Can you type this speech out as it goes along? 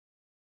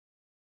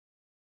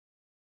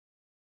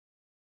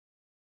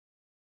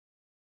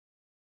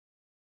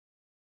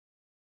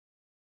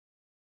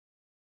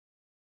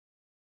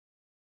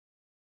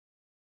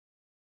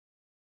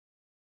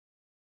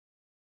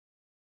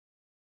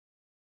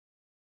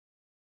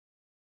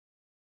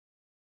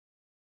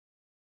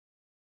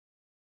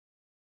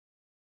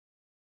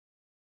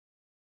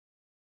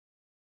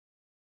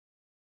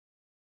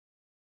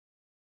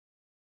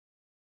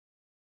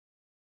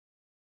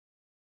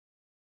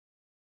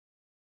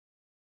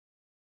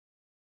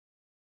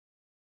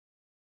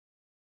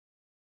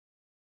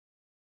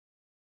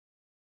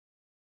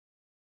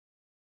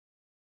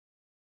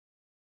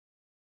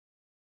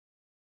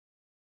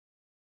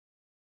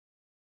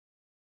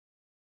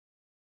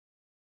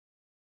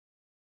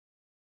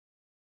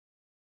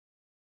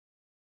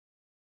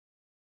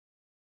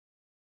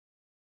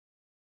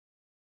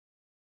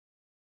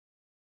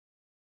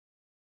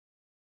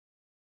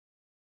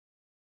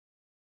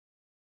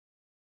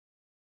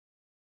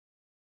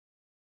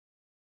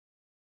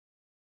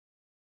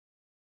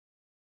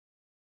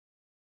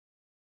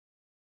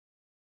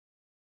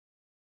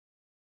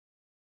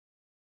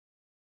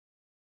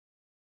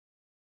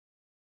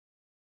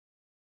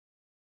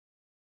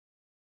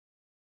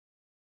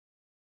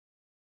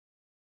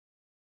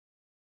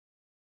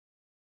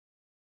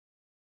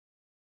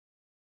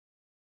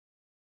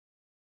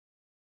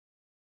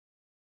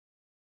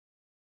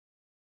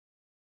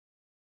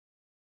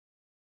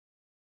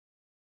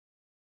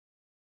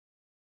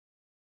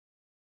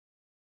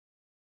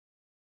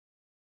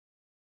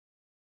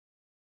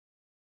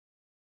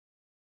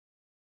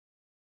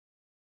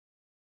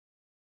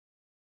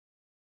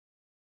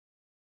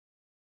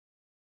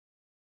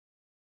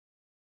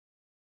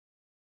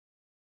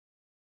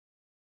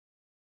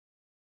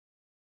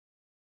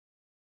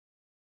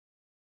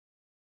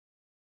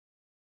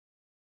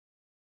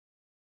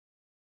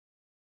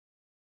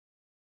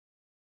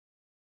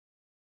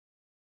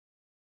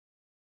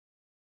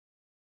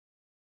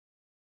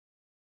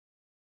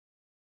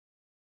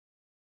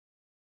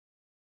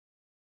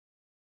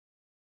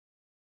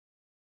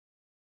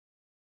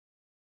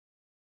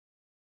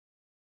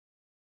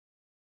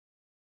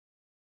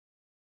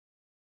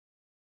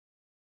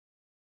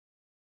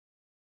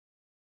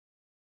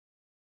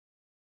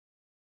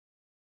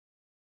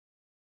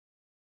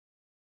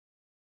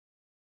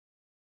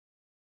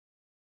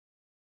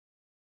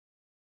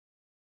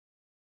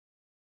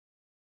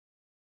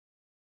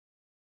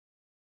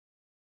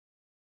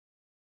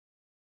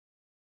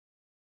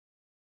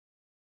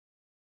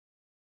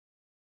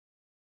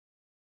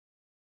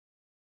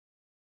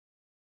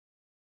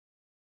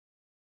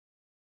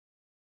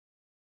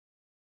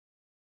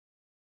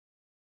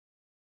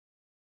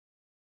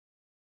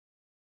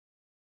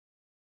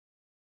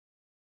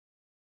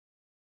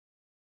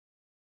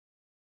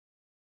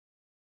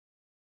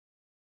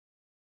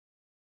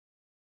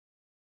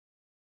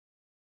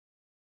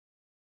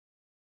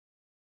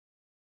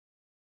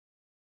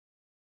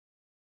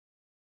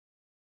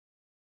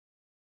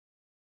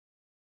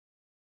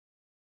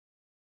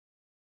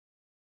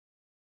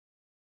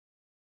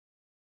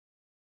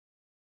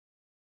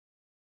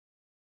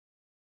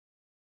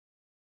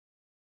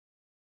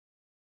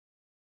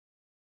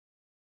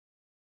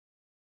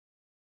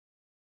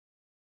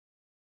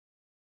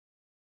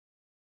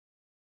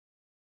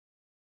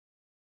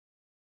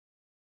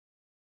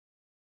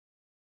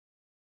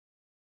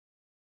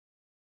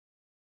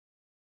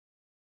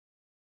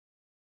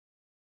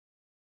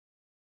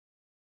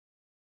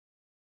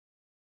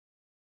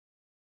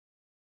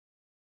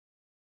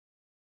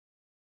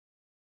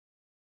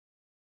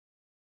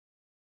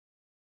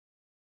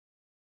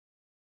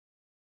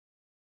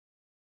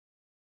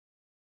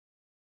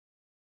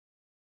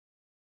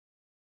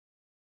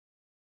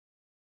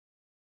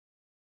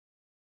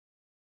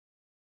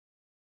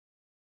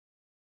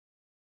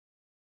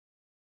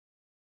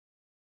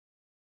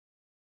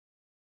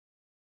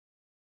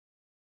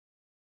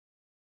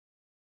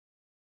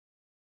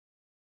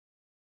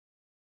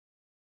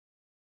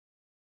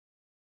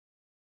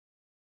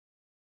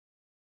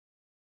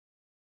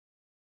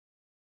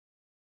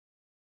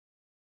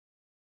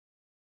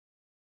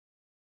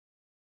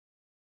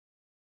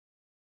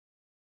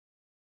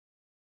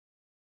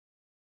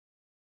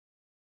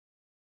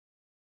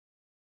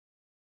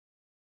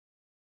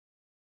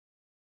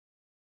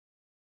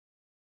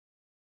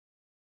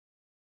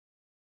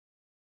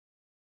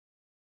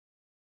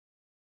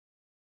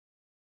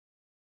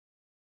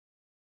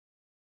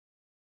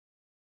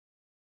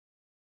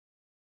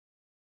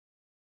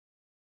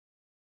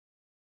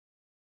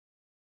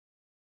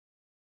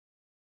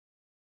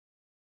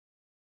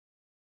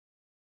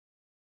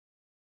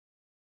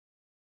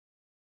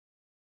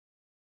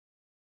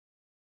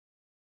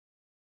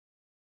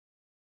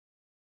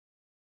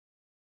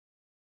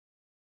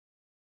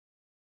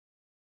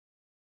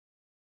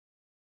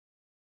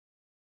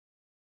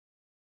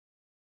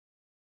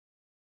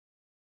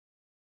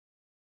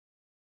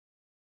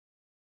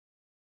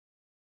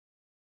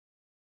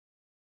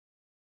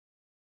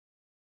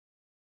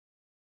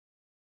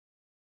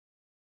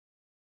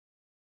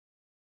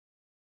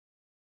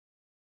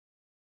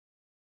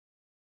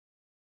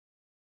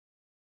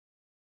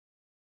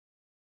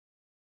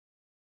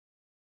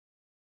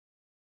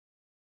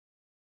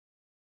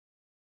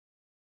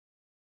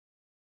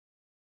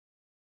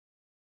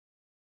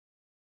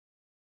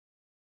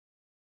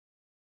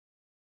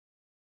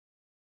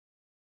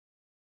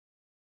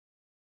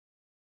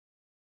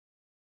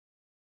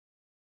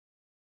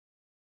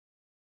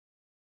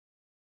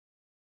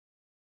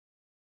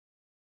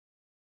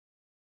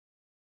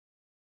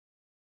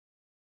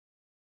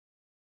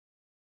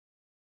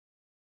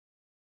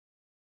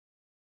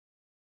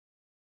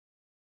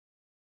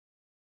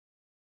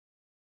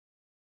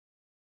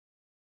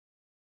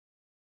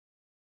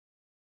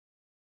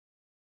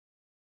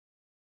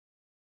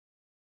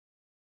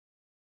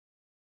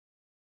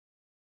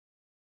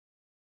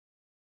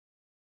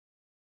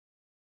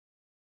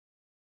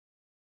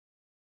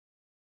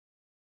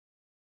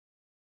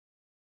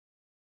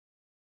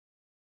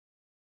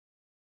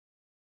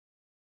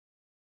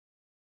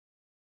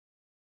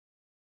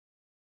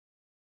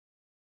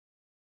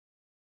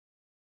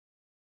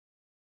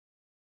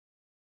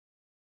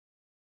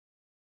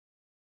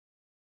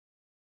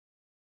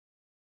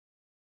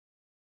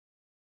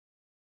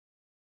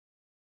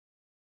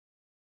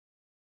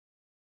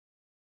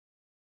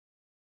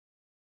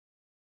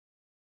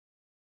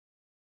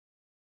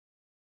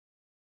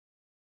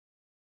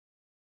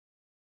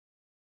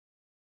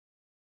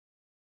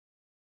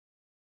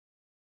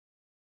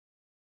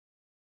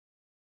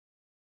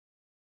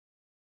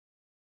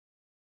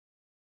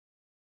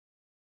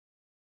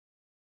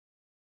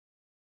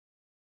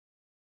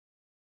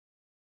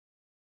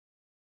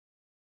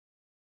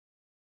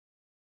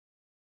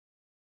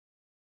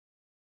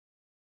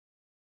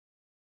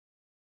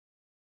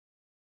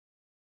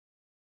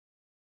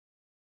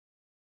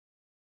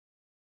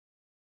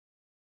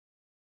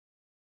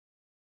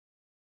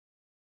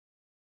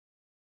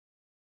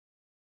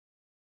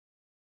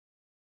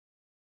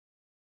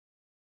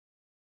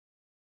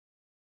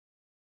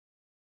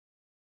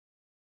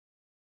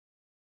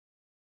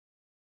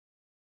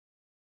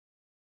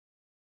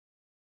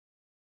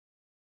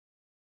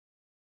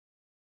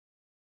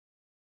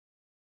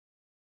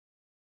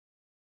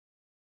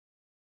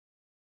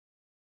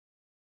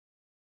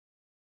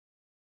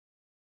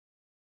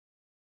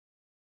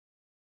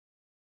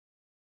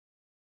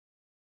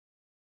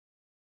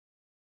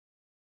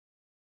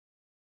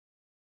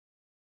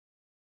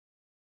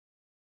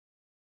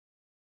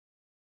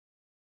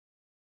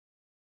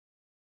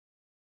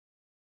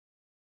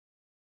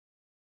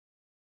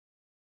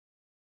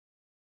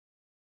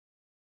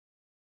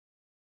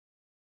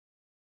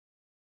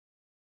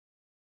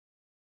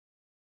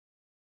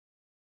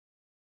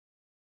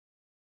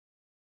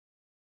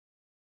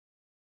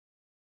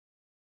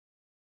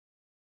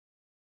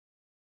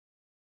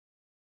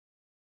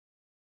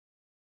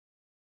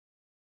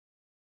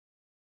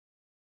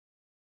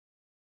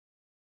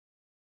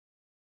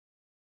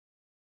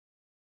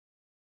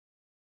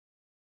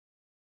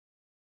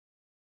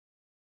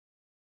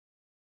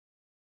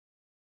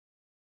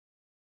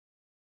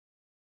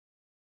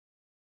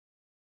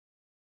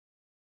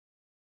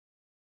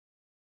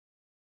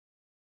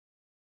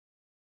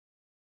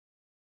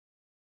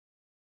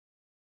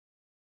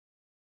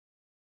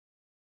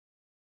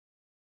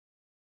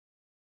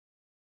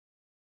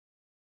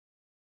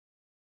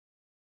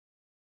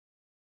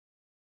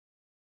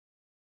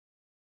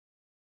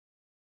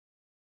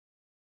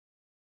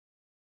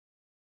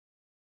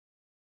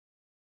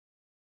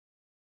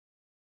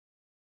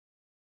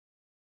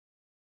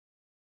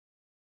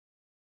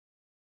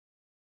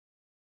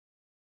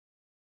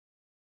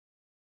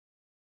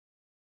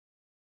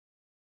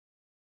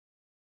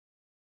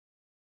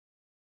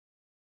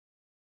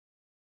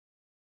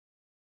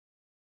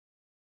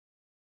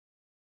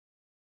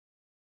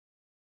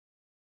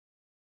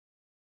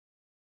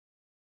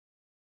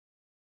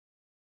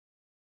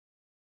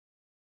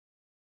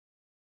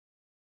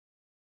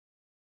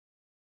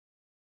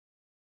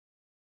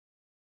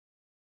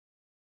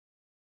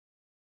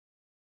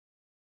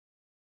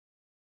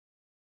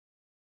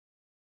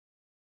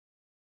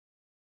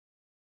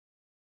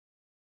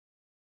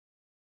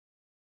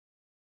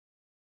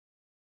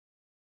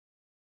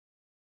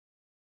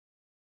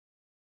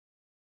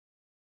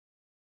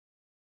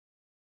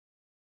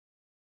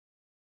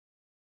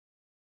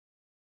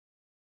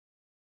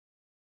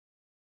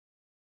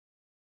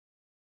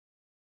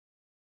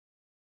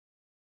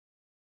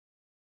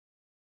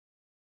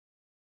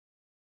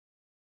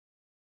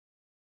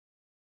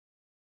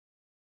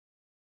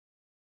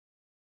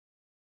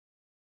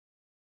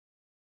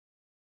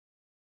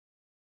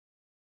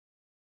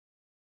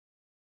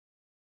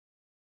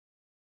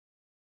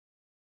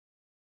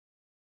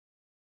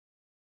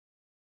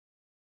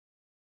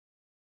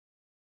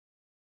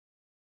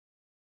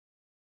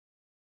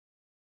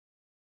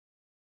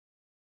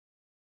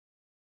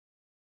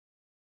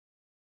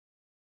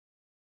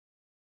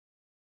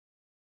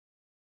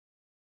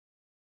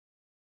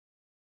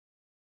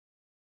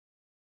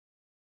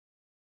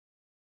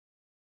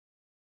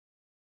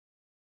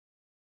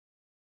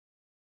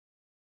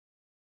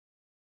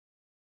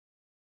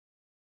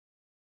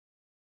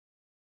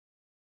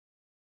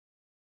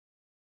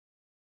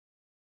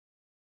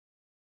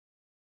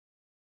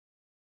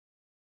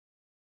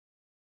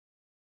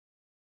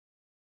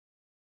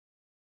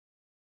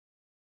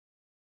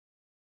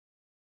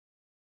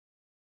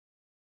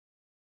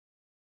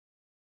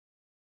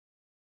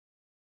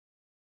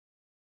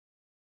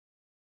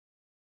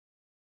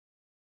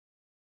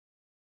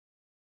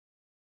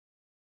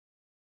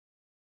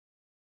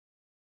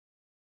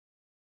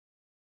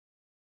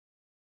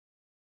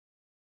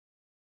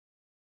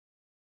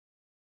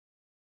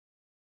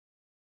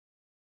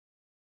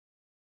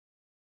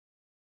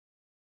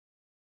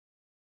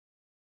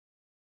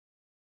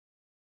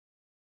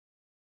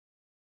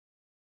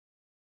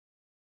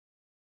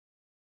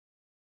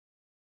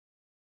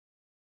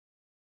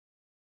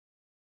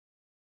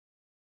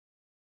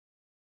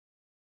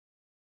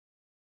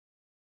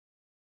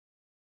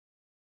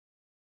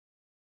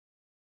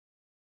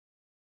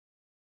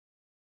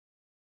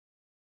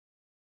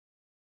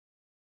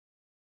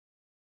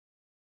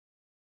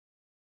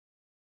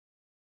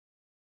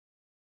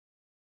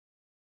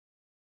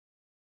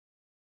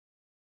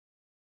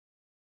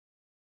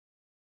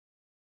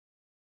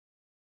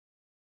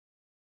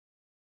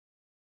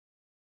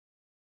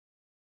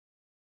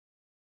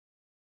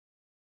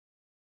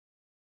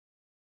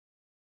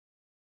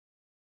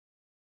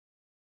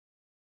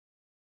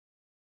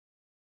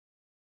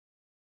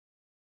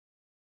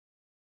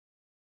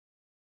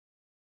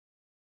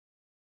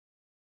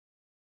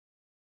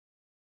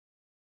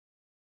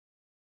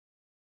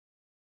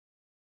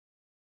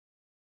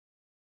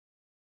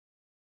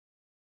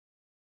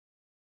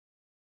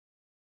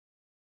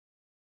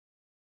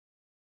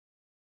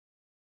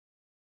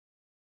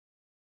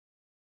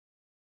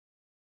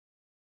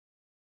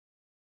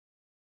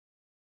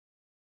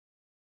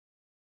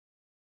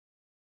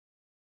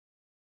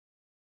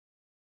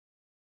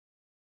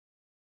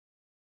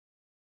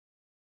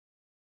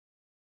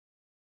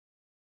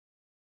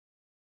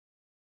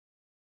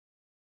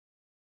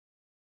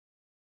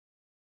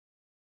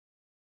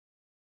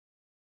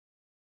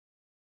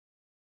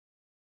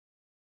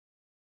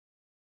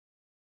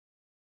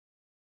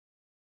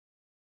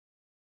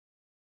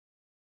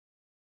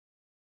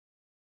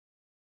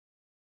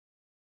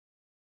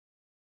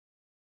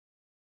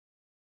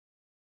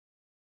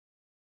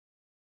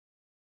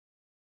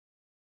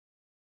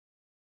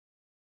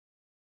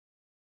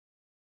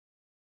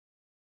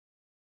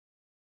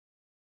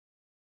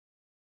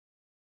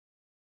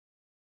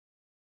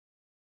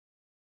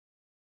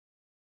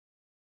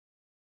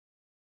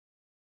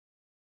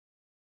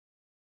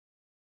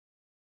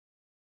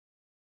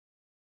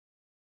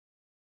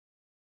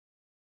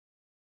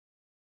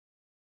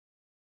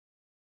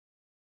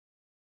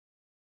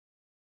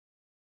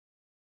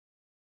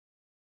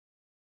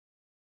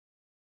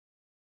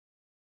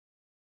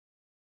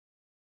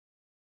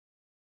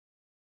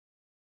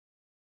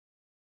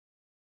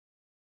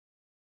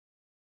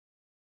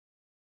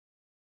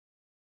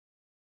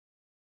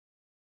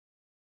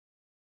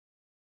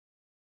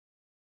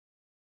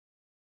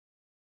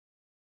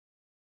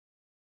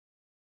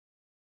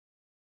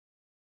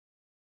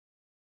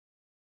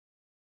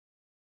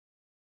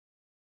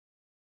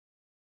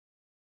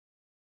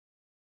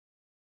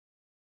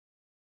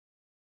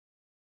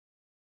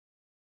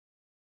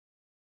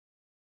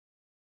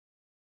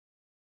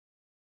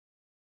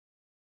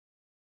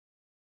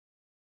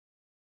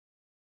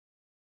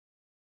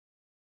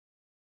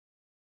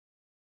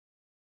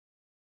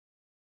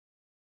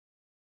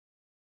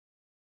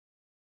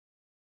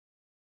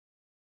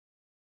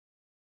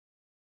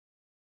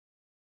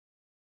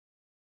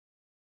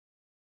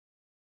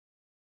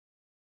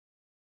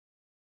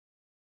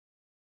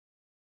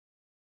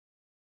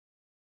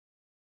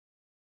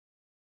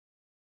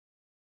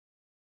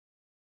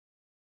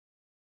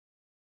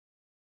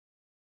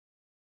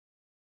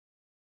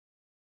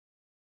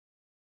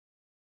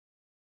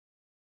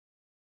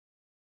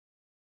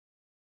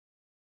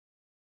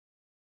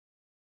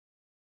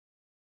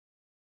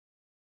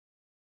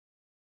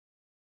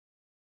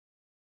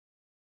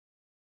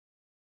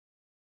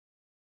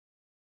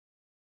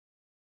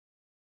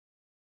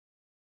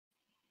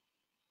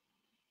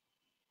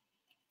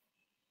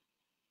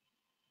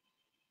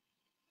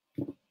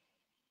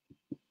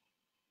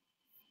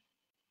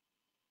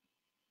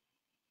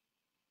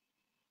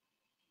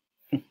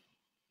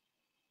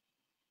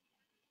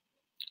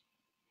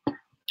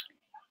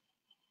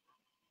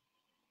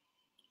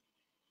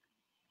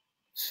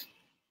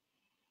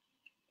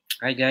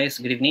Hi guys,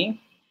 good evening.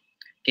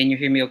 Can you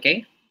hear me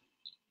okay?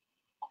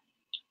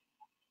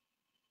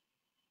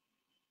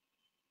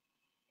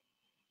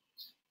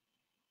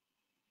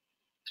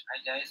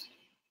 Hi guys.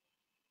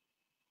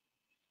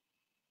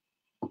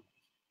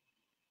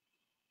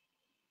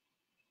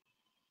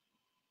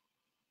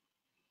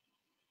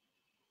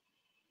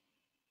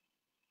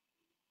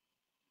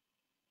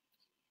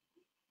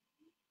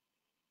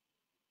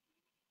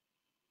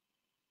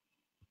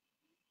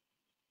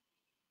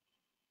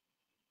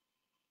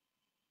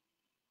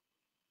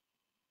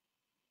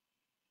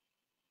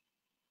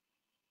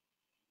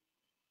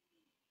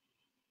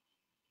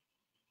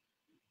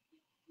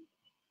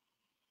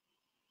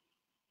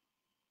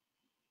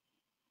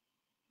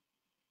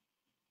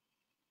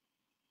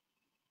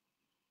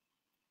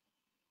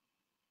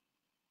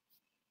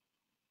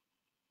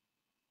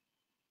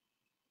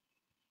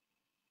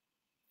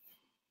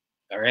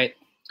 All right.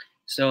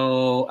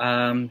 So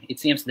it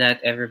seems that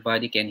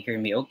everybody can hear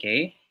me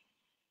okay.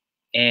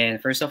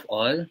 And first of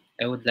all,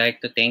 I would like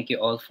to thank you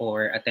all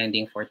for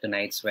attending for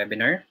tonight's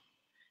webinar.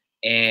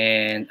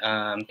 And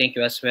thank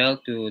you as well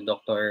to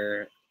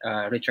Dr.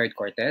 Richard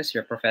Cortez,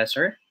 your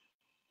professor,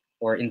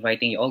 for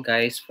inviting you all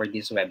guys for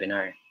this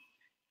webinar.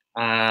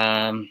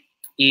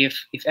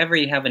 If ever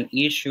you have an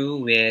issue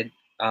with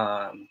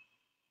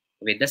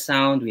the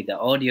sound, with the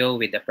audio,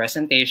 with the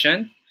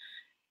presentation,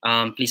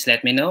 please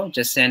let me know.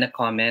 Just send a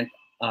comment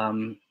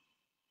um,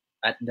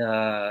 at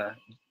our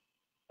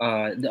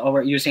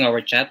using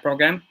our chat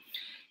program,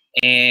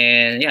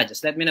 and yeah,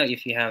 just let me know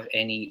if you have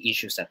any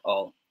issues at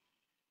all.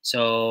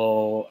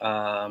 So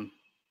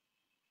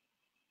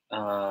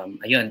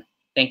ayun,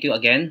 thank you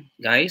again,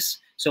 guys.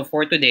 So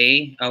for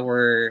today,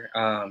 our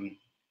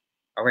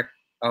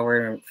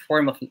our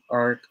form of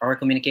our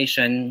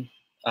communication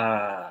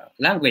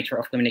language or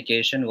of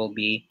communication will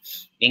be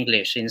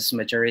English, since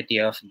majority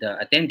of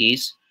the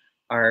attendees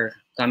are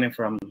coming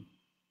from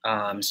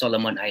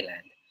Solomon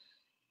Island.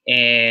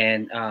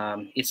 And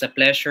it's a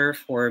pleasure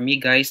for me,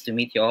 guys, to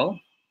meet you all.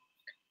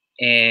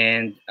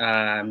 And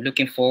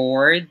looking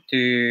forward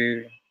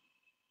to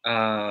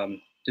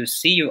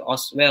see you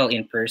as well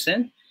in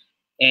person.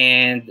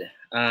 And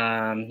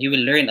you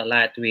will learn a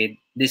lot with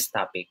this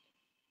topic.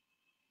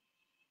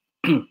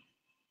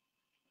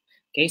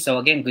 Okay, so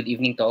again, good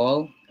evening to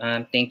all.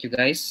 Thank you,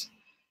 guys.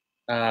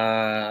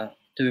 To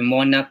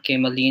Mona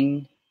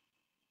Kemalin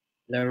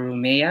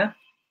Larumea,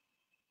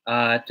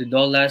 to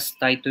Dolas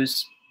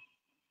Titus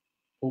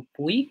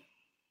Pupui.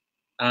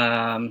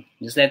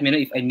 Just let me know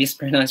if I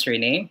mispronounce your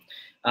name.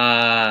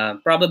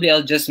 Probably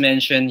I'll just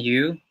mention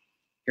your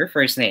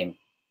first name.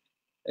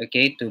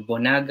 Okay, to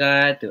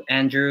Bonaga, to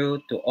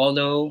Andrew, to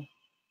Olo,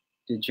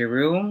 to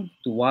Jerome,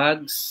 to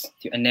Wags,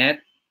 to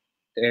Annette,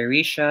 to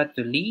Arisha,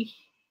 to Lee,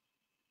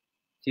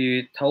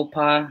 to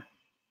Taupa,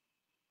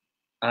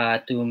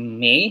 to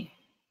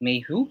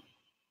Mayhu,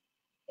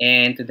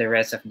 and to the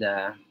rest of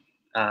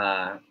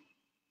uh,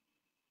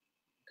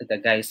 the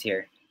guys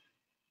here.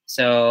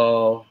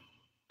 So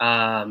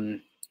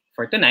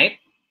for tonight,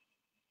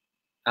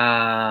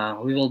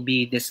 we will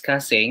be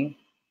discussing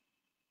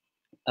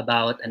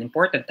about an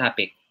important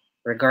topic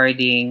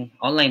regarding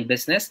online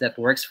business that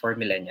works for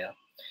Millennial.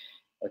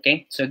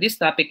 Okay, so this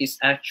topic is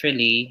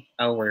actually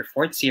our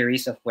fourth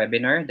series of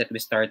webinar that we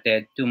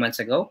started 2 months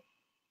ago.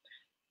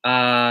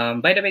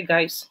 By the way,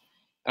 guys,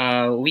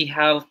 we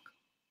have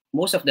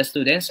most of the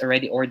students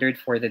already ordered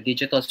for the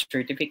digital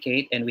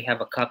certificate, and we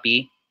have a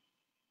copy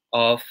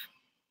of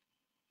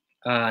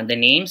the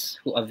names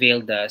who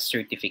availed the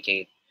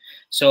certificate.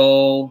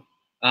 So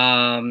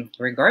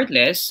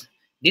regardless,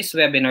 this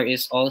webinar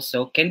is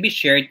also can be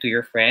shared to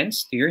your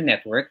friends, to your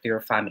network, to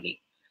your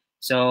family.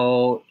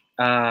 So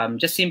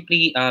just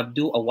simply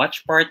do a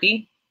watch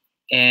party,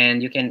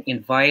 and you can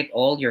invite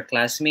all your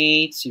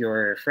classmates,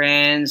 your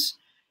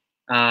friends,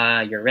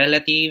 your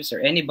relatives, or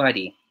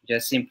anybody.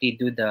 Just simply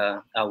do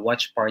the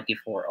watch party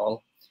for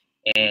all,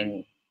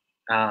 and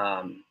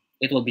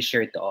it will be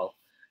shared to all.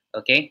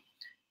 Okay.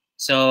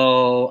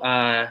 So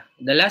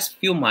the last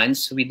few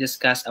months, we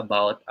discussed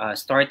about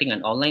starting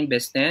an online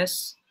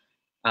business,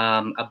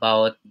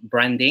 about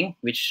branding,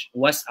 which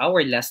was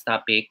our last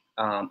topic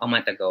a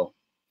month ago.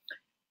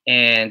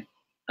 And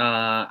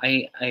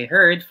I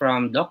heard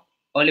from Doc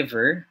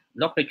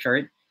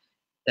Richard,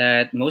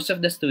 that most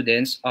of the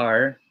students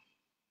are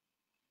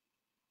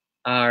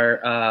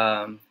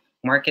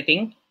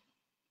marketing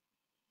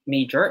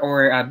major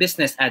or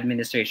business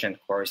administration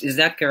course. Is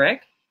that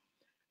correct?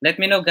 Let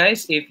me know,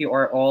 guys, if you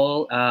are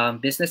all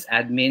business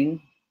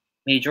admin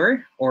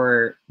major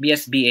or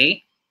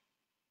BSBA,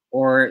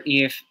 or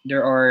if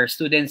there are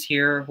students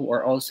here who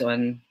are also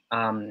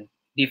on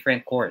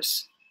different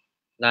course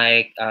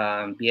like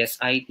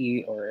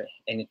BSIT or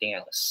anything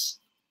else.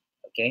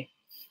 Okay.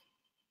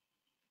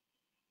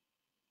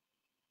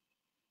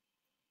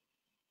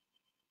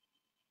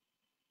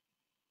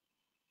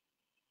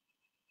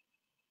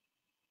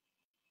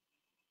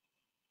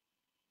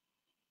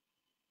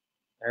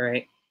 All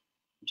right.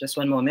 Just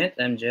one moment.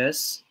 I'm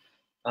just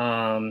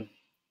um,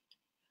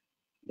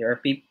 there are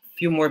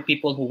few more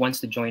people who wants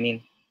to join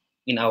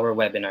in in our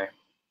webinar.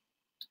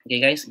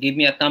 Okay, guys, give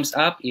me a thumbs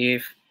up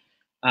if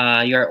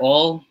you're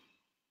all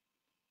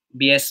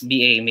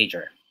BSBA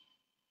major.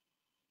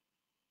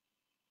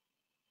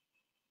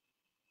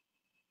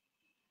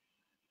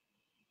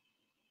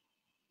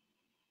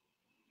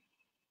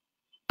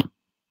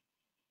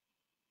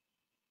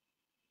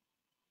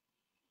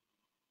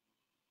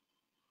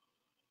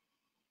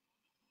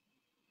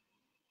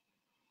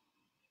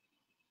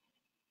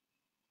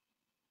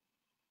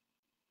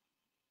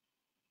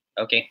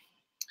 Okay,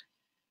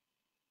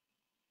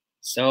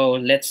 so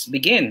let's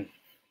begin.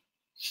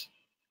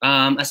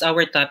 As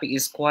our topic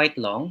is quite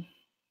long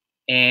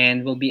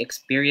and we'll be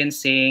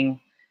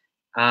experiencing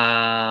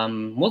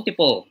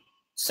multiple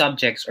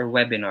subjects or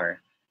webinar,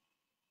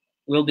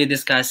 we'll be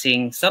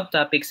discussing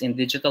subtopics in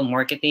digital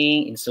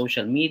marketing, in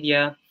social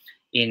media,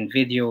 in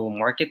video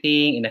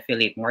marketing, in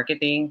affiliate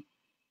marketing,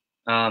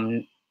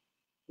 um,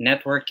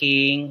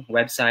 networking,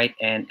 website,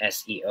 and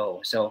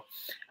SEO. So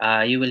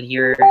you will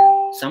hear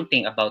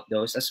something about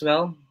those as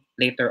well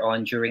later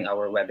on during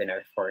our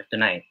webinar for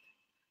tonight.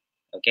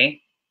 Okay.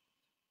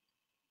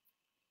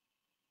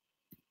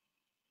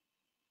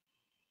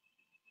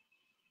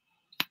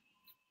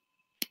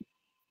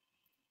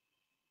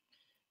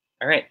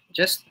 All right.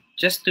 Just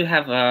to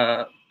have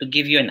to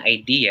give you an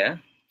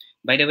idea.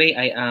 By the way,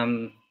 I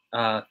am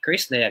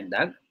Chris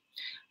Dayagdag.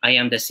 I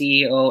am the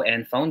CEO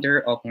and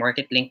founder of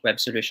MarketLink Web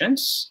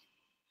Solutions.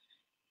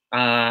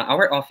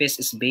 Our office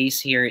is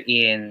based here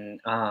in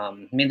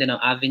Mindanao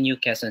Avenue,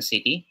 Quezon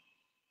City.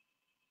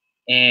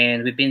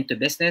 And we've been to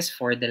business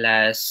for the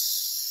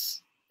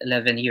last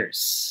 11 years.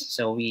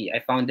 So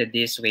I founded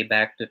this way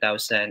back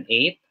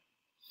 2008.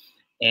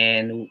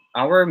 And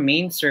our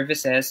main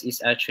services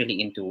is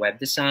actually into web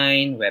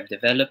design, web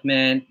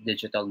development,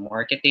 digital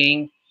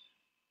marketing,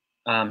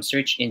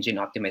 search engine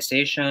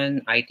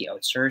optimization, IT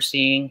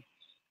outsourcing,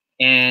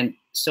 and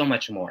so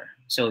much more.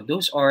 So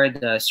those are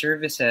the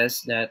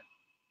services that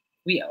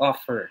we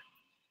offer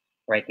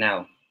right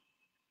now.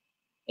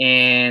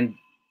 And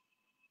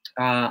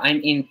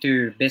I'm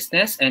into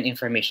business and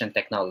information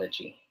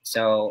technology.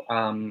 So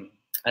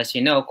as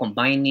you know,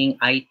 combining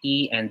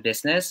IT and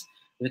business,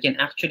 we can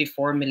actually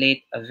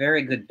formulate a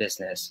very good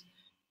business,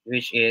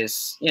 which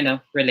is,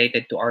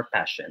 related to our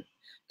passion.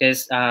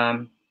 Because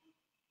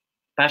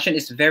passion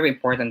is very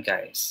important,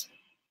 guys.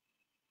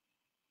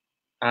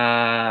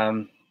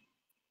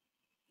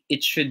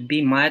 It should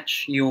be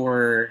match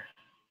your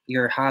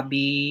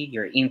hobby,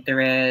 your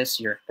interest,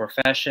 your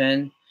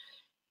profession.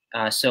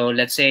 So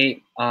let's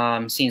say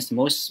since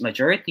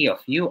majority of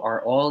you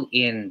are all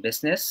in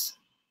business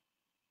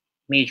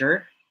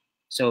major,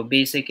 so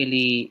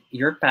basically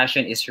your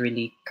passion is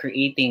really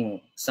creating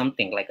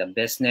something like a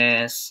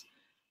business,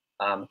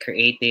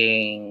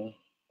 creating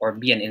or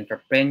be an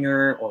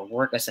entrepreneur or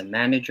work as a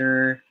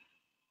manager,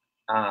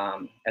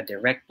 a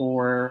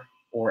director,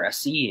 or a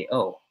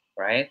CEO,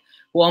 right?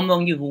 Who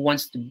among you who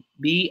wants to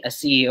be a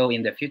CEO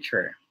in the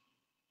future?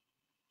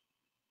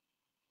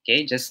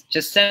 Okay, just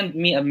send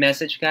me a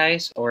message,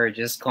 guys, or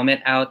just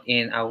comment out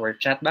in our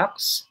chat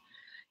box,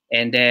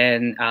 and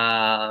then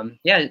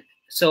yeah.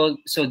 So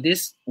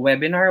this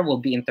webinar will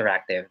be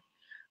interactive.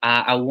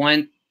 I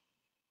want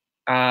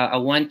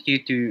you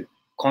to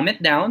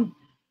comment down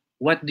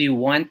what do you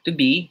want to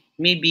be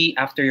maybe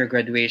after your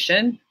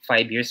graduation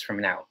 5 years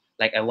from now.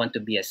 Like I want to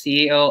be a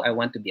CEO, I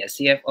want to be a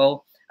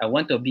CFO, I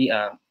want to be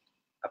a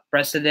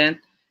president,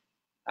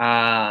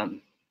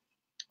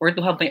 or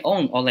to have my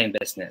own online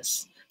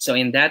business. So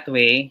in that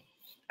way,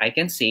 I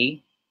can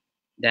see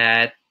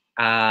that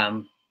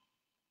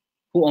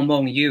who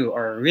among you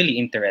are really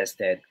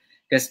interested,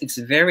 because it's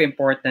very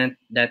important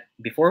that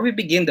before we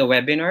begin the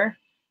webinar,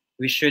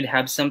 we should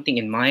have something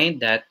in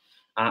mind that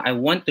I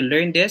want to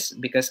learn this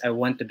because I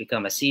want to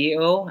become a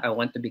CEO, I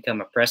want to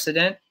become a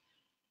president,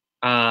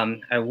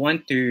 I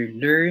want to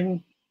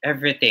learn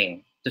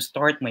everything to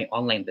start my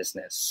online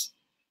business.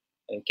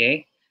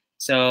 Okay,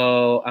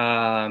 so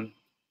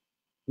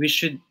we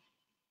should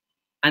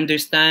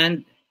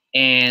understand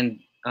and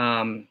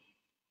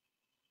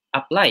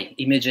apply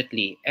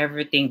immediately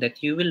everything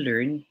that you will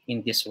learn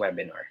in this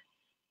webinar.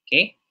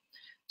 Okay,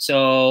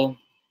 so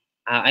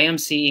I am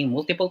seeing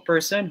multiple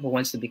person who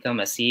wants to become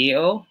a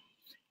CEO,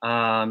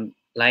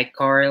 like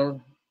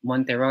Carl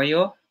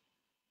Monteroyo,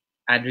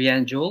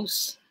 Adrian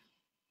Jules,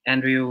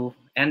 Andrew,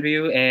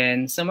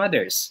 and some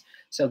others.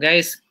 So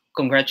guys,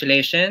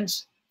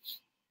 congratulations.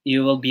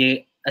 You will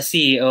be a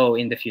CEO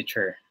in the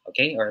future,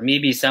 okay? Or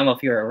maybe some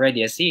of you are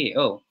already a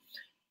CEO.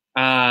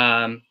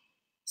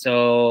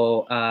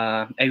 So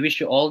I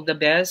wish you all the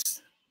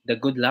best, the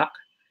good luck.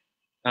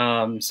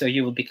 So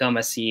you will become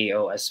a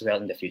CEO as well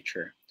in the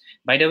future.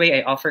 By the way,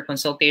 I offer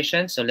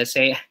consultation. So let's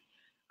say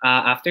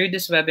after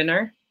this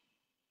webinar,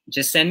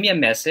 just send me a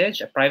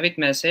message, a private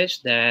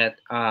message that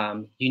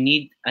you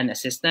need an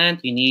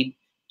assistant, you need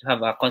to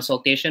have a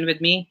consultation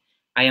with me.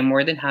 I am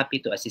more than happy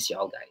to assist you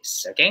all,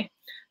 guys. Okay.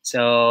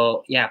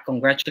 So yeah,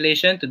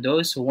 congratulations to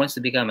those who wants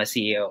to become a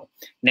CEO.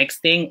 Next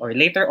thing or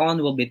later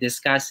on, we'll be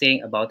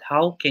discussing about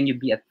how can you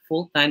be a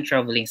full-time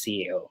traveling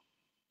CEO.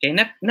 Okay,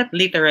 not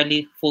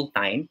literally full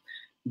time,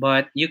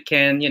 but you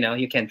can,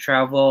 you can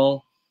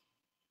travel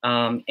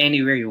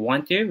anywhere you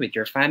want to with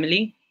your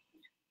family.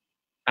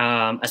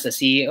 As a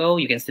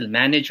CEO, you can still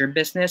manage your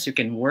business. You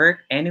can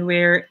work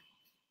anywhere,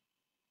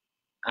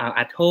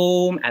 at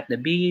home, at the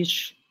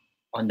beach,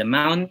 on the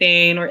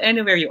mountain, or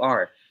anywhere you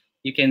are.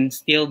 You can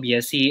still be a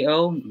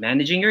CEO,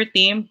 managing your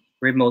team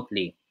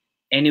remotely,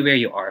 anywhere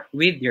you are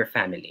with your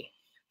family.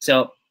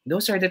 So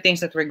those are the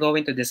things that we're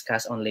going to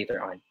discuss on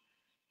later on.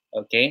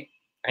 Okay,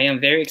 I am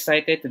very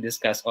excited to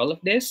discuss all of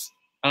this.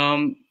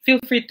 Feel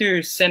free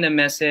to send a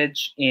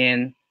message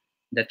in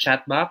the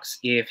chat box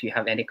if you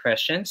have any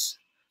questions.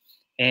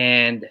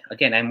 And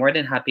again, I'm more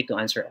than happy to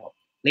answer all.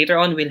 Later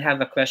on, we'll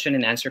have a question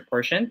and answer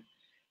portion.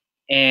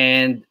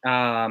 And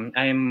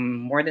I'm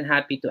more than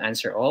happy to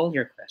answer all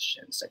your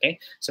questions. Okay.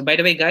 So by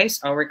the way, guys,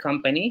 our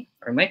company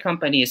or my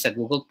company is a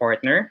Google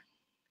partner.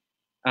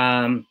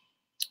 Um,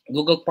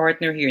 Google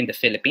partner here in the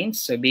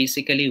Philippines. So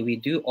basically, we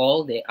do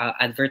all the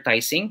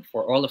advertising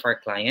for all of our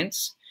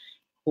clients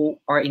who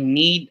are in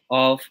need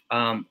of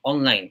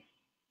online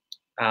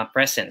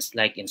presence,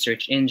 like in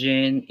search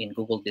engine, in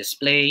Google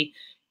Display,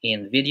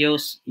 in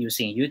videos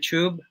using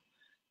YouTube,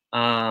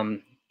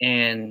 um,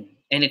 and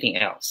anything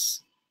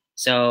else.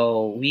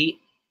 So we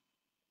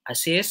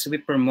assist, we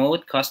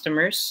promote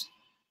customers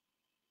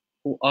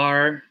who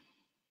are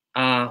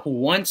who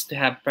wants to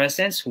have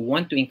presence, who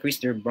want to increase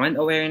their brand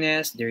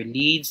awareness, their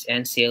leads,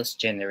 and sales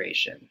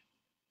generation.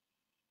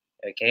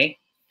 Okay,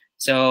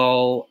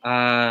 so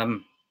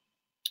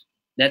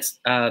that's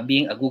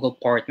being a Google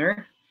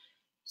partner.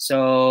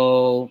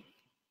 So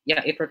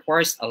yeah, it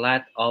requires a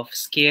lot of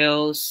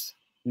skills,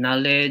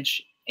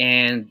 knowledge,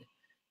 and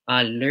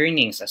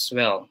learnings as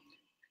well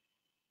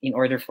in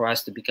order for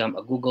us to become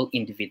a Google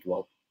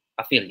individual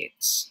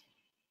affiliates.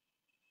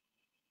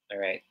 All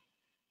right.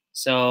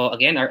 So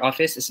again, our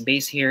office is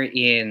based here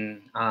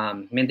in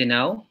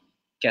Mindanao,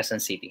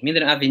 Quezon City.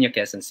 Mindanao Avenue,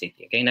 Quezon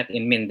City. Okay, not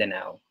in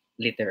Mindanao,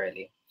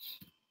 literally.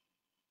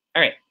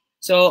 All right.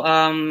 So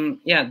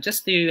yeah,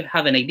 just to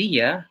have an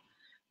idea,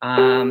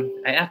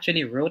 I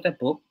actually wrote a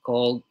book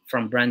called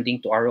From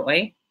Branding to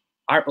ROI.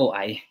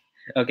 ROI.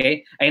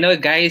 Okay. I know,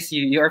 guys,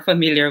 you are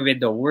familiar with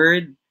the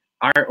word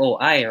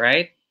ROI,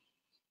 right?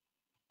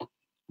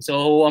 So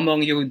who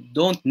among you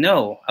don't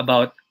know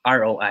about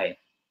ROI?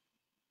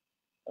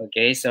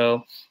 Okay,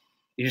 so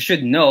you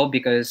should know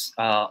because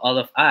all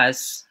of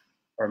us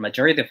or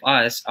majority of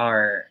us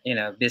are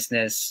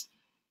business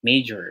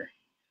major,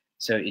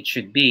 so it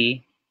should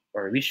be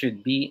or we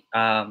should be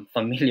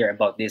familiar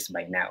about this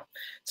by now.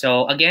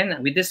 So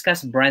again, we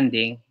discussed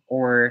branding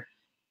or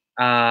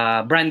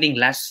branding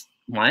last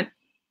month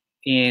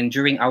in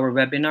during our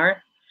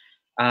webinar.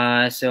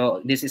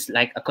 So this is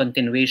like a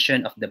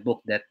continuation of the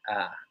book that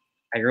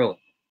I wrote.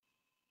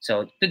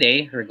 So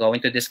today we're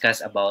going to discuss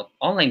about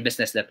online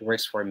business that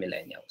works for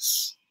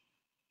millennials.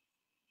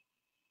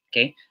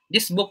 Okay,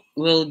 this book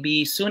will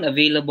be soon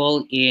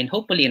available in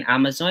hopefully in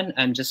Amazon.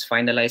 I'm just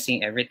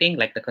finalizing everything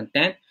like the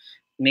content,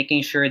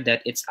 making sure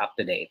that it's up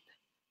to date.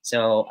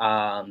 So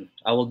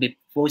I will be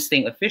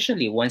posting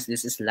officially once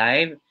this is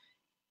live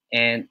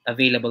and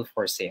available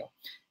for sale.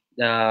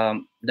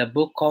 The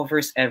book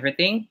covers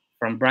everything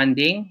from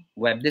branding,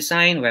 web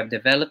design, web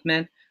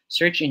development,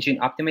 search engine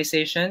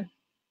optimization,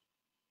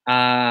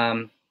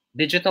 um,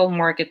 digital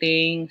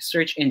marketing,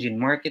 search engine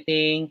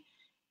marketing,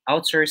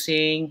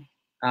 outsourcing,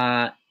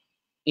 uh,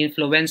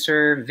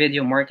 influencer,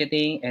 video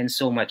marketing, and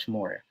so much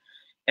more.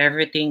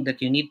 Everything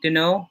that you need to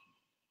know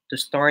to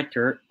start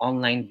your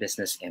online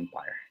business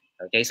empire.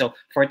 Okay, so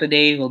for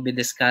today, we'll be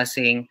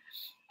discussing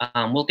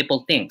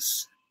multiple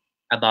things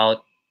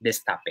about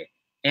this topic.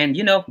 And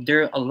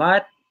there's a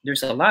lot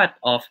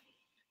of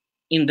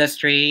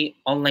industry,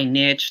 online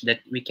niche that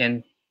we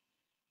can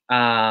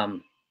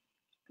um,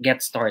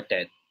 get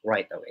started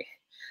right away.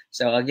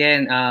 So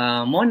again,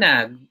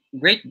 Mona,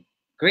 great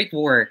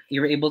work.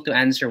 You were able to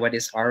answer what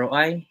is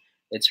ROI.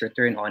 It's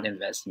return on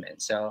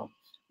investment. So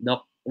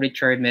Doc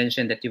Richard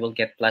mentioned that you will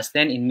get plus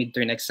 10 in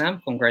midterm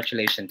exam.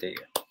 Congratulations to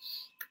you.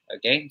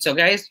 Okay, so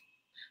guys,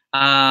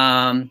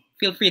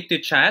 feel free to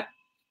chat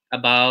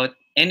about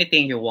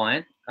anything you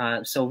want,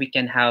 so we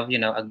can have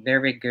a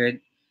very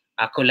good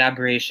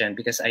collaboration.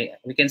 Because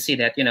we can see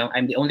that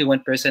I'm the only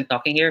one person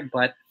talking here,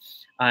 but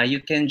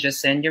you can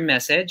just send your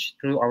message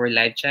through our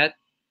live chat,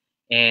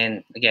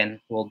 and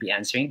again, we'll be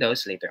answering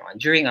those later on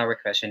during our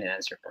question and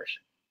answer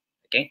portion.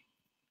 Okay.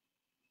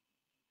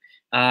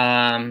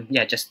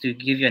 Yeah, just to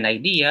give you an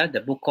idea,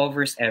 the book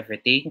covers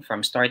everything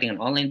from starting an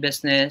online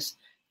business,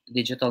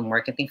 digital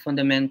marketing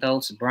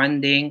fundamentals,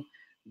 branding,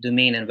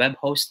 domain and web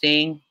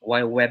hosting,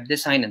 why web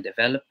design and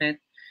development,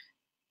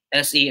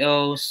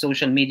 SEO,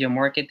 social media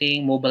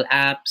marketing, mobile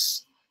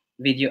apps,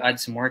 video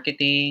ads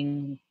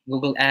marketing,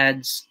 Google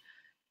Ads,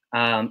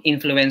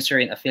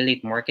 influencer and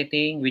affiliate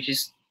marketing,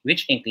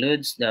 which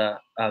includes the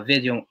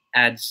video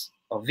ads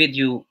or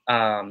video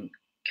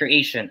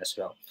creation as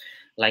well,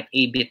 like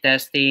A/B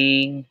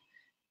testing,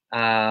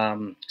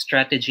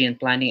 strategy and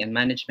planning and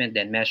management,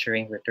 then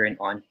measuring return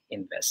on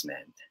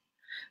investment.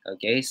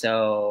 Okay,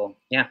 so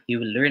yeah, you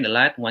will learn a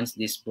lot once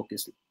this book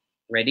is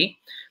ready.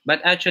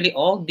 But actually,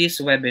 all these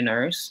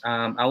webinars,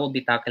 I will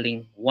be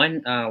tackling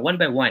one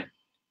by one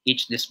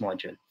each this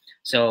module.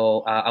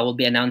 So I will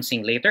be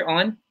announcing later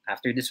on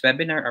after this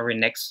webinar our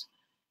next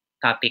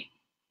topic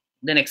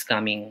the next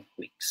coming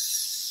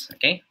weeks.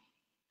 Okay.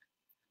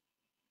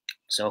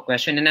 So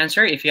question and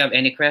answer. If you have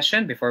any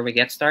question before we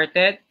get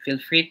started, feel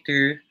free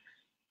to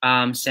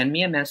send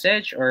me a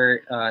message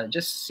or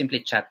just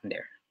simply chat in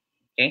there.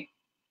 Okay.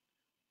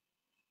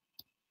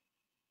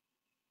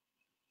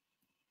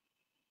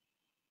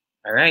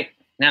 All right.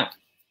 Now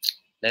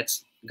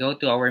let's go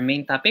to our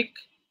main topic.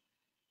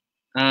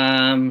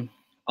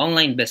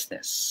 Online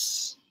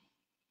business.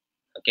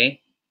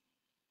 Okay.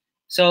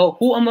 So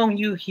who among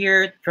you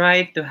here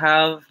tried to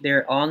have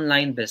their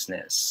online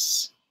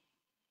business?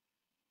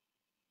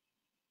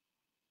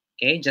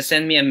 Okay, just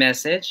send me a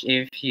message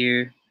if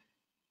you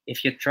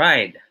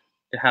tried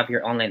to have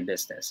your online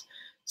business.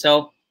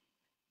 So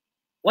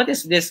what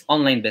is this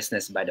online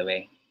business, by the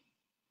way?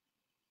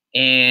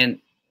 And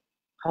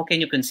how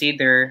can you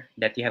consider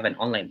that you have an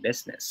online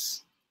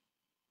business,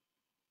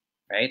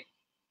 right?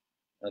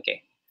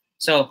 Okay.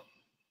 So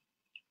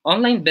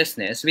online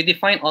business, we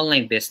define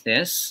online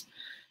business.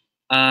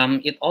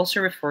 It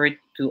also referred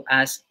to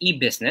as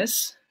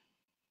e-business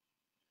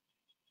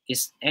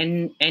is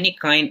any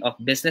kind of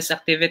business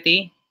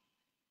activity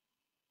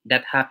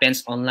that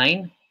happens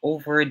online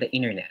over the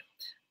internet.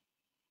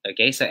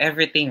 Okay, so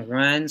everything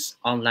runs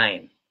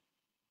online.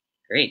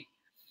 Great.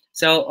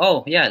 So,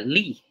 oh yeah,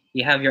 Lee,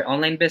 you have your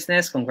online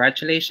business.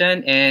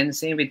 Congratulations, and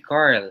same with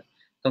Carl.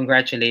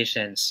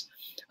 Congratulations.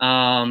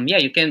 Yeah,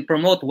 you can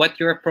promote what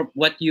you're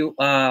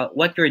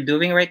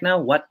doing right now.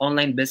 What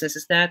online business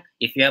is that?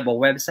 If you have a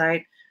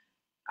website,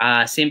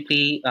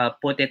 simply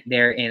put it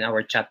there in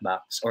our chat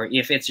box. Or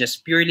if it's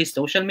just purely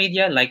social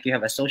media, like you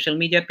have a social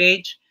media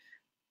page,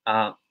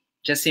 uh,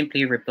 just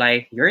simply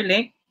reply your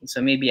link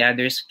so maybe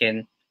others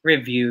can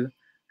review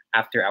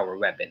after our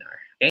webinar.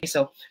 Okay,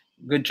 so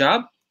good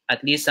job.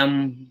 At least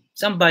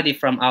somebody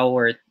from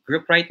our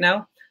group right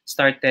now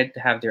started to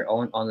have their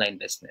own online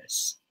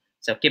business.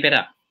 So keep it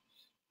up.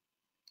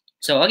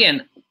 So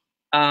again,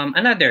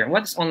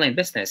 what's online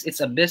business?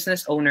 It's a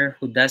business owner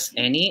who does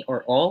any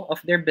or all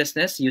of their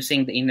business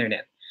using the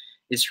internet.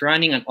 Is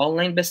running an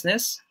online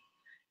business,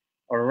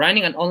 or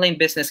running an online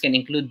business can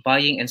include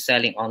buying and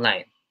selling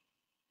online.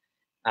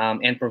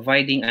 And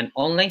providing an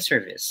online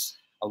service.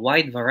 A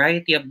wide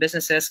variety of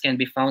businesses can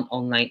be found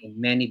online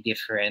in many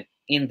different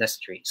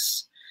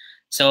industries.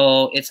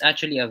 So it's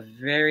actually a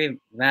very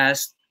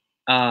vast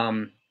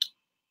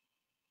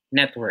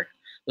network.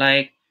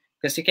 Like,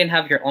 because you can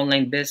have your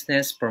online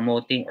business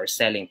promoting or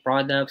selling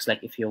products.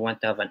 Like if you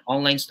want to have an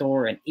online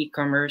store and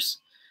e-commerce,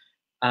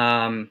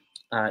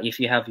 if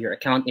you have your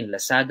account in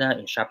Lazada,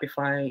 in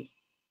Shopify,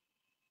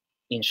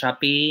 in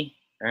Shopee,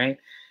 right?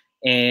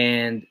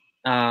 And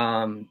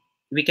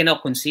we can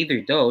now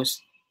consider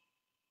those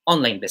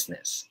online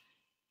business.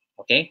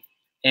 Okay.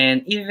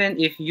 And even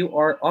if you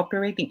are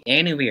operating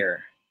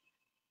anywhere,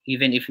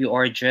 even if you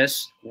are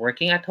just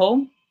working at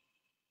home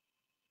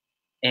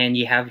and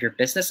you have your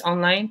business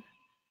online,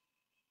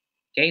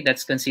 okay,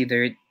 that's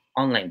considered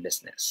online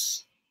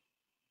business.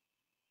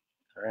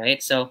 All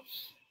right. So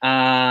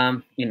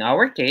in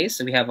our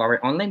case, we have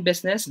our online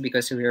business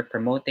because we are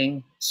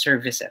promoting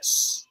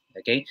services.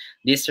 Okay.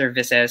 These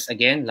services,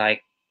 again,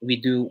 like we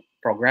do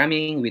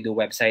programming, we do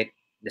website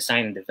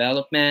design and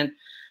development,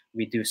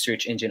 we do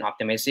search engine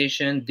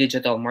optimization,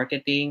 digital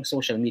marketing,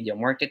 social media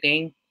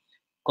marketing,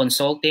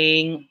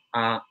 consulting,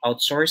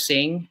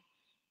 outsourcing,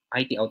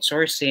 IT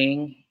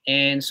outsourcing,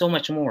 and so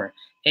much more.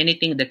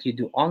 Anything that you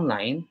do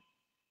online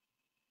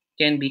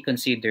can be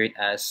considered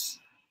as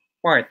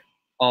part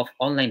of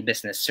online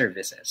business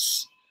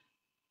services.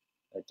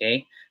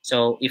 Okay,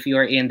 so if you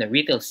are in the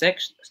retail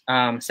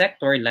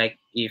sector, like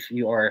if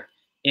you are,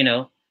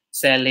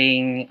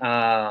 selling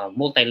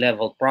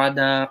multi-level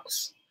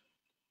products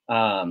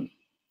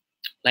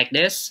like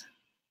this,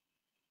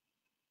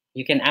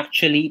 you can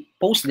actually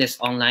post this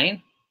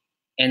online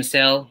and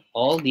sell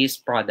all these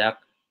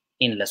products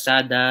in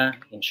Lazada,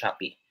 in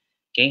Shopee.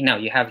 Okay, now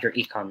you have your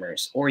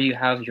e-commerce, or you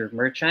have your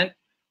merchant,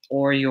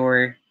 or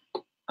your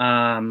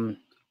um,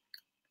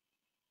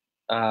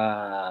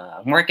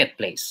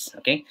 marketplace.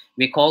 Okay,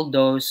 we call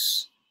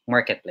those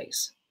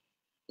marketplace.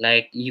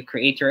 Like you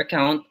create your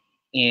account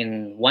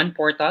in one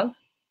portal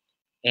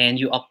and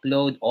you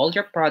upload all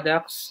your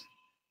products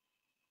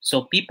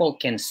so people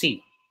can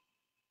see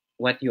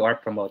what you are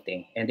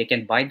promoting and they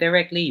can buy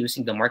directly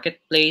using the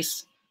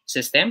marketplace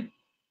system,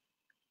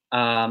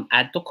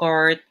 add to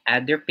cart,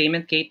 add their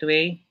payment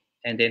gateway,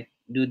 and then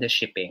do the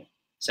shipping.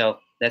 So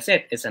that's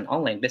it. It's an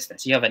online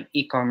business. You have an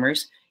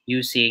e-commerce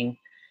using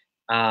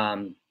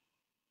um,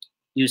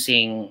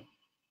 using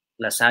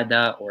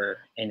Lazada or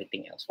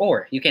anything else,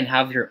 or you can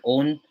have your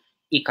own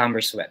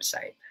e-commerce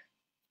website.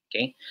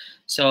 Okay,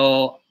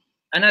 so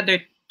another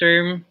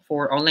term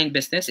for online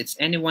business, it's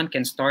anyone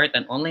can start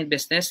an online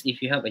business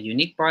if you have a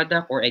unique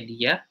product or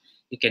idea.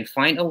 You can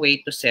find a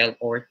way to sell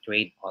or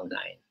trade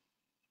online.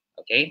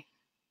 Okay,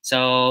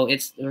 so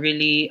it's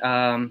really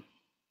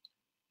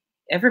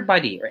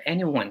everybody or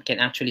anyone can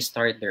actually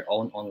start their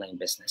own online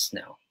business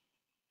now.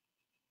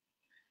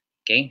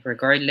 Okay,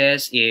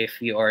 regardless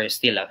if you are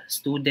still a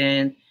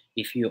student,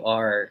 if you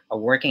are a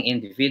working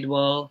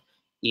individual,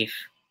 if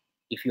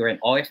you're an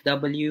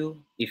OFW,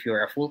 if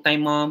you're a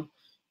full-time mom,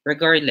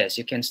 regardless,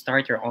 you can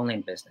start your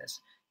online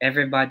business.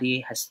 Everybody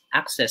has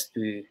access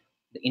to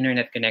the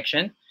internet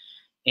connection,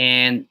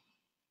 and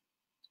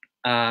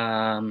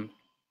um,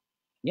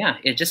 yeah,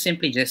 it just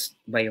simply just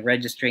by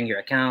registering your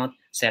account,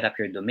 set up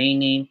your domain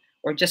name,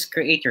 or just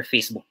create your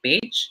Facebook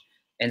page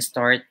and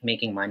start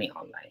making money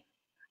online.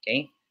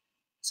 Okay,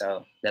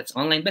 so that's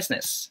online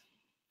business.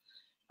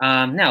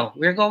 Now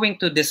we're going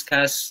to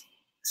discuss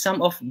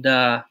some of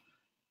the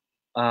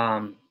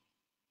um,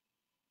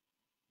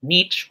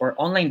 niche or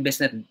online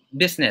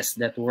business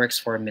that works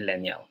for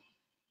millennial.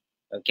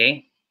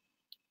 Okay,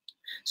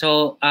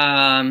 so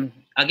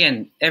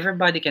again,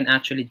 everybody can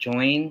actually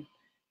join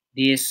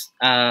this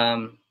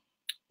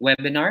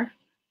webinar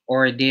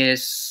or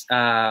this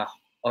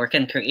or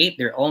can create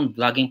their own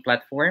blogging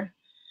platform.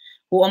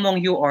 Who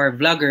among you are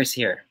vloggers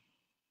here?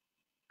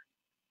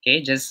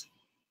 Okay, just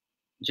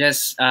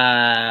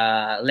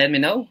let me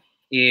know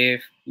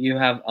if you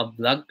have a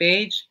blog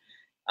page.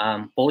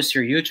 Post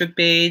your YouTube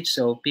page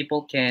so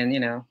people can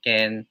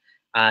can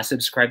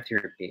subscribe to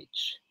your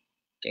page.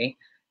 Okay,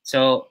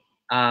 so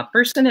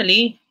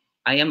personally,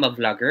 I am a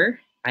vlogger.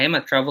 I am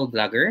a travel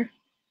blogger.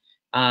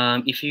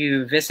 If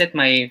you visit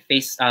my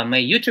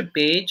YouTube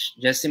page,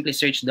 just simply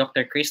search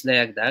Dr. Chris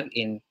Dayagdag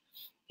in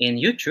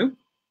YouTube.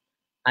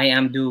 I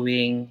am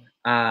doing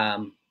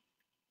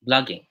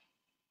blogging.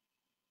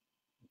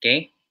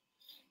 Okay,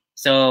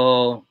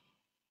 so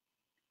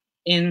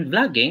in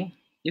vlogging,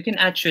 you can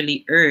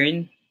actually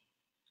earn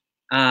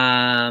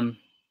um,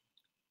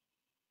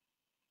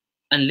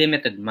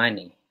 unlimited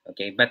money.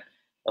 Okay, but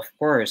of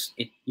course,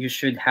 you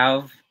should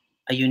have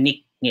a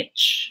unique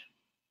niche.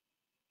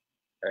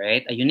 All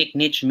right, a unique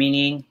niche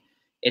meaning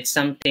it's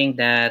something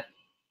that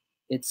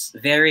it's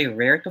very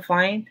rare to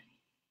find.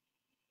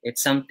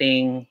 It's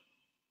something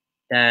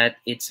that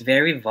it's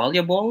very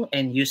valuable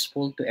and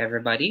useful to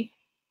everybody,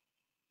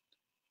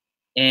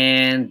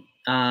 and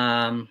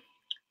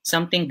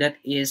something that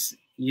is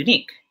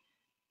unique,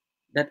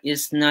 that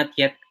is not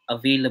yet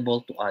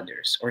available to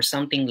others, or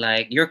something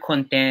like your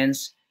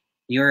contents,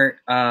 your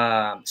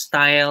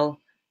style,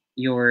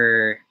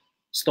 your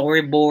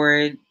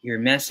storyboard, your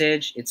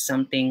message. It's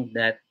something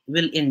that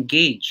will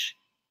engage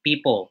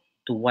people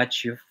to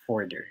watch you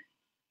further.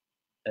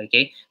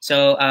 Okay,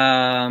 so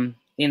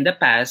in the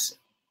past,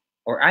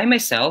 or I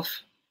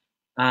myself,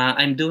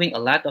 I'm doing a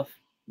lot of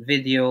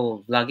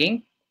video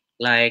vlogging,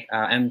 like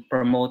I'm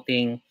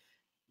promoting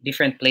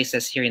different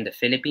places here in the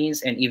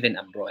Philippines and even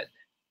abroad.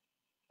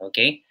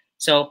 Okay,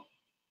 so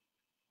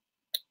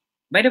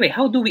by the way,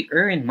 how do we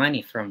earn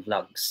money from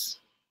vlogs?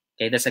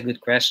 Okay, that's a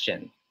good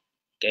question.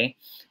 Okay,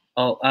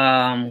 oh,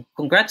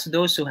 congrats to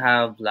those who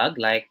have vlog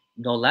like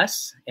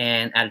Dolas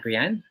and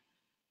Adrian,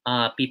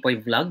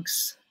 Pipoy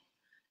Vlogs.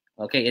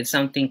 Okay, it's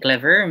something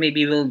clever.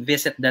 Maybe we'll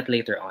visit that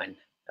later on.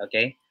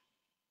 Okay,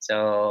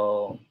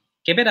 so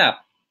keep it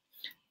up.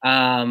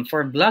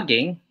 For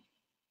blogging,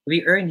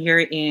 we earn here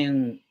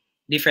in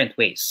different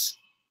ways.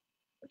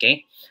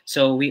 Okay,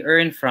 so we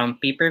earn from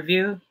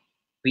pay-per-view,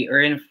 we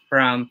earn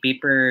from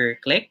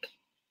pay-per-click,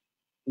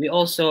 we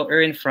also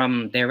earn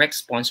from direct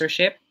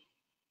sponsorship,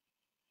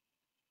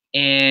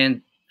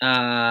 and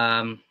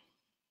um,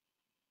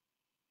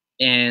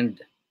 and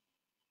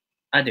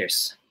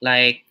others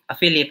like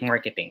affiliate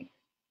marketing.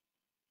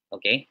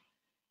 Okay,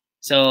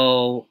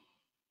 so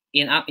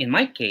in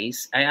my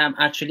case, I am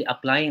actually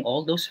applying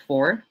all those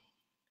four.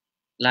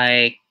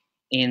 Like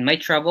in my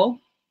travel,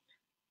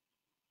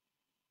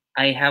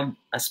 I have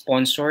a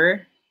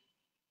sponsor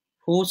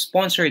who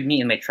sponsored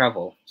me in my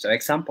travel. So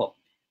example,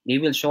 they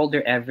will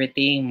shoulder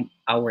everything,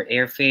 our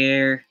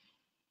airfare,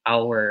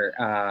 our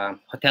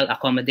hotel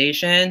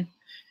accommodation,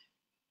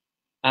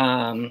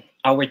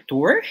 our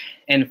tour,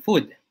 and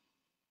food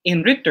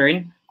in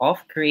return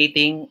of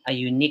creating a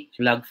unique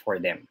vlog for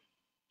them.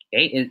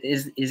 Okay,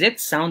 is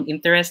it sound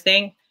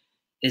interesting?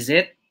 Is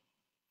it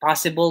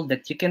possible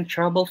that you can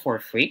travel for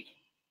free?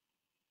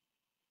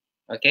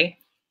 Okay,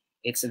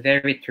 it's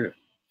very true.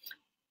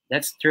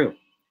 That's true.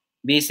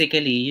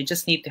 Basically, you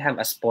just need to have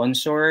a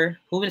sponsor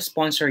who will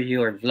sponsor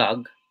your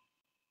vlog,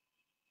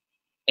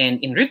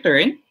 and in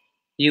return,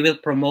 you will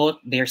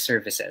promote their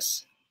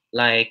services,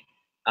 like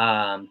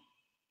um,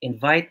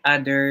 invite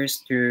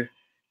others to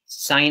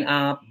sign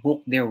up,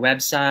 book their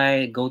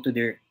website, go to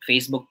their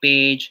Facebook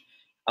page,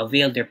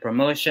 avail their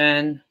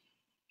promotion,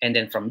 and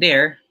then from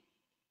there,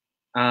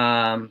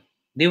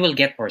 they will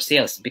get more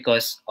sales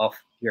because of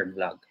your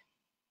blog.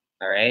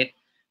 All right.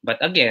 But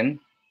again,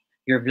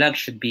 your blog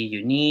should be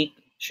unique,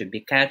 should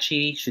be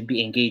catchy, should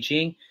be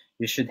engaging.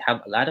 You should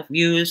have a lot of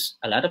views,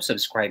 a lot of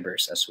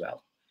subscribers as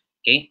well.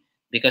 Okay.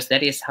 Because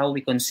that is how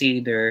we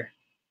consider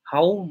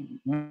how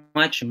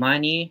much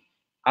money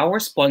our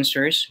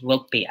sponsors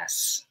will pay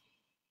us.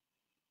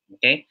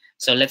 Okay.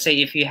 So let's say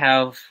if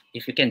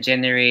you can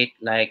generate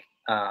like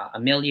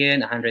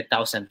 1,000,000,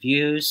 100,000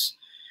 views,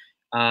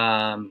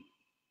 um,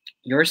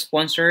 your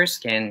sponsors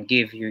can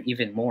give you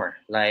even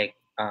more, like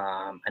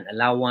an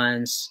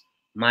allowance,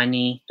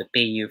 money to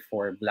pay you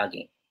for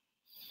blogging.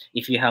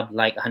 If you have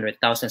like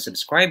 100,000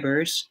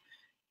 subscribers,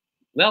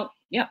 well,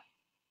 yeah,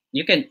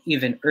 you can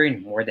even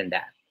earn more than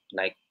that,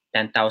 like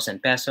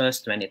 10,000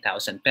 pesos,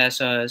 20,000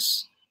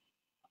 pesos,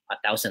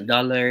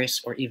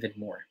 $1,000, or even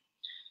more.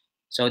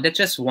 So that's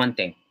just one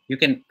thing. You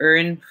can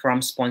earn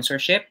from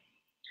sponsorship.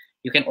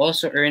 You can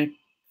also earn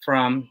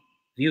from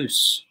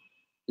views.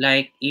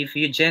 Like if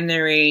you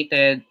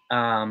generated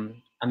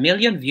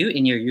 1,000,000 view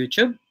in your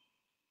YouTube,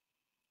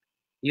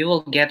 you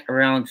will get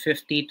around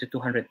 50 to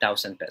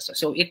 200,000 pesos.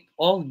 So it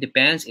all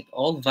depends. It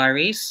all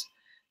varies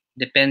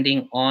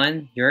depending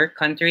on your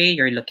country,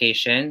 your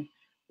location,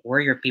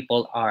 where your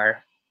people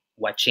are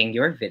watching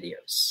your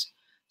videos.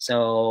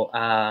 So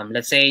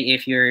let's say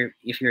if your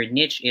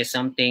niche is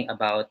something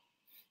about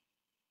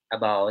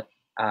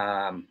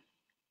um,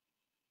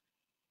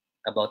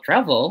 about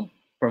travel,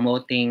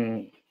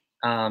 promoting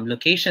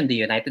location the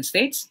United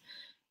States,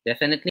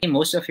 definitely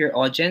most of your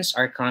audience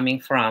are coming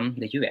from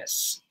the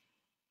US.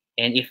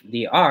 And if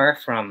they are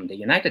from the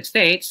United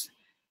States,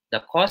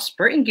 the cost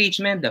per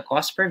engagement, the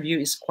cost per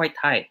view is quite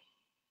high.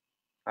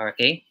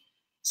 Okay,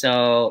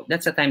 so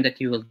that's the time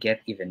that you will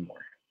get even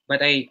more.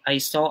 But I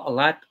saw a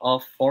lot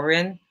of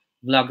foreign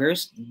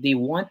vloggers. They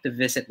want to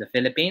visit the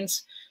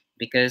Philippines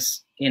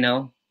because,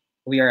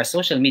 we are a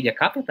social media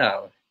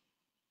capital.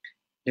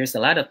 There's a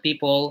lot of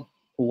people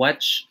who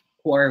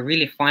are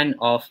really fond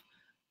of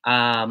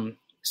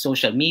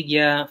social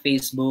media,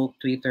 Facebook,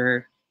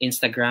 Twitter,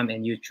 Instagram,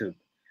 and YouTube.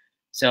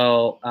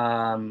 So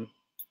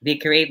they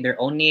create their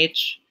own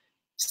niche,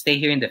 stay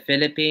here in the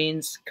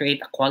Philippines,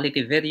 create a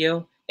quality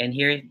video, and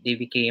here they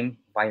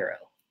became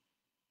viral.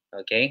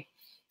 Okay,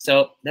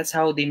 so that's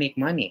how they make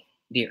money.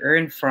 They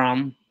earn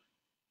from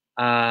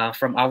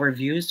our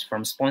views,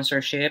 from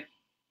sponsorship,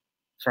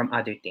 from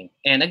other things.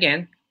 And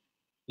again,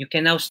 you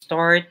can now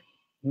start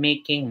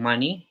making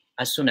money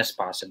as soon as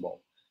possible.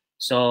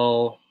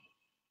 So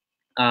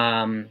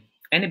um,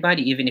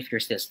 anybody, even if you're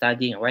still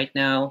studying right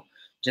now,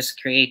 just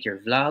create your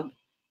vlog.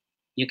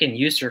 You can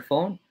use your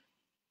phone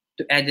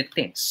to edit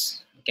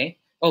things. Okay.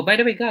 Oh, by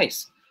the way,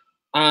 guys,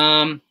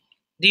 um,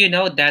 do you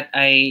know that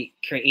I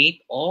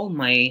create all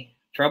my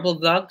travel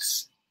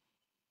vlogs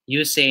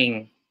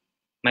using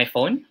my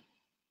phone?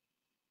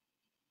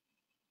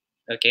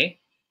 Okay,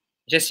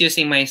 just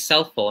using my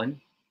cell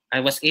phone, I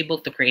was able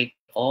to create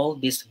all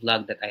this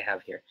vlog that I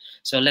have here.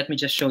 So let me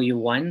just show you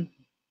one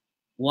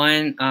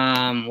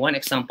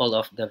example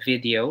of the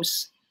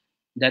videos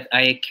that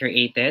I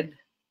created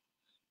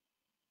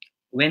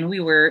when we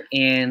were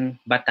in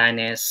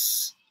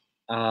Batanes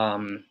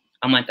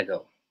a month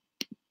ago.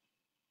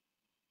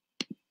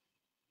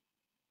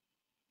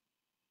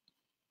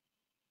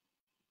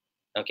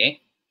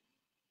 Okay,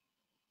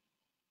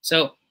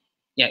 so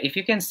yeah, if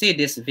you can see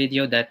this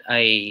video that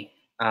I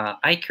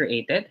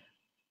created,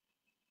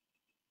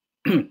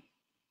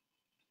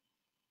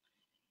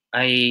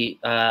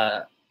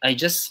 I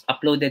just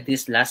uploaded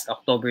this last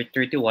October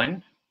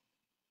 31,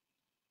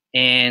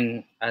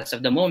 and as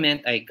of the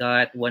moment, I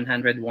got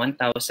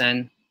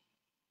 101,000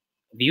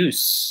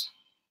 views.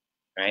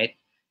 Right,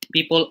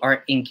 people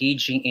are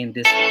engaging in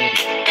this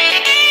video.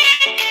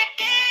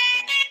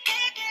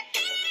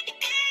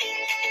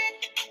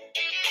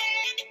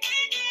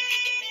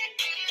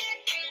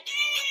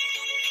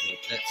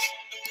 Wait,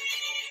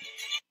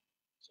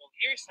 So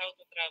here's how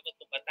to travel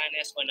to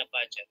Batanes on a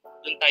budget.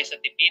 Dun tayo sa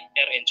tipid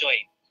pero enjoy.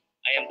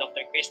 I am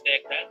Dr. Chris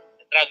Declan,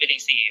 the traveling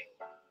CEO.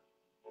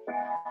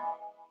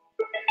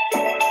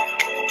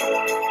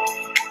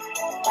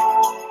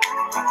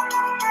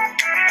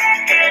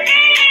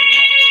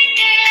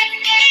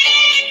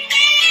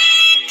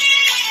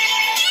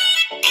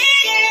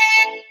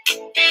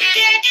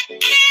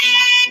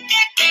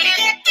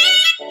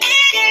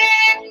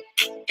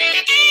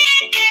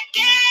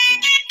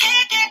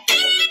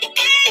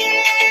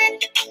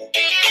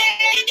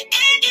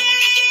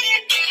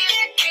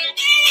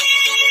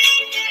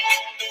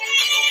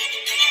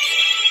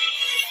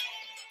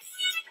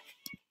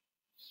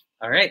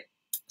 All right.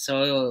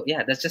 So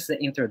yeah, that's just the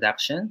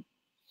introduction.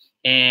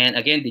 And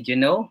again, did you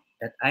know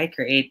that I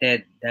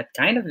created that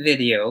kind of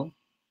video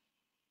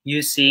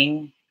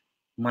using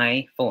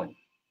my phone,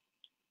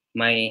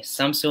 my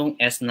Samsung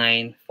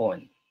S9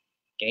 phone?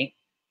 Okay.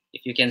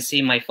 If you can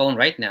see my phone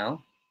right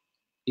now,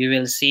 you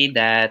will see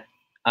that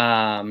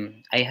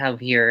I have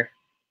here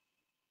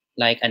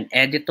like an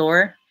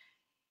editor,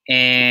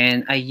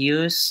 and I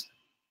use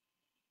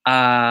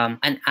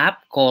an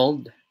app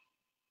called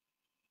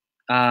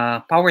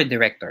Power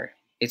Director.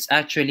 It's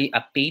actually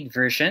a paid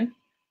version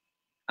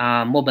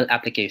mobile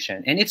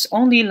application, and it's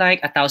only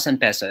like 1,000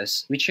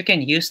 pesos, which you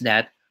can use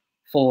that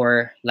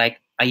for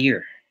like a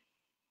year.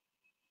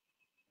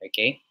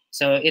 Okay,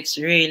 so it's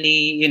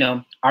really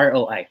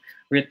ROI,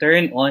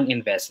 return on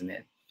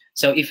investment.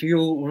 So if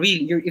you're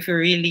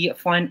really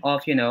fond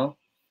of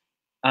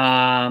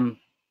um,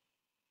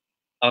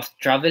 of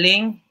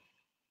traveling,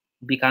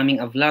 becoming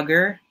a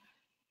vlogger,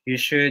 you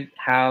should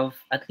have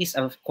at least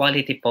a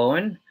quality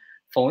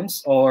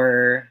phones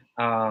or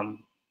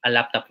a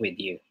laptop with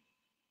you.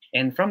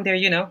 And from there,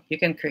 you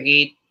can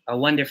create a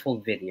wonderful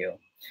video.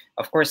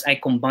 Of course, I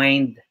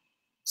combined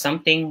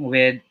something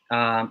with,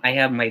 I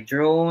have my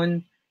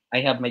drone, I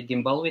have my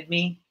gimbal with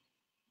me.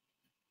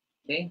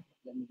 Okay,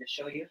 let me just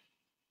show you.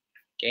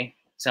 Okay,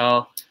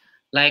 so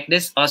like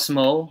this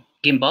Osmo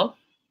gimbal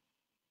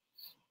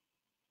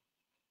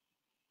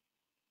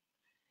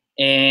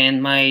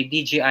and my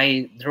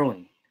DJI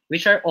drone,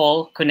 which are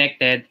all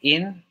connected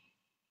in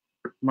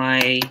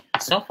my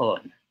cell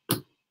phone.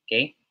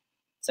 Okay,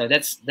 so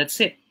that's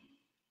it.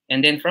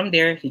 And then from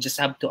there, you just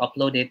have to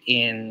upload it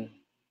in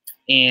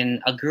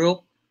a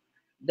group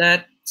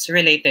that's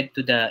related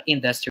to the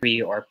industry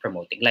you are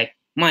promoting. Like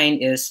mine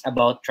is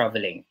about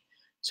traveling,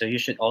 so you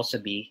should also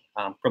be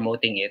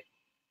promoting it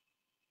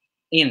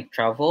in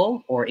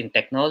travel or in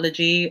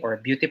technology or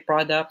beauty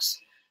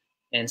products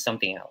and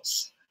something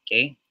else.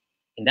 Okay,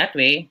 in that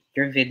way,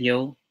 your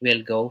video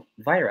will go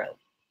viral,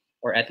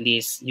 or at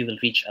least you will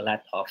reach a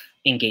lot of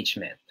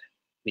engagement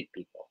with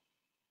people.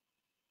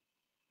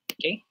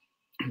 Okay.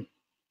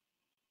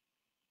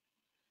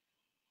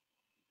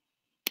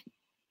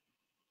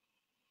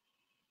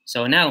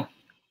 So now,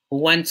 who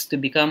wants to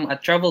become a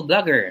travel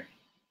blogger?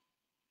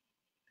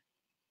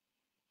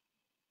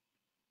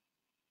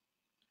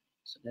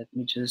 So let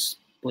me just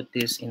put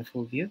this in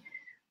full view.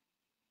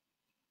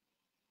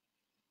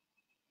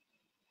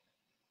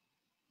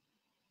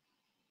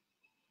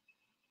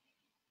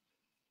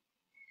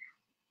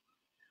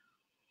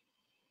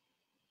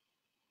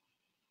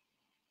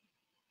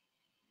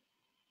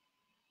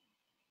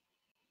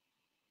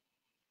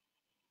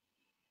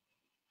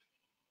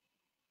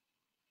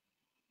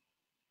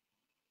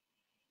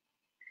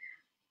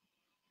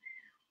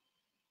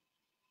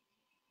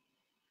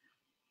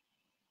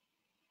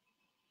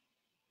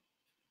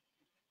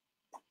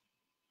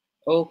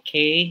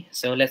 Okay,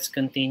 so let's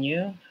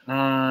continue.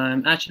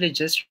 I'm actually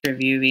just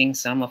reviewing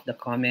some of the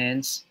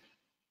comments,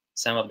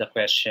 some of the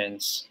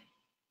questions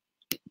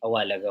a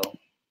while ago.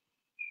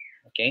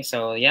 Okay,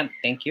 so yeah,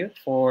 thank you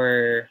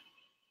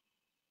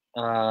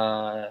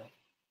uh,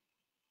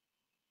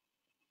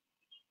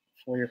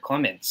 for your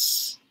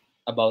comments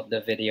about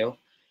the video.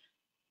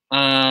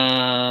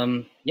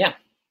 Yeah,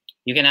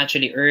 you can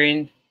actually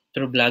earn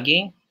through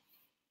blogging,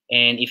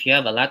 and if you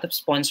have a lot of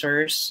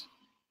sponsors,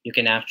 you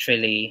can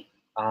actually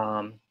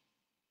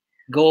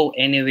go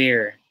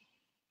anywhere,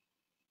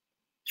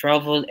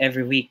 travel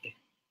every week,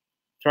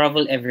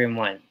 travel every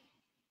month.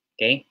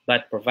 Okay,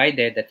 but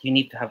provided that you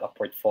need to have a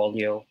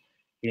portfolio,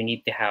 you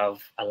need to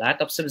have a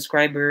lot of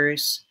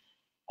subscribers,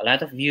 a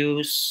lot of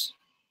views,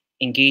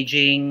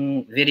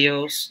 engaging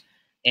videos,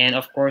 and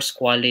of course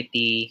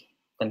quality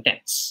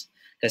contents,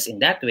 because in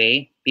that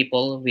way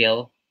people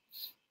will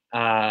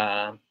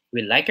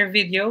like your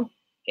video,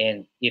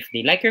 and if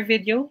they like your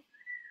video,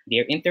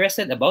 they're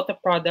interested about the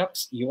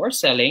products you are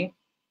selling.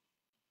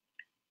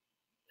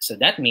 So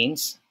that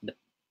means the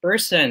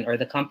person or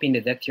the company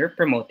that you're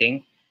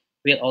promoting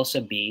will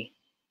also be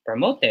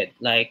promoted.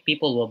 Like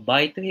people will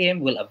buy to him,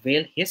 will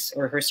avail his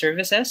or her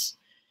services,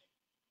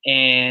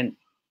 and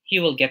he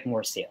will get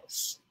more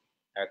sales.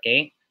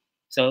 Okay?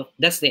 So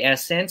that's the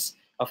essence,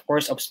 of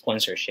course, of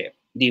sponsorship.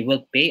 They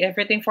will pay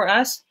everything for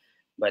us,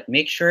 but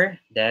make sure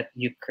that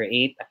you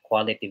create a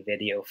quality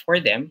video for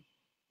them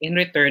in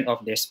return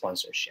of their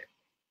sponsorship.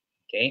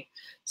 Okay?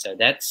 So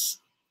that's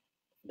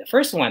the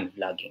first one,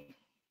 vlogging.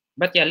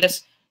 But yeah,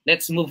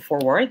 let's move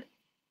forward.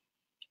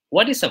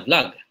 What is a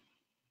vlog?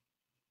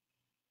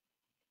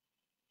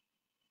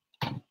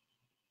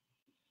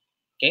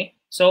 Okay,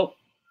 so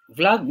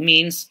vlog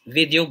means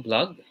video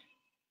blog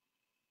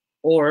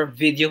or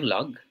video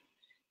log,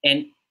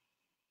 and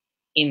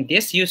in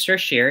this,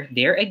 users share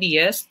their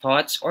ideas,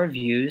 thoughts, or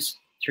views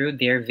through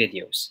their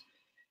videos.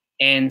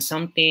 And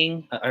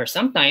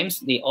sometimes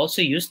they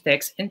also use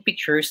text and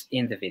pictures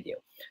in the video.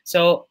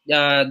 So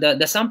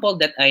the sample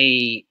that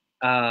I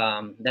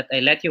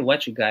let you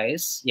watch,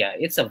 guys, yeah,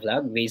 it's a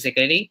vlog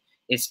basically.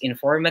 It's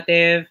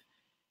informative.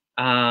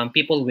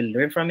 People will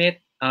learn from it.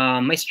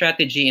 My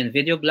strategy in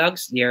video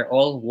blogs, they are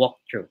all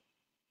walkthrough,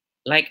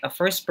 like a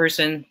first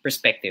person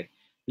perspective.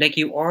 Like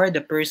you are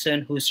the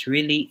person who's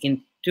really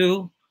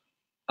into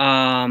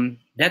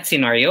that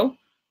scenario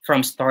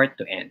from start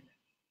to end.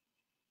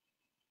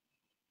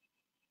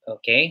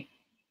 Okay.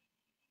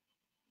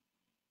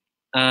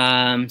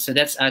 So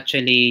that's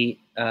actually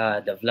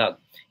the vlog.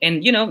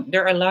 And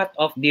there are a lot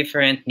of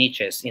different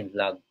niches in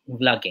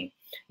vlogging.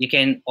 You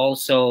can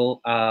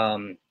also,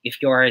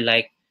 if you are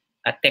like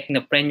a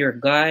technopreneur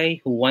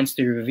guy who wants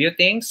to review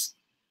things,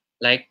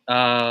 like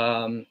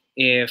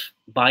if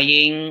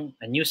buying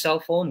a new cell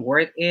phone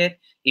worth it,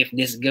 if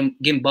this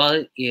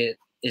gimbal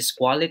is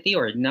quality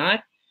or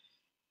not,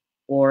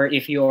 or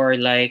if you're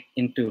like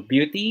into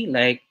beauty,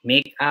 like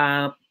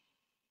makeup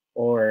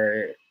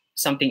or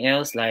something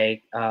else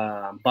like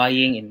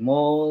buying in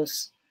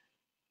malls,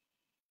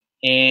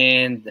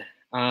 and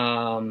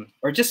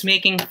or just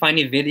making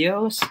funny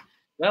videos.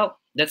 Well,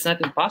 that's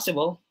not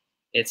impossible.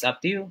 It's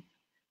up to you.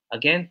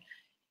 Again,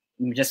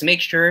 just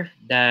make sure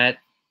that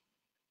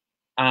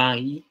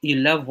you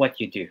love what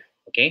you do.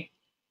 Okay.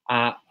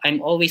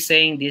 I'm always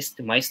saying this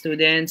to my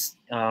students,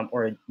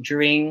 or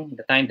during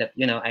the time that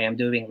I am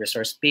doing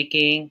resource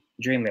speaking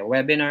during my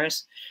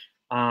webinars.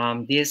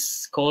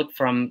 This quote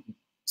from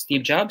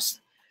Steve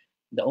Jobs: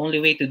 "The only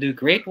way to do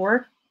great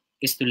work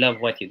is to love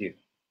what you do."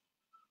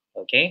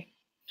 Okay.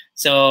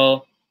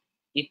 So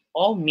it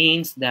all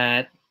means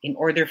that in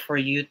order for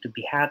you to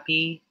be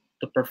happy,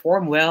 to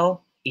perform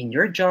well in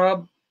your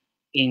job,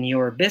 in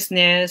your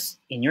business,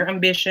 in your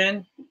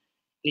ambition,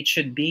 it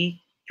should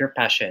be your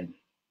passion.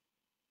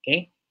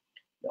 Okay?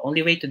 The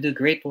only way to do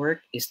great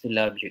work is to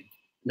love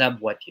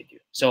what you do.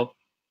 So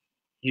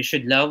you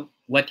should love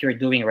what you're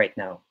doing right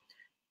now.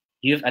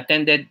 You've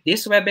attended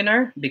this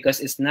webinar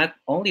because it's not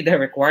only the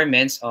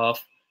requirements of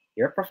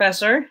your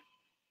professor,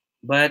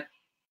 but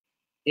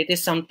it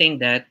is something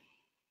that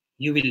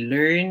you will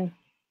learn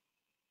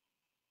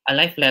a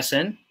life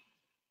lesson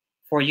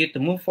for you to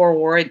move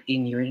forward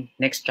in your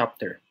next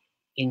chapter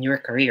in your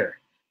career,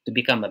 to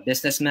become a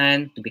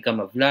businessman, to become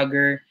a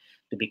vlogger,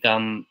 to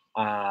become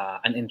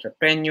an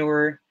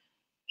entrepreneur,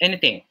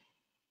 anything.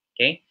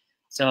 Okay.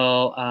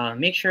 So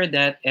make sure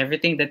that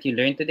everything that you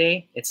learned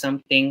today, it's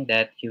something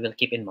that you will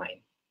keep in mind.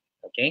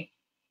 Okay.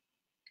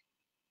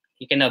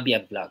 You can now be a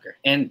vlogger,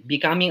 and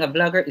becoming a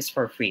vlogger is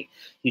for free.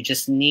 You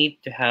just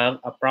need to have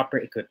a proper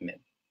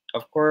equipment,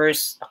 of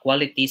course, a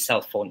quality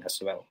cell phone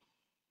as well,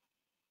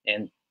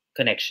 and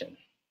connection,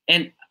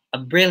 and a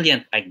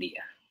brilliant idea.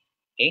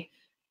 Okay.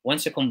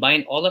 Once you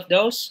combine all of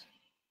those,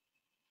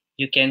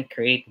 you can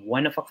create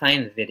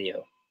one-of-a-kind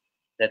video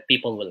that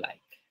people will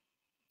like.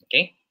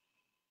 Okay.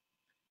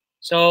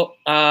 So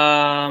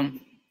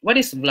what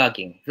is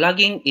vlogging?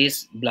 Vlogging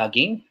is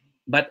blogging,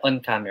 but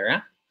on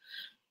camera.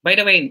 By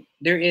the way,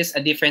 there is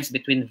a difference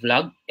between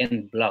vlog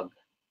and blog.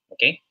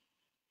 Okay.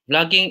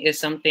 Vlogging is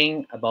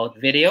something about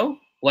video,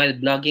 while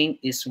blogging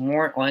is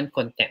more on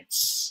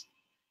contents,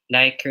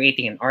 like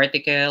creating an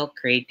article,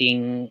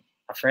 creating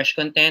a fresh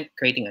content,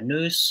 creating a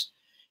news,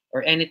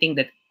 or anything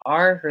that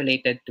are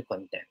related to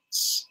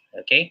contents.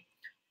 Okay.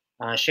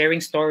 Sharing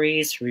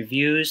stories,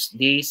 reviews,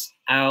 days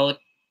out,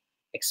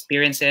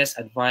 experiences,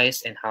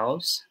 advice, and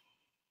hows.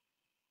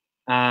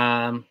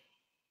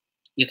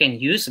 You can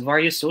use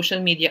various social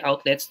media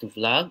outlets to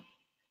vlog,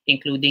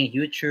 including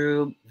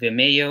YouTube,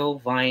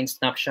 Vimeo, Vine,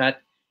 Snapchat,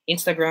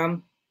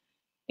 Instagram,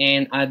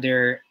 and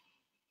other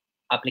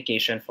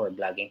application for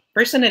blogging.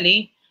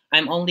 Personally,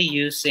 I'm only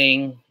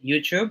using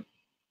YouTube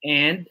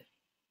and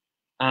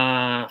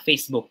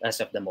Facebook as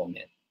of the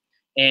moment.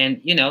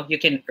 And you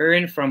can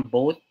earn from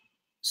both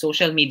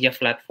social media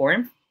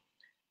platform.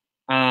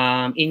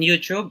 In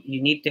YouTube,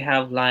 you need to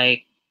have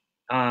like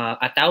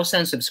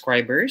 1,000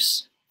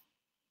 subscribers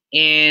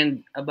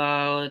and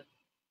about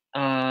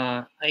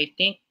I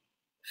think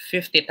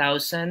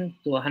 50,000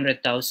 to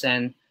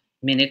 100,000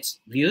 minutes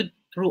viewed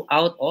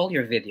throughout all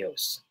your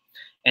videos.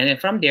 And then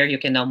from there, you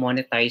can now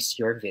monetize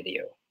your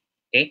video.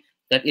 Okay,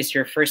 that is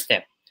your first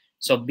step.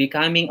 So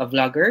becoming a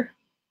vlogger,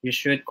 you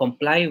should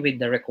comply with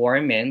the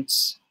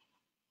requirements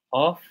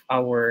of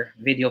our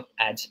video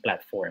ads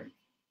platform.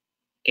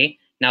 Okay,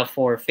 now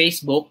for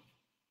Facebook,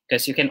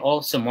 because you can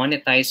also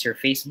monetize your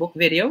Facebook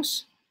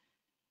videos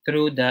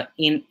through the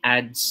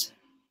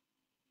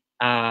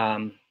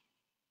um,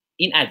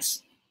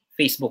 in-ads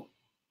Facebook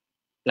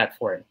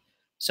platform.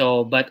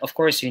 So, but of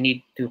course, you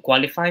need to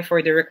qualify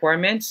for the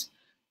requirements.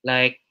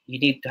 Like you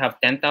need to have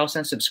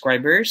 10,000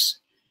 subscribers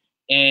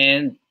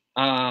and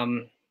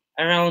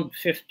around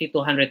 50 to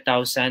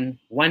 100,000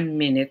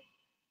 1-minute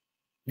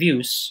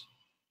views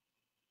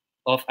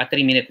of a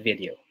 3-minute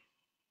video.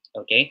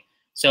 Okay.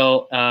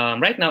 So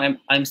right now,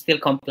 I'm still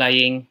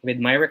complying with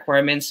my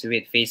requirements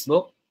with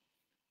Facebook.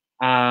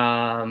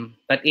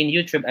 But in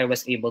YouTube, I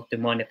was able to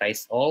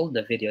monetize all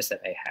the videos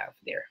that I have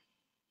there.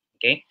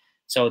 Okay,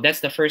 so that's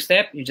the first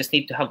step. You just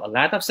need to have a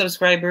lot of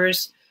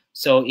subscribers.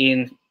 So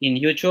in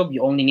YouTube,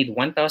 you only need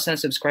 1,000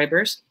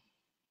 subscribers.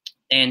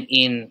 And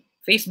in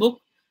Facebook,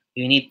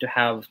 you need to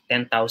have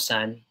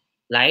 10,000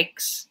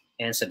 likes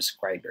and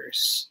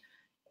subscribers.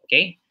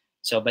 Okay,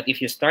 so but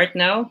if you start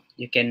now,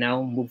 you can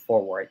now move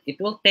forward. It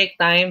will take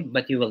time,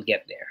 but you will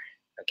get there.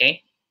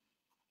 Okay.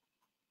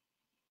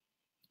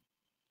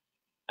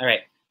 All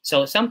right.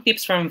 So some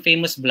tips from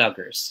famous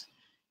bloggers.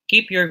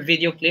 Keep your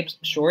video clips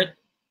short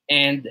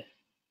and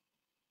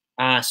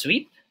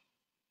sweet.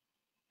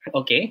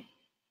 Okay.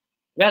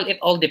 Well, it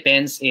all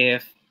depends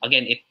if,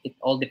 again, it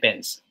all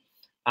depends.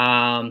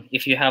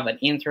 If you have an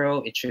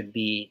intro, it should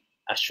be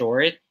a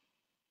short,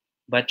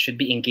 but should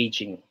be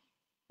engaging,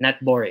 not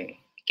boring.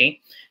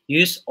 Okay.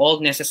 Use all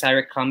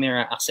necessary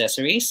camera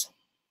accessories.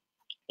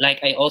 Like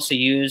I also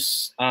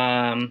use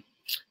a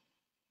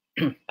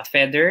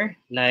feather,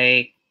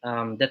 like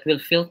that will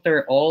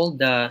filter all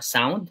the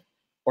sound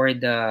or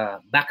the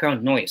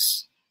background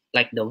noise,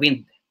 like the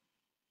wind,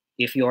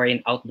 if you are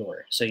in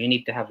outdoor. So you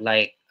need to have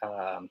like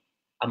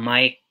a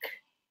mic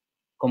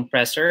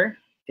compressor.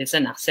 It's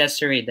an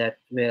accessory that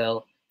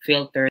will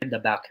filter the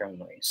background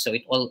noise. So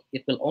it will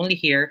only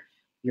hear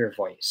your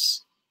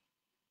voice.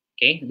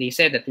 Okay, they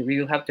said that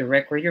you have to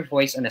record your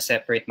voice on a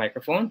separate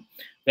microphone.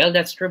 Well,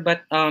 that's true,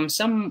 but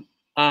some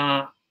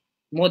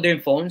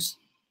modern phones,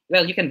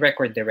 well, you can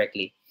record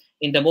directly.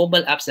 In the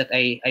mobile apps that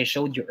I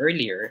showed you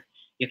earlier,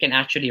 you can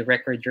actually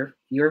record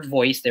your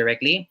voice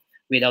directly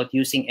without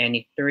using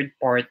any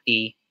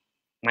third-party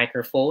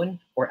microphone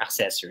or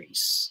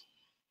accessories.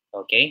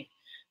 Okay,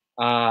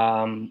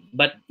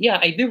 but yeah,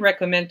 I do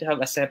recommend to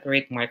have a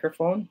separate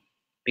microphone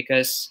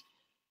because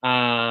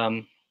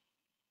um,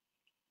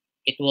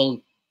 it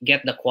will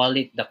get the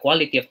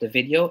quality of the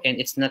video, and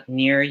it's not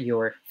near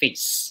your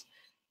face,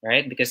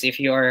 right? Because if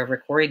you are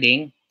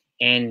recording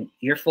and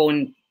your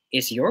phone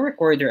is your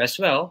recorder as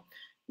well,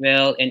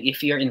 well, and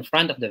if you're in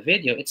front of the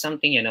video, it's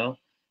something,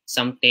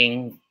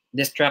 something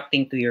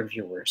distracting to your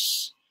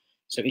viewers.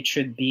 So it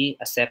should be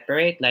a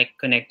separate, like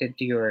connected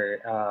to your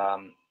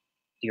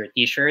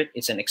t-shirt.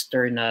 It's an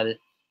external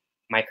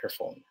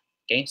microphone.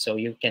 Okay, so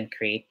you can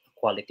create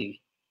quality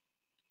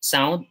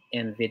sound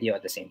and video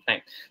at the same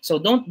time. So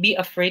don't be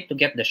afraid to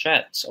get the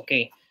shots.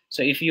 Okay,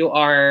 so if you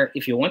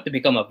want to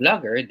become a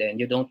vlogger, then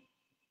you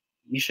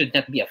should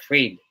not be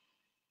afraid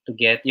to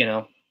get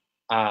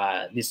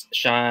these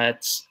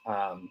shots,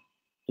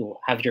 to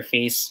have your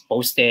face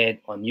posted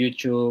on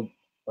YouTube,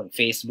 on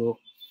Facebook,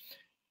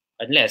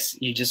 unless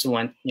you just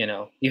want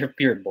your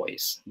pure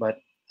voice. But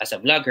as a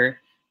vlogger,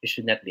 you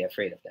should not be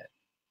afraid of that.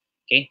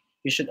 Okay,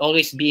 you should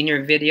always be in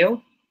your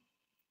video.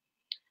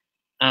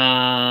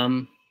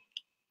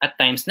 At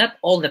times, not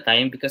all the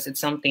time, because it's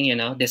something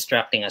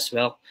distracting as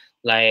well.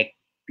 Like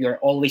you're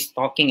always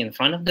talking in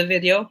front of the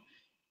video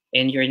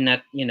and you're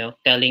not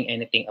telling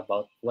anything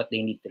about what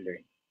they need to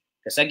learn.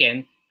 Because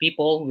again,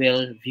 people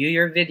will view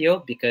your video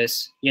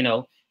because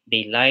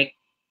they like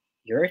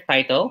your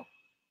title,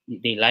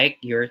 they like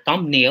your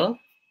thumbnail,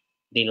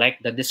 they like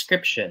the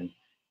description,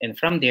 and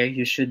from there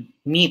you should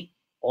meet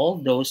all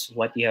those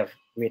what you have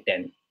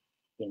written.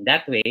 In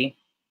that way,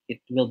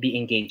 it will be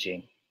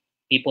engaging.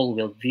 People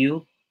will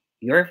view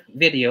your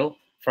video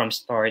from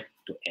start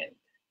to end.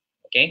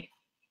 Okay?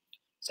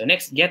 So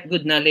next, get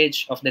good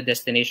knowledge of the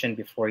destination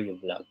before you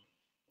vlog.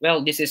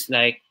 Well, this is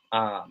like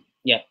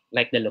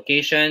like the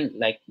location.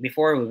 Like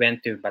before we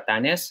went to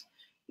Batanes,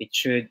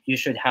 you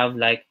should have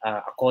like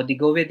a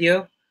Código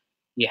video.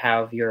 You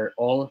have your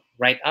all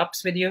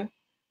write-ups with you.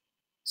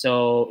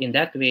 So in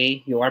that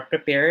way, you are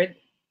prepared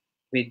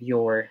with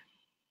your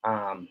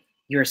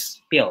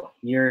spill,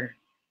 your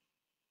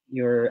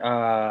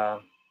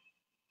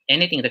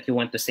anything that you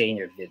want to say in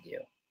your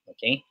video.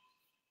 Okay,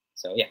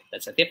 so yeah,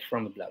 that's a tip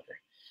from a blogger.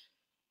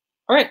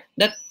 All right,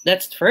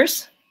 that's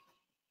first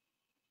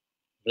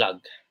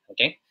vlog.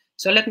 Okay,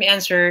 so let me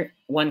answer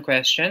one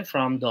question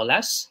from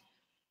Dolas.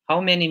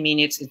 How many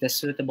minutes is the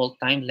suitable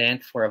time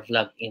length for a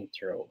vlog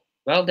intro?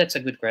 Well, that's a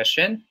good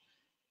question.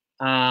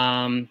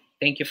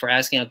 Thank you for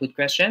asking a good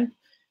question.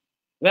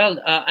 Well,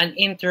 an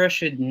intro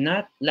should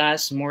not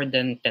last more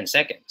than 10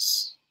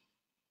 seconds.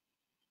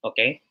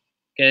 Okay,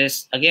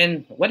 because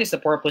again, what is the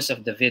purpose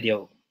of the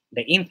video,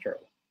 the intro?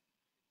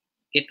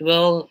 It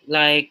will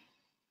like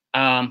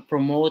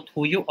promote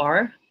who you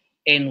are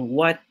and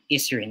what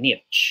is your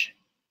niche.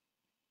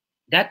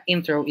 That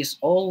intro is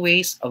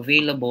always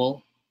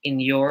available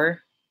in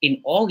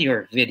all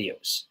your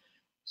videos.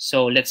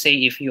 So let's say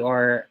if you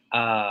are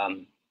a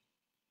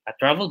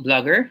travel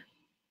blogger,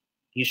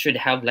 you should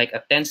have like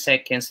a 10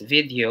 seconds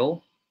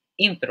video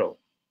intro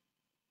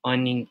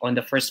on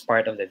the first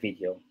part of the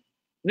video,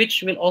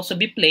 which will also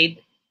be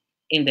played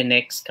in the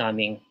next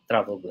coming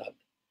travel blog.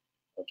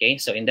 Okay,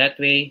 so in that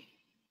way,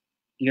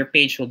 your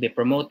page will be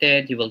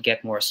promoted, you will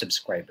get more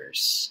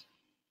subscribers.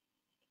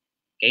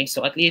 Okay,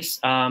 so at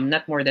least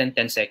not more than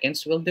 10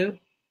 seconds will do.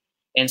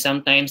 And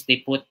sometimes they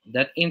put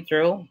that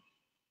intro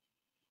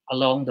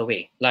along the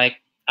way, like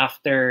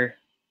after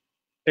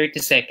 30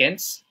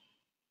 seconds,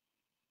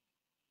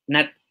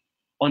 not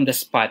on the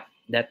spot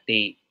that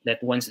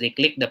once they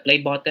click the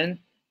play button,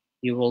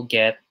 you will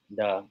get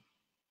the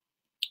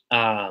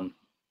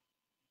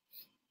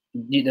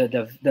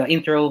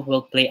intro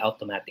will play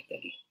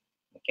automatically.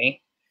 Okay,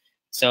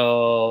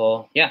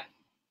 so yeah,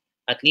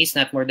 at least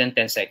not more than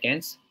 10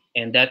 seconds,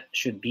 and that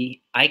should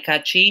be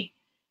eye-catchy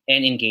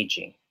and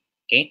engaging.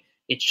 Okay,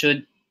 it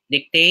should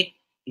dictate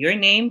your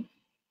name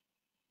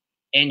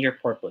and your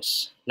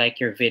purpose. Like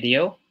your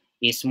video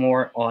is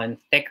more on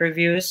tech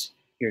reviews,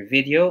 your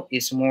video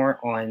is more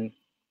on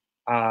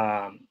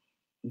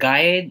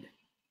guide,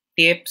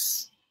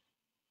 tips,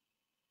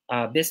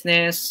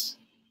 business,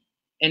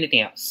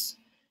 anything else.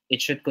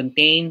 It should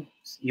contain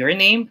your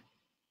name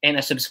and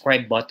a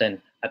subscribe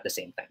button at the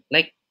same time.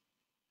 Like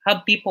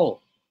have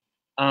people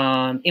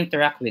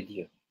interact with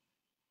you,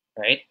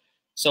 right?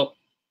 So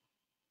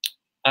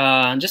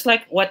just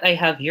like what I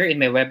have here in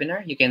my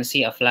webinar, you can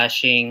see a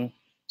flashing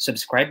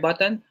subscribe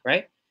button,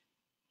 right?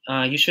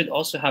 You should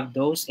also have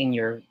those in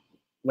your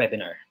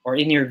webinar or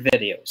in your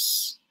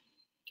videos.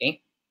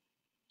 Okay.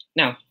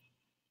 Now,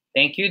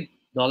 thank you,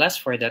 Dolas,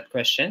 for that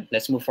question.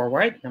 Let's move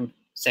forward.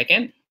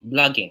 Second,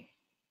 blogging.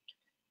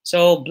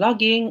 So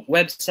blogging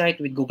website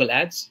with Google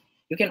Ads,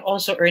 you can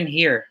also earn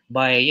here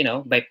by,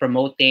 by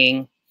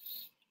promoting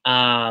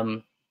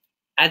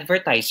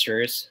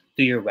advertisers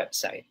to your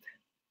website,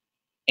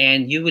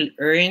 and you will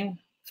earn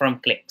from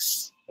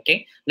clicks.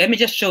 Okay, let me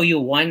just show you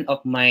one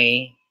of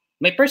my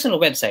personal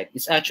website.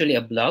 It's actually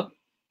a blog,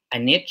 a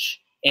niche,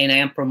 and I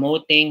am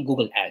promoting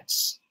Google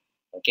Ads.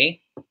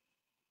 Okay,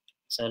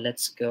 so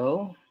let's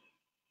go.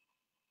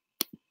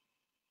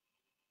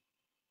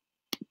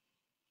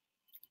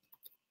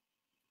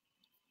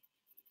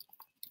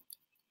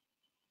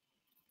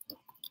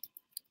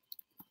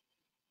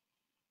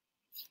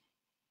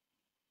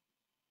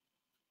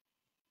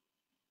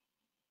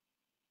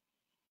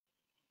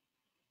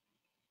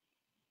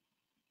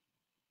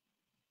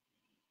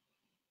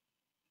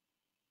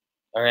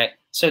 All right,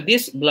 so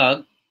this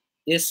blog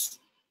is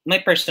my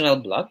personal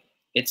blog.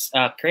 It's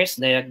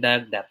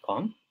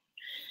chrisdayagdag.com.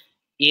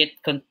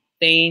 It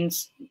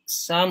contains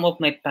some of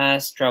my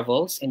past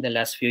travels in the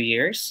last few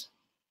years.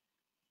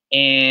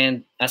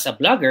 And as a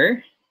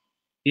blogger,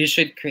 you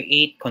should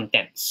create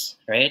contents,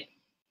 right?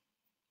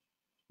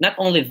 Not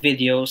only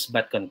videos,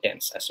 but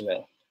contents as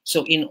well.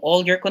 So in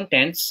all your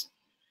contents,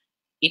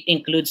 it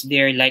includes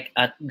there like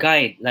a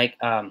guide,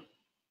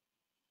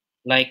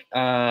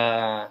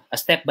 a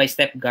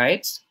step-by-step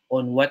guides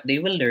on what they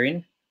will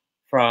learn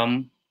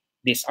from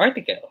this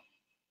article.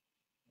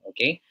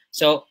 Okay,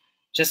 so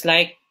just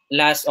like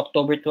last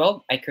October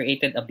 12, I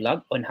created a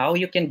blog on how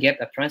you can get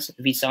a transit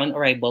visa on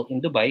arrival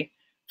in Dubai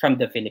from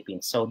the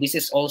Philippines. So this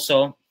is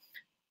also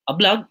a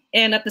blog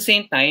and at the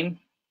same time,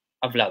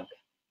 a vlog.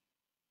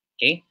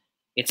 Okay,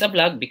 it's a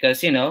vlog because,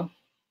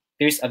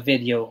 there's a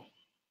video.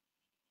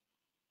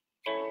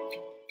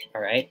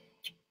 All right.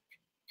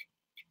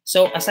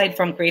 So aside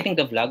from creating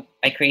the vlog,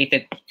 I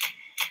created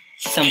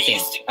something,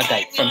 a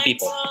guide from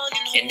people.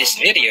 In this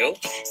video,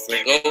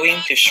 we're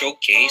going to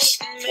showcase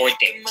 4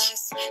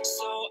 things.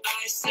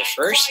 The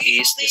first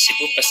is the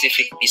Cebu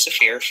Pacific visa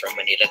fare from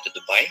Manila to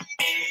Dubai.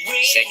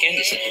 Second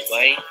is the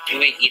Dubai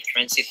UAE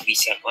transit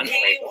visa on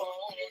arrival.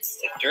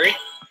 The third,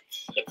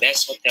 the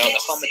best hotel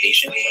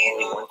accommodation for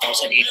only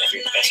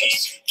 1,800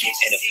 pesos.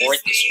 And the fourth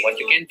is what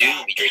you can do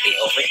with your day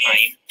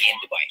overtime in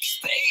Dubai.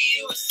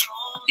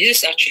 This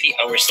is actually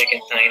our second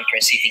time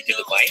transiting to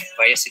Dubai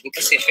via Cebu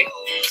Pacific,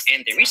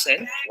 and the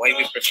reason why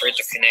we prefer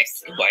to connect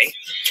to Dubai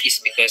is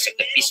because of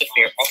the piece of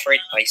fare offered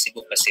by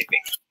Cebu Pacific.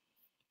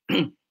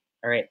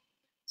 All right.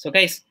 So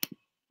guys,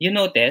 you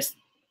noticed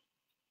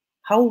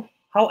how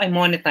I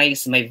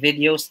monetize my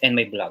videos and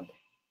my blog,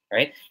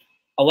 right?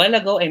 A while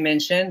ago, I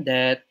mentioned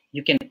that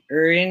you can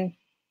earn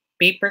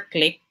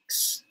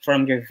pay-per-clicks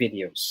from your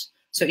videos.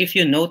 So if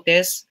you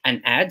notice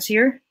an ads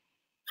here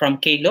from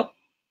Klook,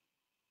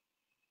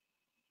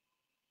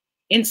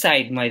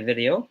 inside my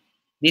video,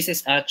 this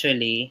is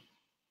actually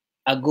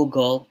a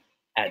Google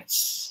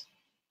Ads.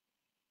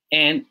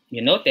 And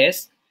you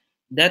notice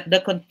that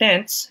the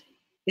contents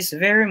is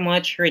very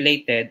much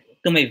related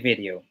to my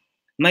video.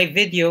 My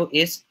video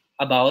is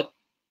about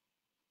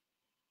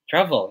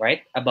travel,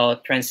 right?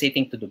 About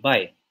transiting to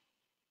Dubai.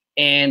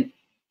 And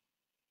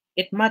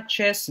it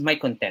matches my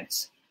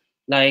contents.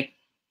 Like,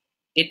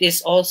 it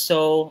is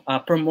also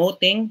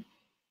promoting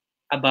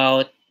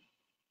about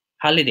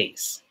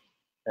holidays,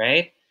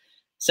 right?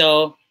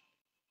 So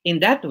in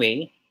that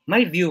way,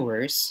 my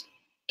viewers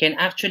can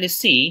actually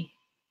see,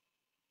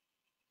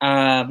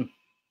 can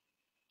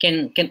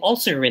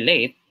also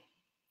relate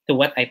to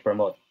what I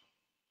promote.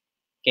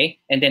 Okay,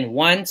 and then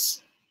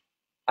once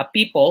a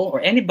people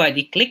or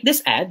anybody click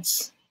these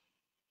ads,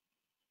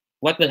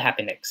 what will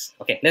happen next?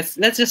 Okay, let's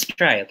just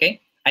try.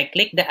 Okay, I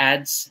click the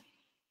ads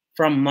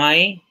from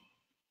my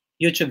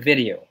YouTube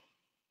video.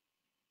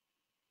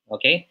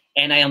 Okay,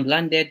 and I am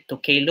landed to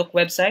Klook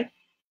website,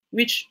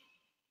 which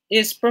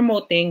is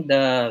promoting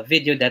the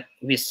video that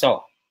we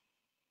saw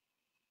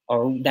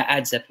or the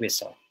ads that we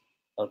saw.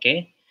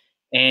 Okay,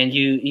 and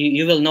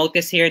you will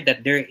notice here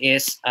that there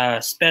is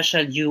a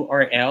special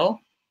URL,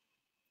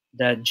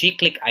 the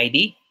G-Click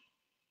ID.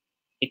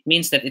 It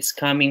means that it's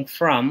coming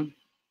from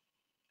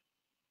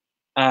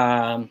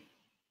an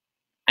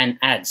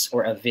ads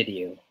or a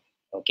video.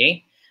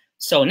 Okay,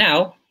 so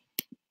now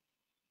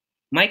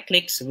my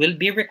clicks will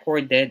be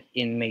recorded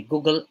in my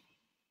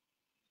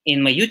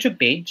YouTube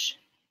page,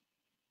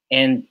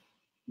 and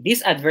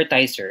this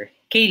advertiser,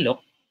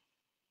 Klook,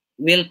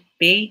 will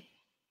pay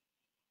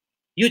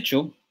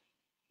YouTube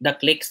the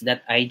clicks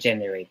that I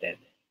generated.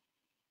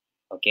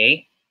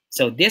 Okay,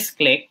 so this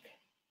click,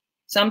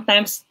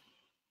 sometimes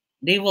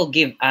they will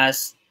give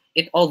us,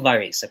 it all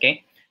varies.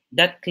 Okay,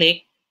 that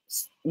click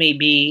may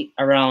be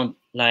around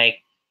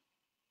like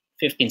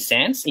 15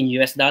 cents in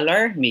US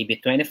dollar, maybe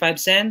 25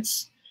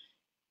 cents,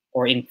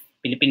 or in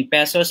Philippine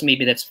pesos,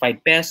 maybe that's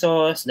 5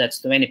 pesos,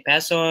 that's 20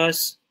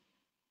 pesos.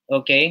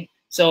 Okay,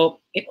 so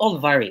it all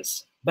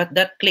varies. But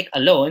that click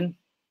alone,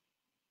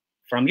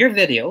 from your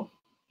video,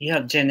 you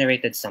have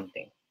generated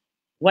something.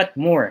 What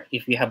more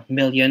if you have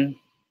million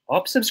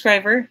of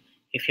subscriber,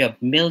 if you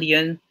have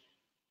million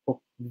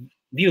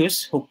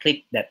views who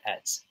click that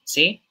ads?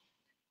 See,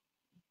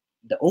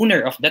 the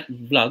owner of that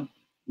vlog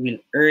will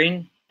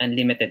earn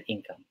unlimited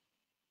income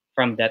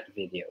from that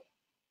video.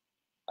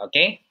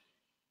 Okay?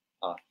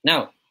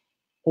 Now,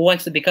 who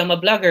wants to become a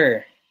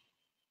blogger?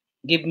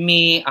 Give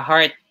me a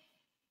heart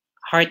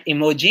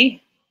emoji.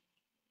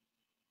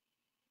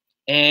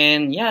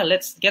 And yeah,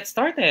 let's get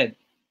started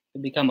to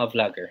become a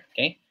vlogger.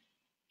 Okay.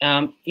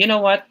 You know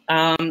what?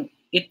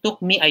 It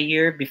took me a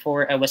year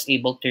before I was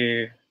able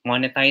to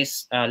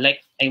monetize.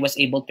 Like I was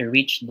able to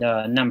reach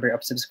the number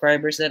of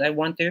subscribers that I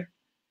want to.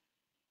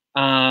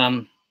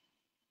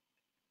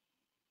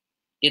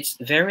 It's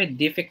very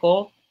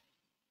difficult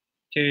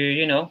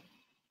to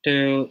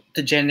to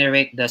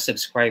generate the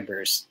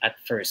subscribers at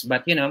first,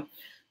 but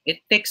it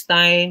takes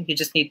time. You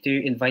just need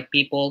to invite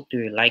people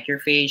to like your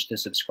page, to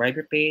subscribe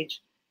your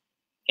page,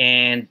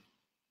 and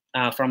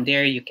from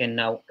there you can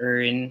now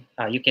earn.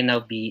 You can now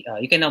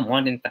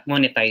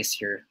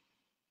monetize your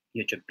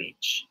YouTube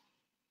page.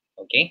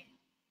 Okay.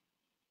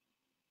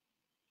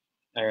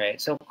 All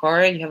right. So,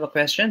 Carl, you have a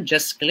question?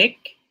 Just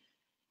click.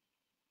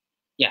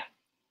 Yeah.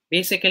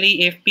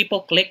 Basically, if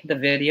people click the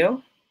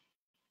video,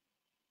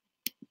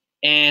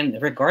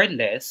 and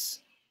regardless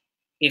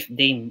if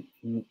they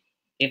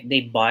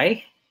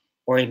buy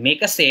or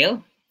make a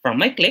sale from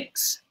my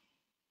clicks,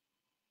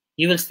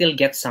 you will still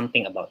get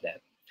something about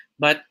that.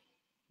 But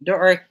there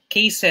are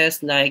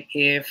cases like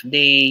if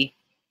they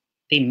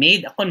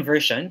made a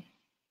conversion,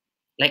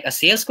 like a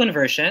sales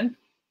conversion,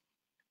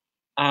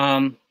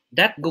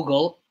 that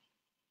Google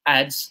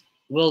ads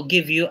will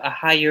give you a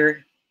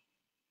higher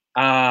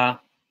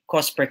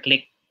cost per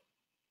click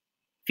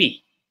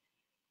fee.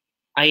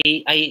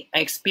 I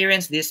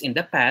experienced this in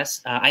the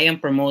past. I am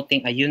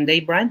promoting a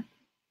Hyundai brand,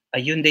 a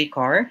Hyundai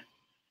car,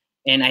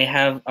 and I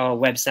have a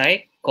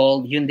website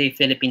called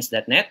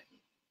HyundaiPhilippines.net.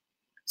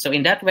 So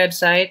in that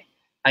website,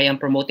 I am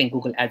promoting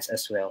Google Ads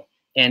as well.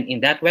 And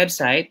in that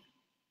website,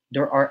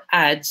 there are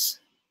ads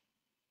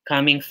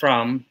coming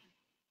from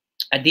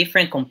a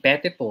different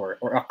competitor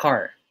or a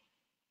car.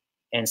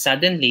 And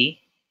suddenly,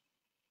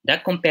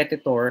 that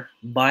competitor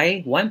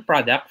buy one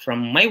product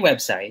from my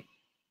website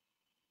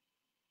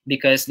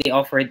because they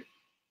offered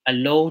a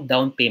low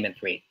down payment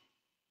rate.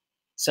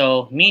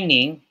 So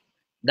meaning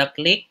the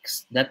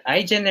clicks that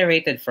I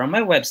generated from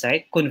my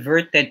website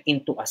converted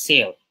into a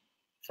sale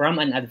from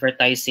an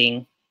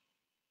advertising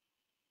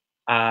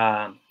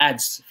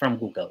ads from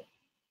Google.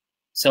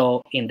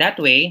 So in that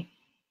way,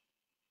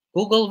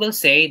 Google will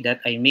say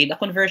that I made a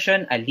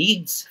conversion, a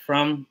leads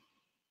from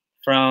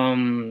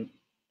an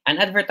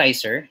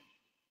advertiser,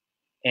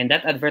 and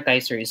that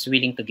advertiser is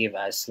willing to give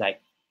us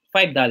like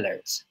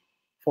 $5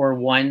 for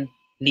one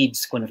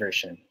leads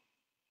conversion.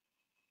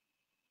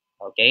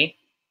 Okay,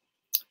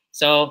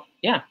 so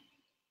yeah,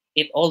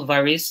 it all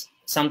varies.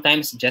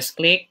 Sometimes just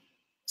click,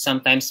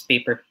 sometimes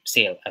paper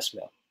sale as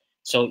well.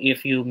 So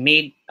if you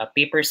made a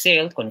paper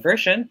sale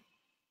conversion,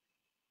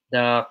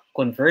 the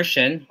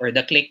conversion or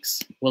the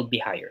clicks will be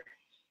higher.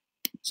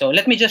 So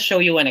let me just show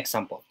you an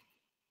example.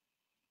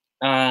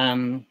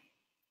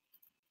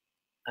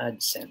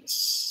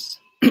 AdSense.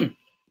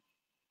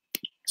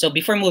 So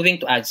before moving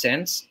to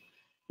AdSense,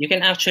 you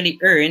can actually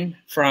earn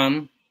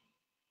from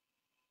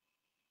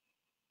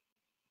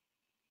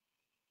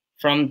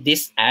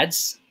these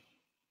ads.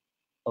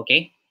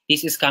 Okay,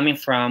 this is coming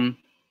from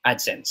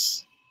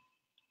AdSense.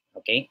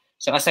 Okay,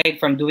 so aside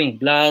from doing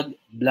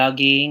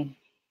blogging,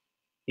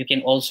 you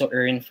can also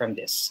earn from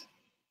this.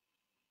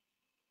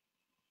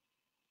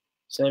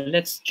 So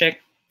let's check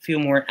a few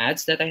more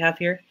ads that I have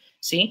here.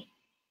 See,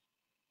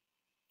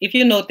 if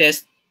you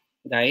notice,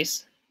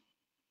 guys,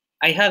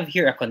 I have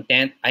here a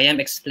content. I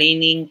am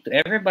explaining to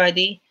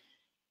everybody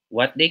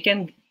what they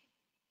can,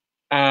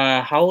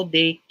 how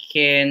they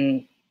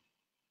can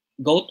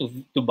go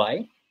to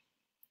buy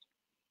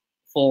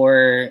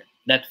for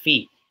that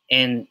fee.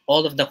 And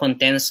all of the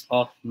contents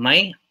of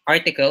my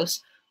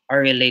articles are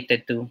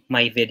related to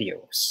my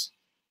videos.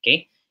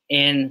 Okay,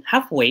 and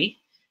halfway,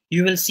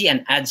 you will see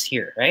an ads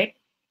here, right?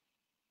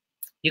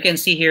 You can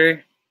see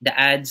here the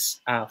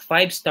ads,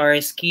 5-star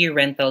ski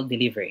rental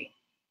delivery.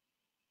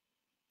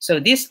 So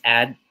this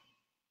ad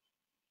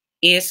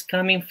is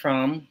coming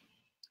from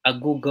a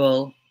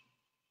Google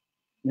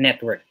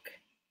network.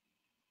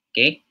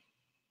 Okay,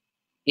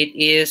 it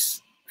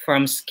is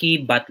from ski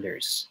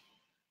butlers.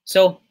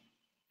 So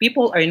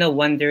people are now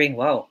wondering,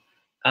 wow,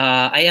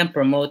 I am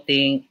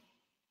promoting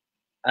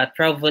a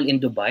travel in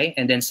Dubai,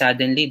 and then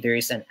suddenly there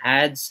is an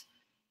ads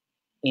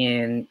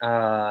in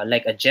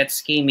like a jet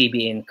ski,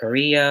 maybe in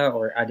Korea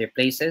or other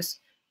places.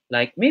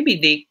 Like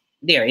maybe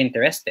they are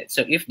interested.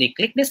 So if they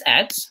click these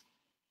ads,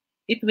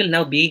 it will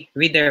now be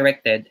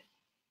redirected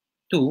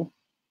to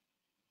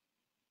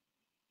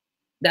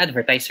the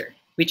advertiser,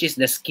 which is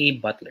the ski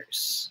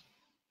butlers.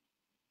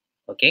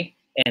 Okay,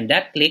 and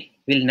that click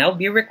will now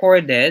be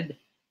recorded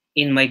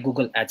in my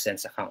Google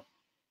AdSense account.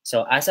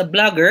 So as a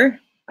blogger,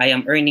 I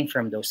am earning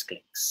from those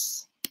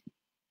clicks.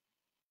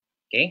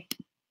 Okay,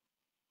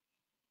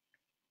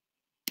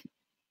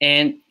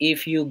 and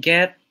if you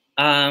get,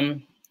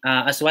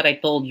 as what I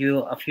told you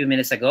a few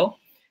minutes ago,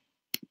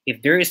 if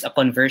there is a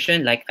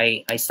conversion, like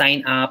I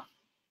sign up,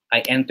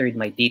 I entered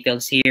my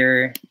details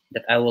here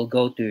that I will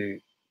go to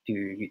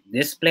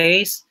this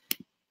place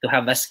to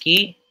have a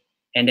ski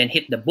and then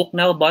hit the book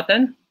now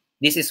button.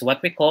 This is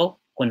what we call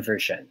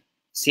conversion,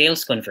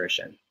 sales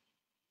conversion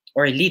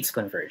or leads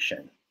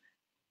conversion.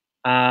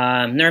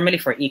 Normally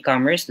for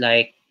e-commerce,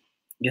 like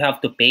you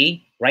have to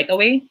pay right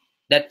away.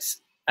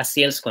 That's a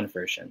sales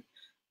conversion.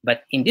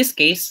 But in this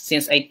case,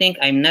 since I think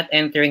I'm not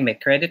entering my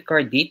credit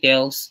card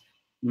details,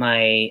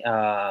 my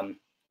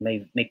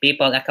my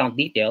PayPal account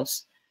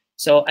details,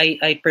 so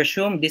I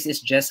presume this is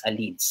just a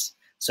leads.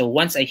 So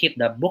once I hit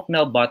the book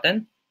now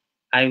button,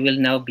 I will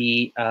now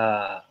be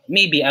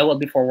maybe I will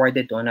be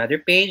forwarded to another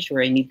page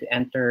where I need to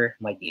enter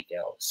my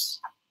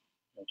details.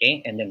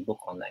 Okay, and then book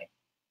online.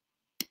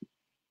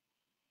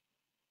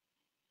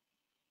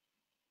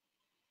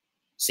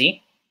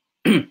 See?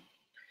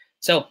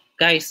 So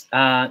guys,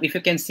 if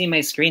you can see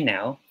my screen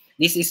now,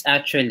 this is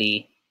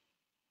actually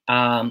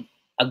a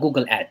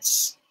Google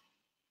Ads.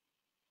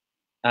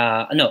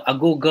 No, a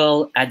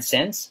Google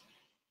AdSense,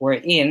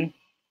 wherein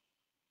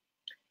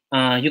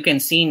you can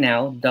see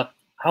now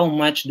how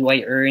much do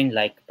I earn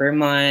like per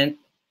month,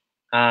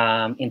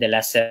 in the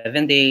last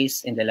 7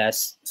 days, in the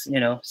last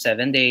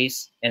 7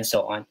 days, and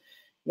so on.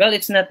 Well,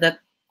 it's not that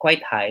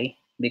quite high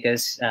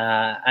because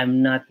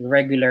I'm not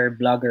regular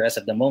blogger as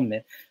of the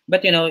moment,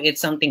 but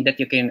it's something that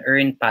you can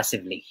earn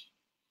passively.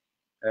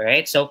 All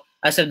right. So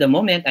as of the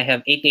moment, I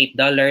have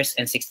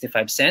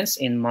 $88.65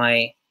 in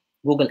my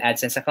Google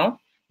AdSense account.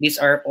 These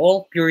are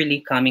all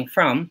purely coming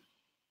from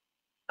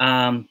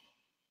my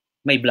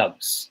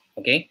blogs.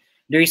 Okay.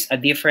 There is a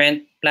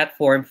different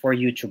platform for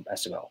YouTube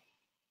as well.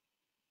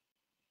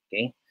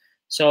 Okay.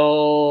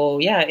 So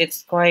yeah,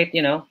 it's quite,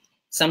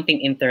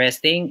 something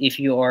interesting. If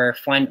you are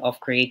fond of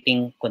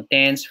creating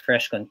contents,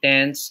 fresh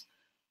contents,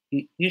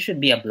 you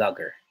should be a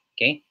blogger.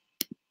 Okay.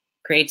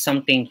 Create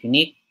something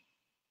unique,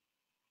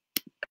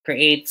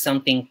 create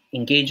something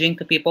engaging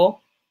to people,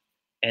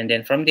 and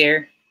then from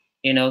there,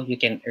 you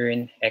can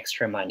earn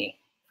extra money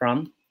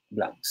from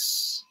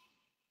blogs.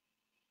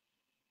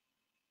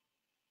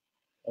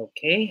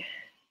 Okay.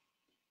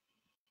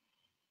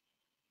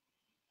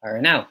 All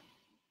right, now.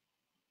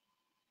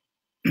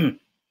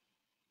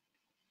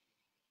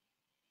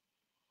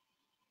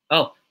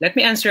 Oh, let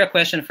me answer a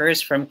question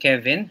first from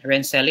Kevin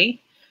Renselli.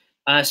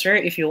 Sir,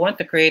 if you want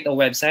to create a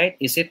website,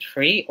 is it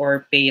free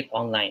or pay it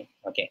online?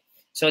 Okay,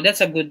 so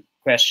that's a good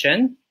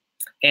question.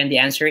 And the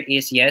answer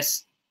is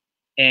yes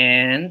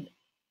and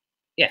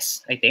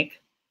yes, I think.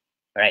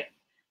 All right.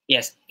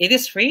 Yes, it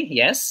is free.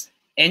 Yes.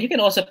 And you can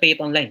also pay it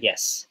online.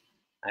 Yes.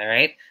 All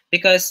right.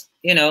 Because,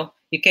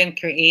 you can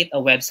create a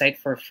website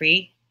for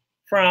free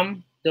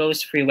from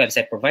those free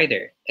website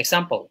provider.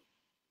 Example,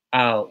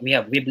 we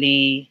have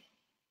Weebly,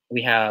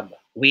 we have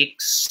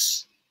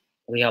Wix,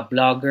 we have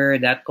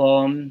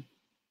blogger.com,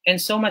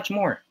 and so much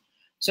more.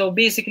 So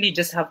basically,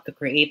 just have to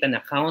create an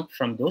account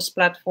from those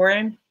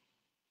platforms.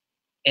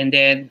 And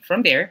then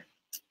from there,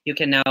 you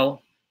can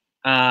now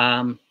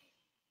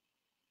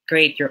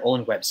create your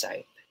own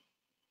website.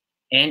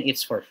 And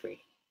it's for free.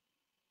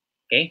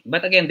 Okay,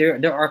 but again,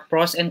 there are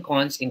pros and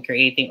cons in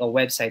creating a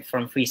website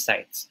from free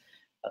sites.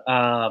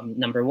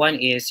 Number one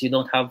is you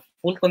don't have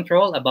full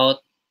control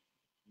about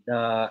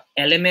the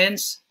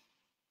elements.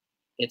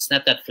 It's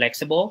not that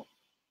flexible.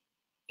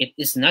 It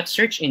is not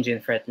search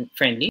engine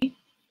friendly.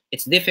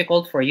 It's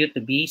difficult for you to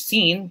be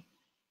seen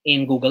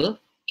in Google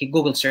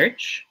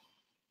search.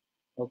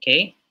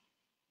 Okay,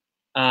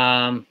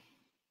 and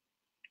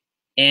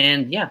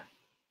yeah,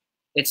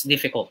 it's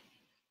difficult.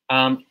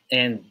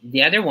 And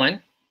the other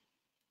one,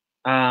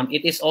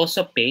 it is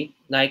also paid.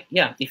 Like,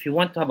 yeah, if you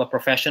want to have a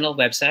professional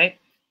website,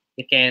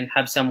 you can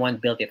have someone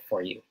build it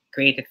for you,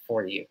 create it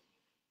for you.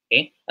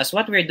 Okay, as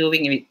what we're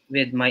doing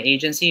with my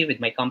agency, with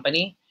my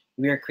company,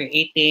 we're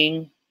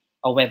creating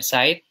a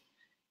website,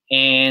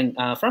 and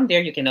from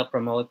there you can now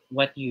promote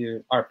what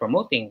you are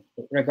promoting,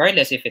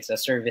 regardless if it's a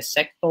service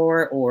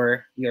sector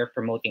or you're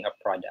promoting a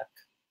product.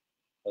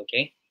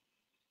 Okay,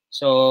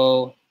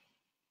 so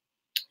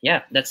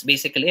yeah, that's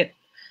basically it.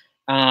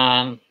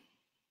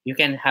 You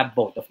can have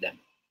both of them.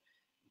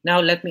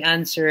 Now let me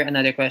answer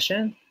another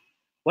question.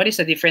 What is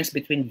the difference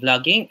between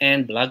vlogging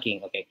and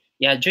blogging? Okay,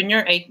 yeah,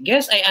 Junior, I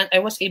guess I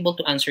was able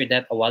to answer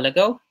that a while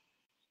ago.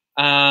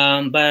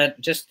 But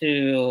just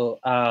to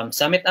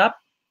sum it up,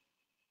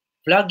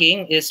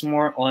 vlogging is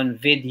more on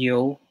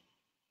video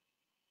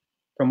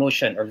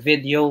promotion or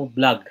video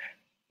blog,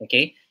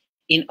 okay?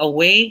 In a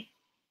way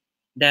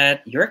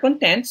that your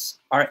contents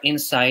are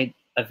inside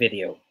a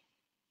video,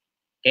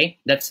 okay?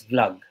 That's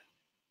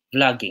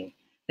vlogging.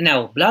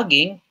 Now,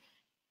 blogging,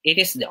 it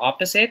is the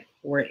opposite,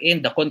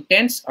 wherein the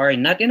contents are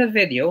not in a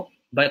video,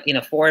 but in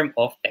a form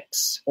of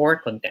text or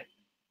content.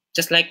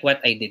 Just like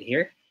what I did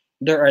here.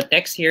 There are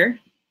text here,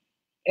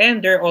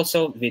 and there are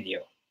also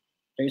video.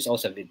 There is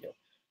also video.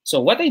 So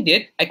what I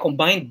did, I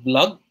combined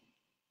blog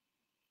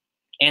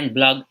and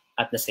blog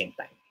at the same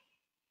time.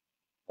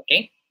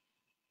 Okay?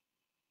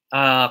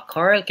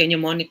 Carl, can you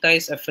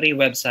monetize a free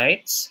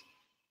websites?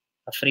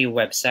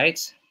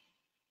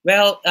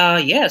 Well,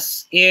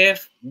 yes,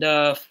 if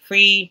the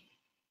free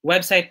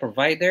website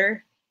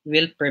provider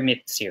will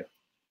permit you.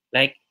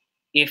 Like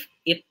if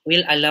it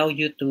will allow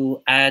you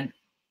to add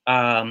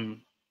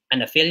an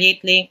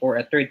affiliate link or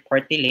a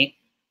third-party link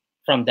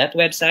from that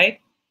website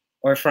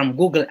or from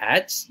Google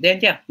Ads, then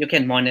yeah, you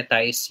can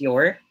monetize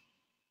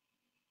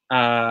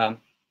uh,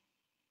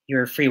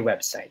 your free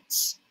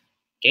websites.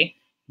 Okay,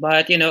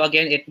 but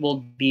again, it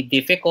will be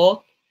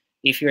difficult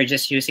if you're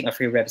just using a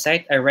free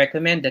website. I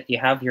recommend that you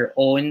have your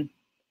own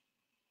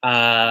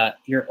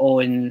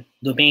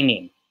domain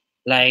name,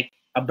 like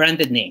a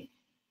branded name.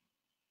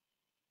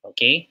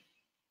 Okay,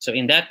 so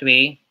in that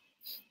way,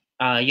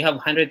 you have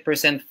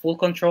 100% full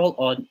control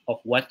of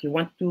what you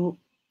want to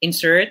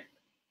insert.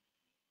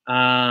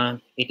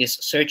 It is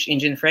search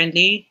engine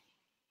friendly.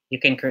 You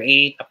can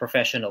create a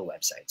professional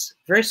websites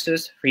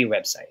versus free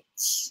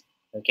websites.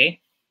 Okay,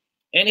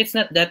 and it's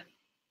not that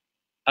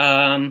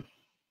um,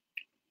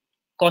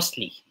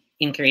 costly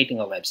in creating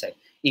a website.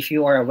 If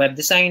you are a web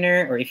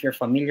designer or if you're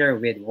familiar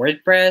with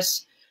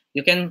WordPress,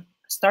 you can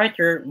start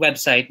your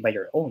website by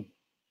your own.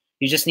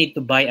 You just need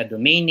to buy a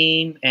domain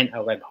name and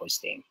a web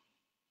hosting.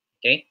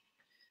 Okay,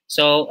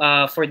 so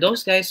for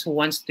those guys who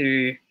wants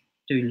to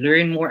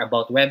learn more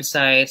about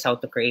websites, how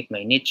to create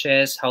my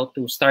niches, how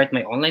to start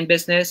my online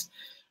business,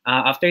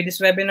 after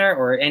this webinar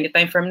or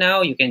anytime from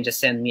now, you can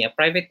just send me a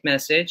private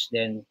message.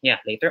 Then yeah,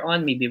 later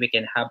on, maybe we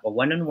can have a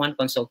one-on-one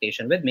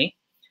consultation with me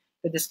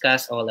to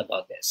discuss all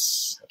about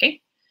this. Okay.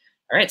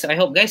 All right. So I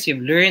hope guys you've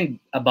learned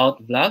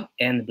about vlog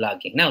and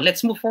blogging. Now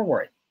let's move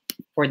forward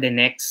for the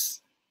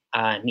next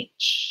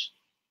niche.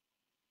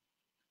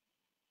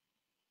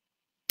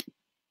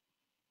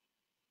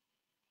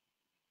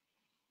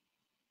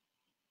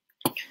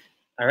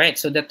 All right.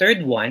 So the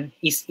third one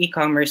is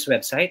e-commerce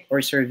website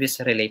or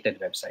service-related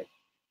website.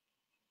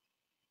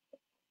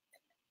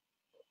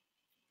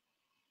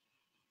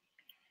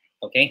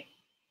 Okay.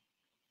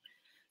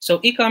 So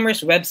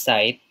e-commerce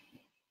website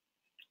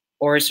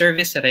or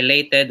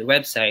service-related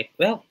website,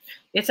 well,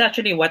 it's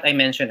actually what I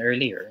mentioned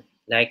earlier.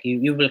 Like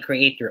you will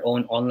create your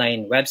own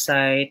online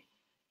website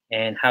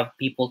and have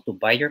people to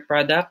buy your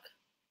product.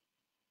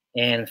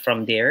 And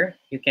from there,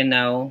 you can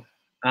now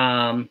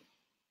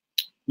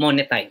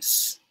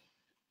monetize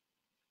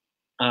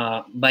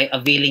by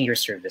availing your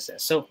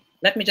services. So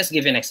let me just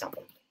give you an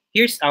example.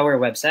 Here's our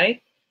website,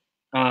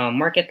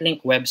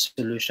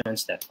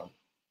 marketlinkwebsolutions.com.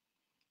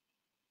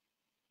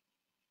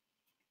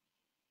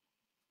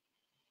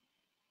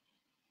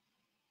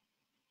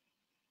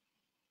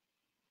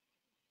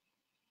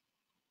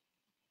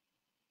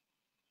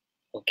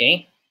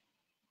 Okay.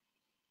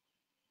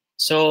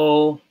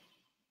 So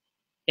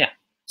yeah,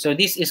 so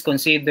this is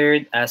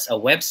considered as a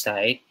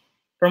website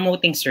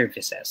promoting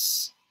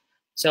services.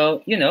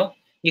 So, you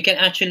can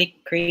actually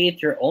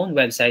create your own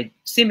website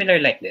similar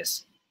like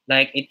this.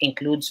 Like it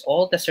includes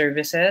all the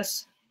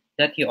services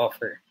that you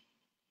offer.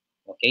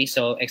 Okay,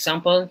 so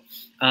example,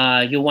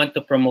 you want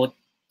to promote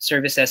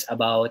services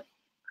about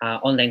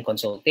online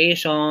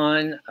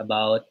consultation,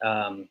 about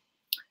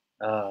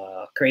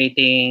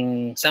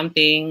creating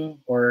something,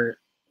 or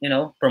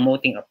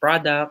promoting a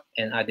product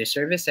and other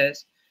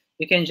services.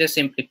 You can just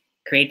simply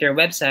create your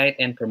website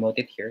and promote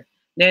it here.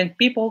 Then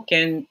people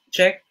can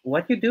check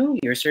what you do,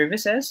 your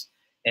services,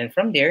 and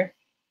from there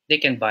they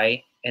can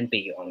buy and pay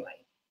you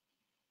online.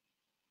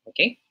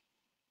 Okay.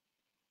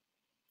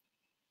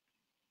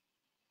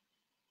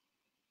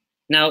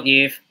 Now,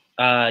 if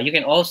you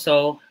can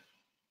also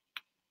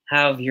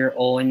have your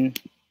own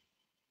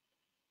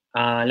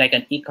like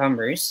an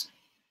e-commerce.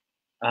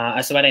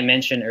 As what I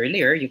mentioned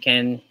earlier, you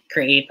can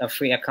create a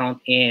free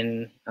account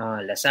in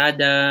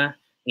Lazada,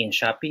 in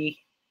Shopee,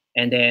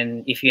 and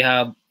then if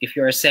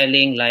you're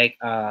selling like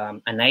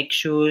a Nike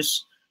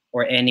shoes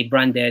or any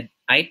branded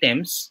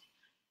items,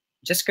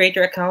 just create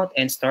your account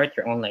and start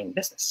your online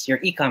business, your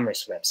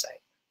e-commerce website.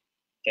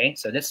 Okay,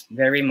 so that's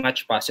very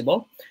much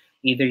possible.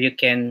 Either you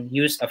can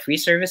use a free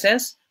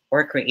services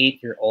or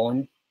create your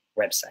own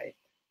website.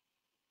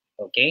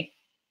 Okay,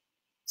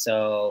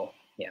 so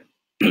yeah,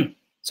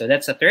 so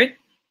that's a third.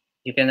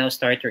 You can now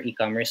start your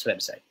e-commerce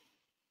website.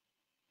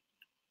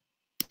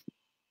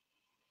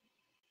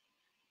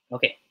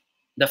 Okay,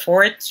 the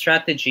fourth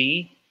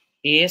strategy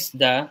is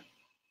the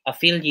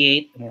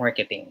affiliate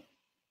marketing.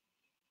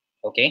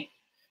 Okay,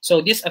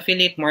 so this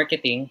affiliate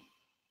marketing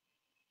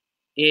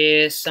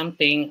is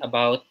something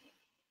about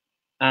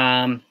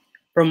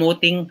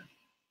promoting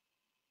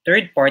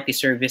third-party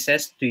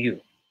services to you.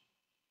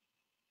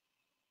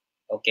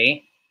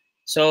 Okay,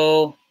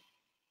 so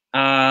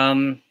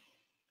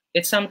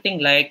it's something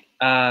like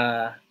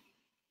I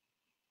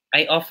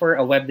offer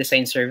a web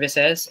design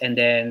services, and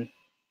then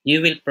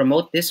you will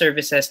promote these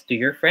services to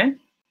your friend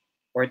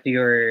or to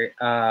your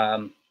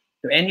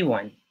to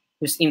anyone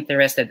who's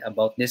interested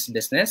about this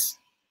business.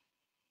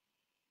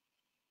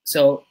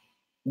 So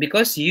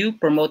because you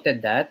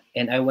promoted that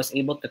and I was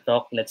able to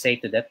talk, let's say,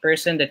 to that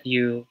person that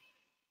you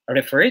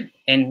referred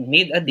and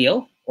made a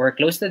deal or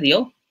closed the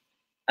deal,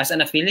 as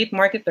an affiliate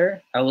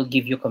marketer, I will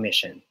give you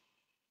commission.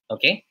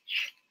 Okay?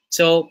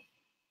 So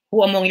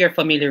who among you are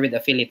familiar with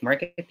affiliate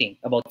marketing,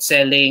 about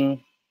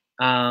selling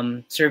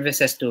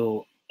services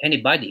to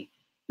anybody,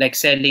 like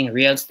selling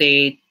real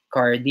estate,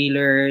 car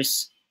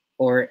dealers,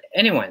 or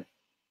anyone.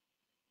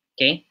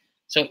 Okay,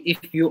 so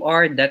if you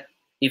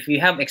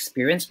have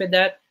experience with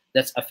that,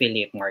 that's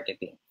affiliate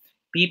marketing.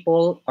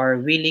 People are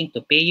willing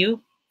to pay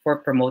you for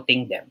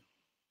promoting them.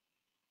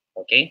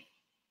 Okay,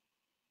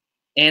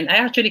 and I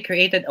actually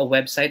created a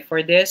website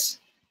for this.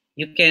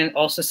 You can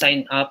also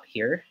sign up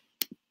here.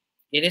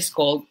 It is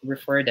called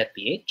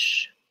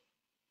refer.ph.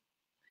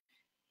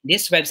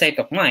 This website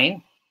of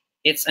mine,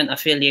 it's an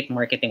affiliate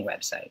marketing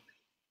website.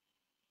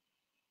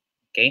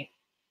 Okay,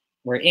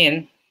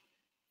 wherein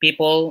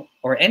people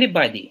or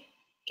anybody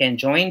can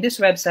join this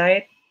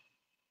website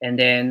and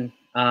then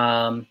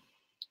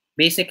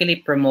basically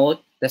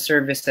promote the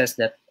services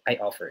that I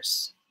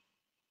offers.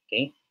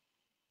 Okay,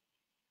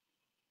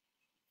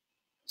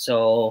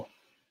 so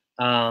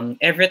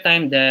every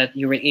time that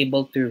you were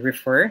able to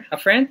refer a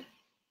friend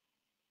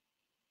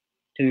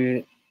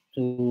to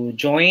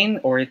join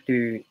or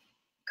to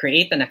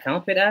create an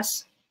account with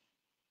us,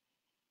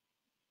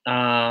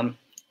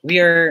 we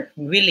are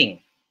willing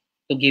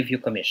to give you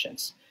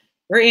commissions.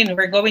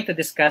 We're going to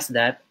discuss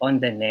that on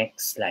the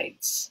next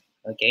slides.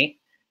 Okay,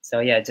 so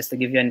yeah, just to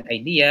give you an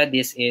idea,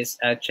 this is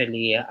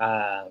actually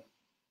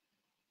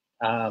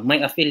my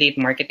affiliate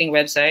marketing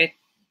website.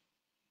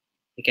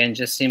 You can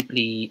just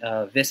simply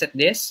visit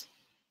this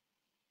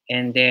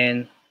and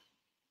then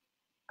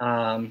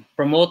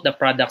promote the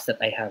products that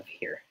I have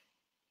here.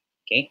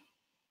 Okay,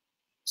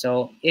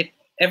 so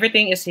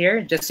everything is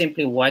here. Just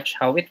simply watch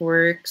how it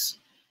works.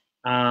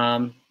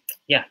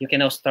 Yeah, you can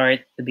now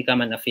start to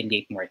become an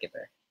affiliate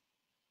marketer.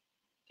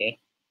 Okay,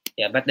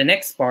 yeah, but the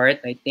next part,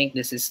 I think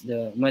this is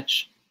the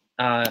much,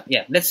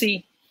 yeah, let's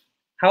see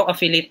how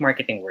affiliate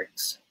marketing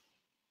works.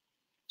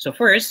 So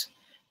first,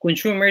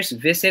 consumers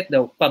visit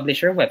the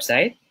publisher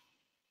website.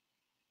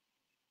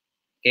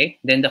 Okay,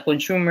 then the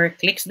consumer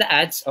clicks the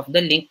ads of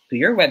the link to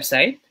your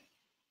website,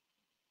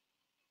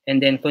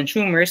 and then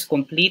consumers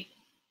complete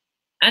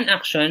an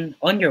action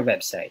on your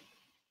website,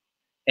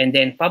 and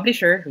then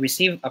publisher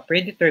receive a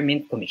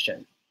predetermined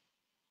commission.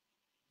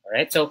 All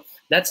right, so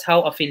that's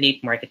how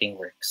affiliate marketing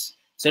works.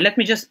 So let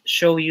me just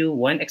show you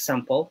one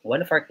example.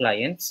 One of our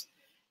clients,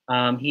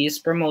 he is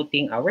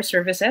promoting our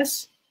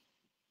services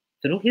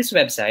through his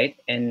website,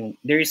 and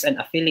there is an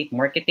affiliate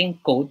marketing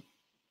code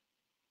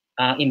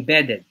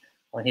embedded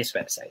on his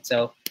website.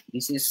 So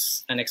this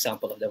is an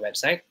example of the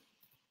website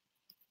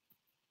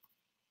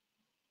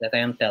that I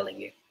am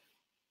telling you.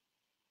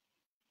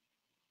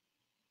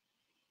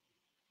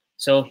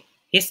 So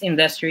his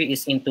industry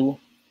is into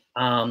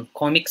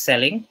comic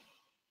selling,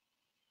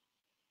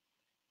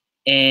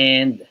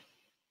 and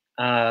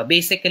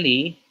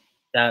basically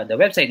the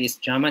website is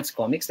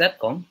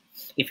jamanscomics.com.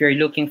 If you're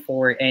looking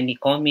for any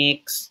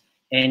comics,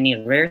 any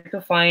rare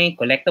to find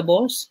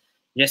collectibles,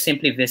 just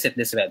simply visit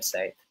this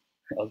website.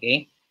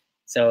 Okay,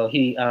 so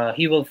he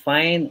will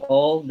find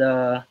all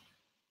the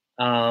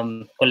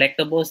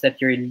collectibles that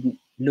you're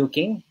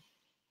looking.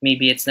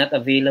 Maybe it's not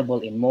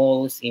available in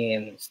malls,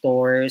 in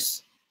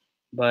stores,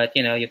 but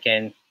you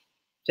can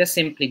just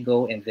simply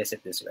go and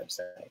visit this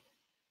website.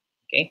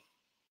 Okay.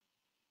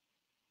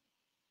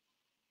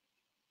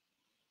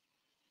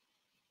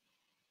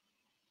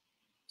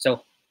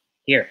 So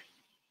here,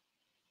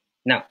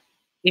 now,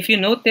 if you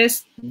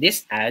notice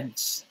these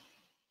ads,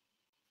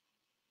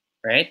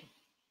 right?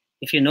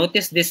 If you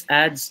notice these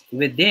ads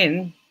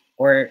within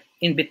or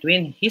in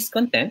between his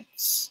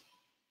contents,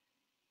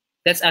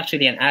 that's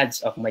actually an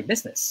ads of my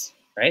business,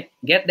 right?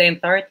 Get the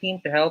entire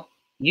team to help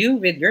you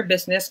with your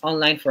business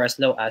online for as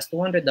low as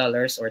 $200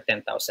 or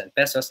 10,000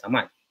 pesos a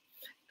month.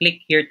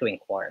 Click here to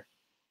inquire.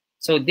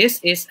 So this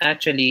is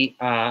actually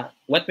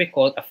what we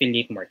call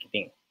affiliate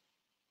marketing,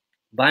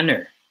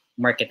 banner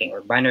marketing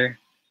or banner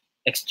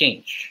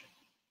exchange,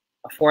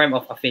 a form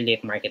of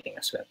affiliate marketing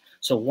as well.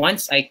 So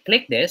once I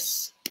click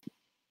this,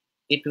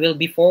 it will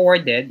be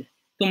forwarded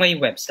to my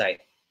website.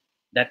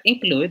 That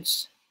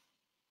includes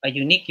a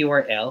unique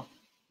URL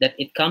that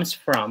it comes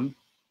from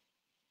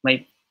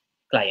my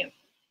client,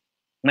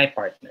 my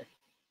partner.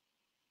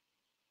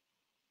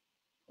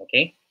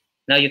 Okay,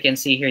 now you can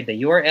see here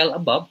the URL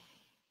above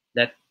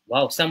that,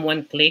 wow,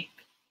 someone clicked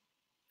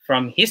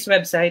from his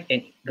website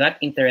and got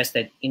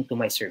interested into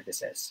my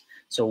services.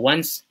 So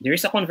once there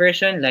is a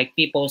conversion, like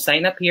people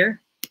sign up here,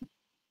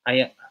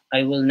 I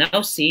will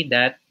now see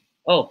that,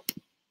 oh,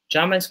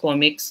 Jaman's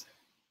Comics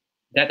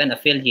got an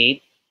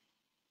affiliate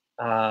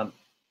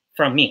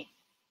from me.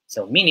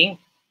 So meaning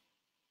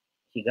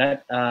he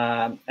got,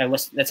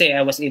 let's say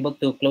I was able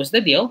to close the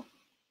deal,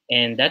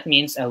 and that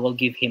means I will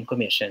give him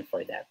commission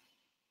for that.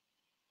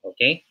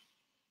 Okay,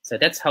 so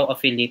that's how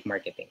affiliate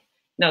marketing.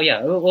 Now,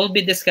 yeah, we'll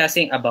be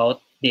discussing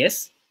about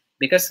this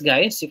because,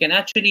 guys, you can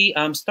actually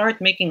start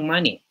making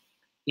money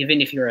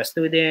even if you're a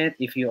student,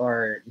 if you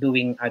are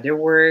doing other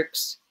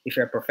works, if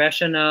you're a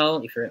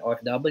professional, if you're an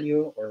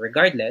OFW, or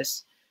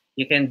regardless,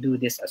 you can do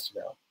this as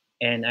well.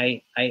 And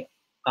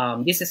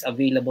this is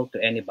available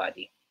to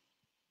anybody.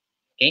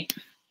 Okay,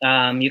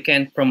 you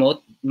can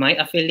promote my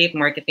affiliate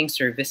marketing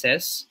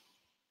services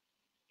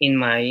in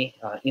my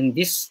in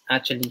this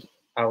actually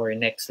our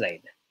next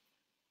slide.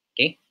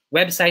 Okay,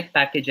 website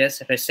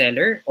packages,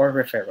 reseller, or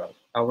referral.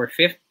 Our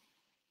fifth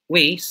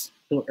ways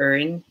to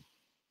earn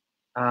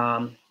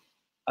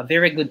a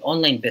very good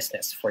online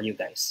business for you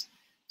guys.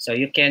 So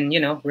you can,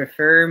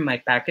 refer my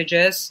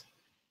packages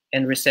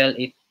and resell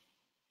it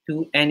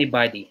to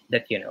anybody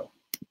that you know.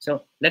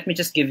 So let me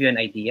just give you an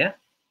idea.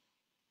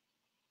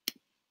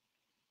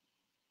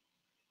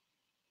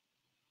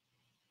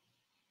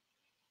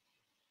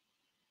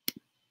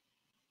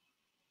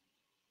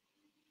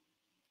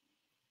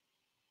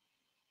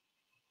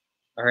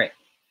 All right.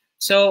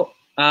 So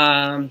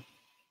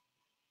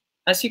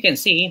as you can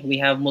see, we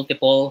have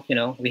multiple,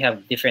 we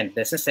have different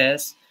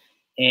businesses.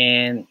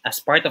 And as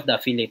part of the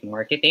affiliate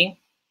marketing,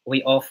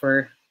 we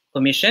offer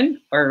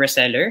commission or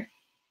reseller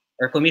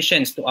or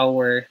commissions to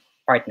our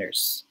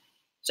partners.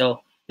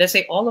 So let's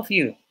say all of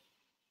you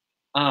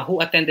who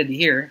attended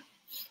here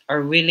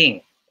are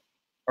willing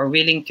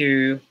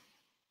to,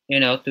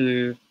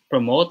 to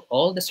promote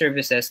all the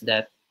services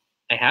that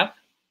I have.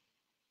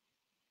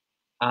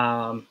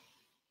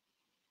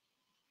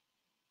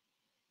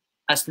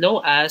 As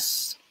low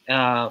as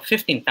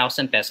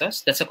 15,000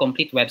 pesos, that's a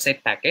complete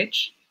website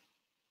package.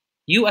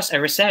 You as a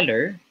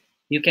reseller,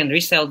 you can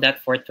resell that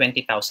for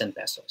 20,000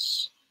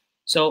 pesos.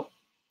 So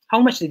how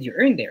much did you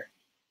earn there?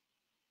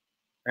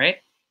 Right?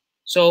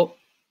 So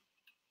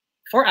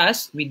for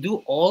us, we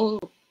do all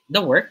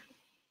the work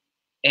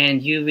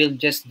and you will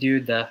just do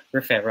the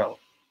referral.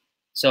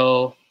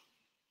 So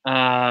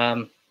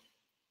in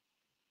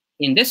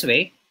this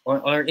way,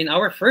 or in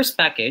our first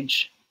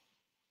package,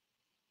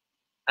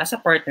 as a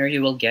partner,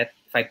 you will get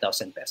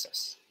 5,000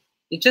 pesos.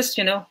 It's just,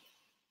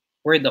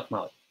 word of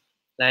mouth.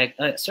 Like,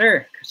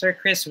 Sir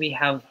Chris,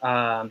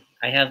 I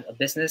have a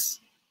business.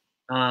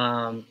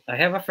 I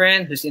have a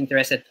friend who's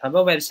interested to have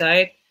a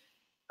website.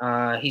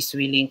 He's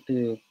willing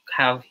to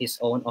have his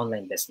own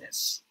online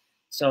business.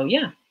 So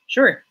yeah,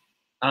 sure.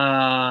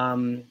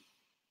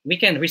 We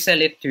can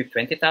resell it to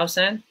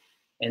 20,000,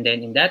 and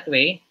then in that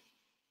way,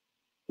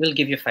 we'll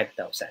give you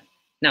 5,000.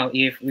 Now,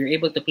 if we're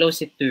able to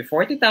close it to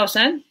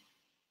 40,000,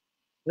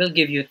 we'll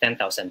give you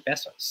 10,000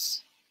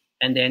 pesos.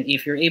 And then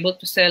if you're able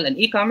to sell an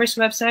e-commerce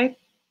website,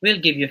 we'll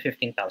give you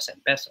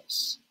 15,000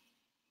 pesos.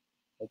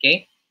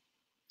 Okay?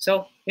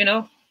 So,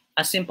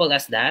 as simple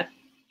as that,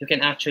 you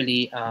can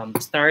actually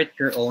start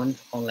your own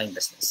online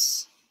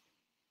business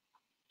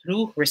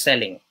through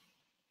reselling.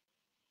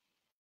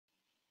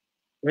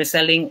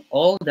 Reselling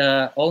all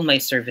my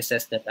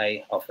services that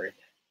I offered.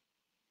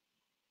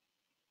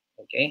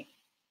 Okay?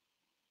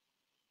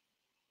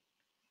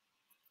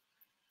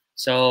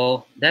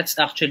 So that's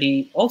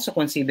actually also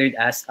considered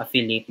as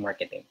affiliate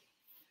marketing.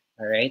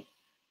 All right.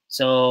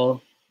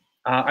 So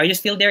are you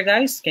still there,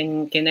 guys?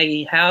 Can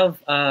I have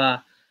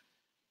a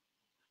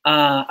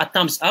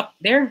thumbs up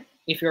there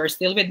if you are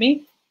still with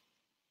me?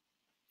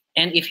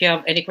 And if you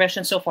have any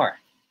questions so far?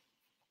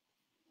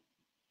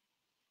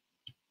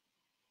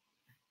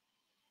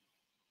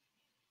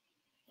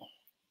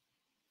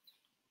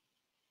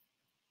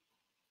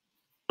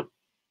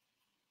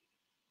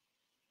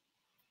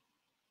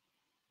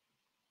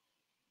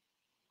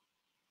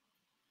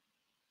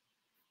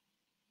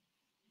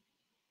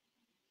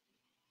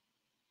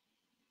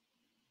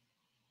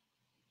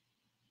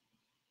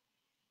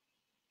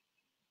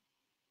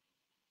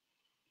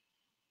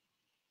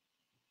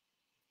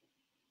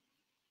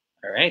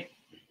 All right.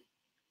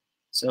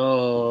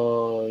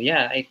 So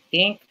yeah, I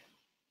think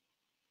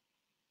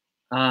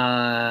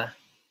yeah,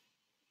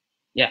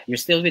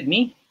 you're still with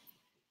me.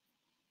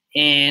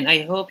 And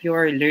I hope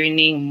you're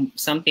learning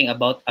something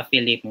about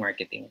affiliate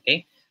marketing.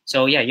 Okay.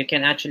 So yeah, you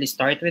can actually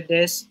start with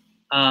this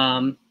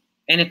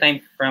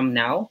anytime from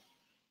now.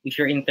 If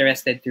you're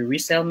interested to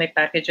resell my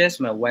packages,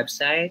 my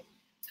website,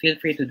 feel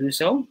free to do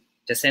so.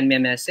 Just send me a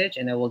message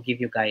and I will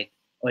give you a guide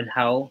on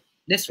how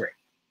this works.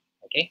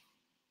 Okay.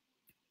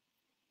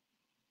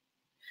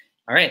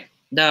 All right.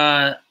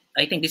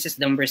 I think this is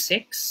number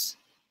 6,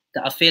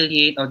 the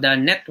affiliate or the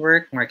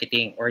network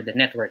marketing or the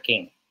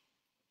networking.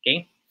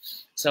 Okay.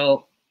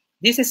 So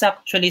this is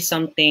actually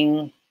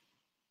something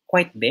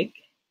quite big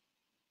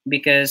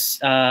because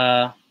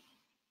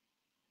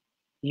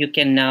you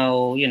can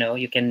now,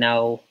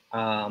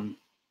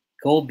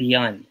 go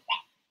beyond.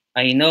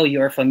 I know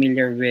you are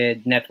familiar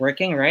with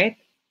networking, right?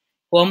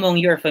 Who among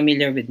you are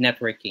familiar with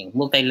networking,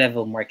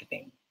 multi-level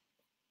marketing?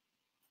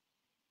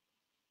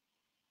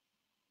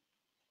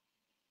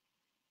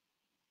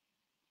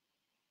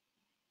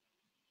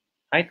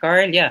 Hi,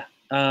 Carl. Yeah.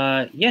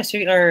 Yes,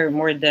 you are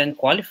more than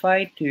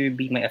qualified to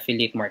be my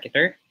affiliate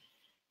marketer.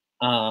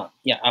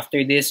 Yeah,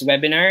 after this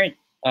webinar,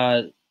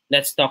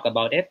 let's talk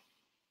about it.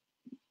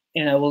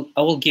 And I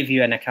will give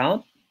you an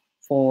account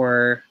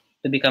to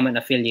become an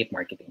affiliate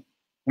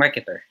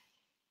marketer.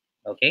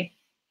 Okay.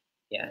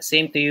 Yeah.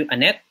 Same to you,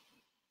 Annette.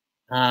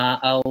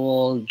 I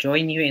will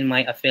join you in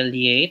my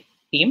affiliate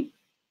team.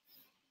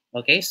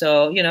 Okay.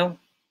 So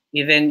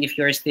even if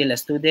you're still a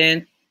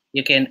student,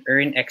 you can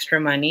earn extra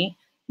money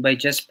by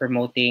just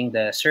promoting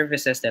the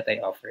services that I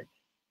offered.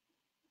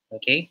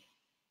 Okay.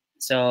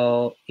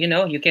 So,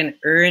 you can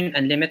earn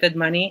unlimited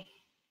money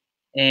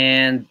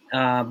and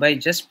by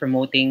just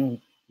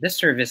promoting the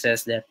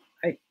services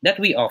that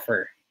we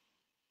offer,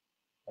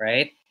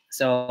 right?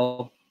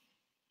 So,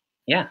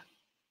 yeah,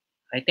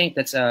 I think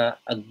that's a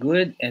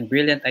good and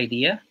brilliant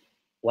idea.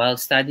 While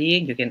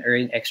studying, you can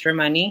earn extra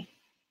money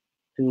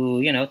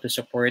to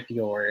support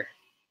your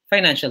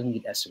financial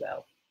need as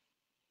well.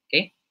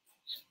 Okay,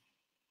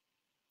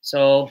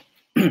 so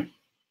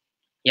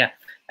yeah,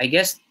 I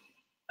guess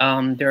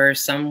there are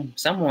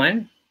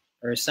someone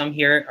or some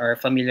here are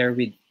familiar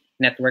with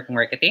network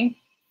marketing.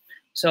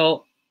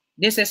 So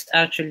this is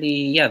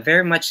actually, yeah,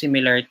 very much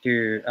similar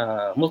to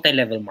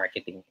multi-level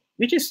marketing,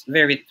 which is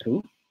very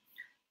true.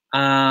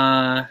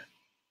 Uh,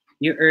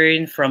 you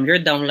earn from your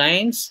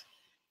downlines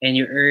and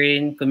you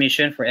earn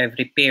commission for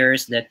every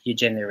pairs that you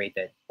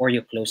generated or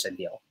you close a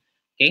deal.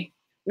 Okay,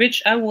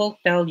 which I will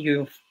tell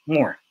you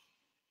more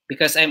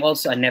because I'm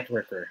also a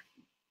networker.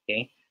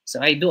 Okay, so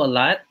I do a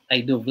lot.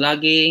 I do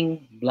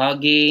vlogging,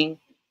 blogging,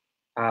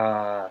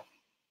 uh,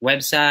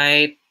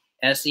 website,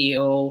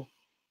 SEO,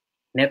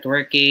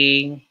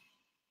 networking,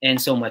 and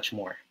so much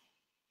more.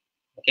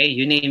 Okay,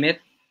 you name it,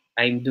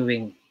 I'm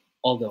doing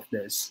all of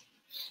this.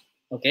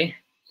 Okay,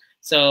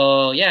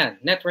 so yeah,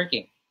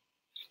 networking.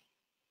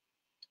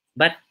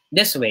 But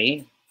this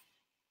way,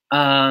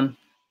 I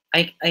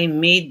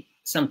made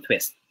some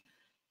twist.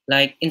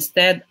 Like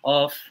instead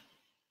of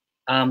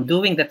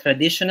doing the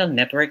traditional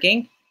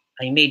networking,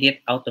 I made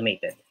it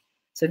automated.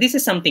 So this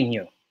is something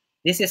new.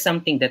 This is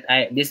something that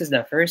this is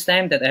the first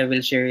time that I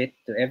will share it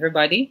to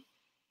everybody.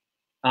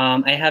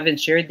 I haven't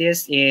shared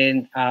this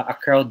in a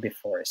crowd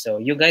before. So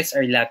you guys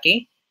are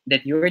lucky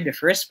that you're the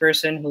first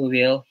person who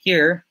will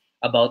hear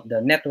about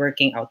the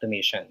networking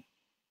automation.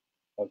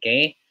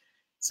 Okay,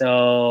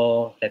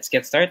 so let's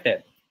get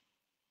started.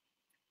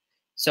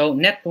 So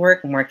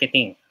network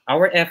marketing,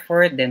 our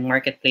effort, then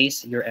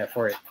marketplace, your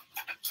effort.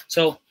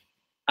 So,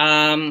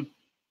 um,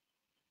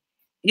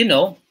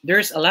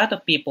 there's a lot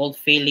of people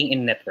failing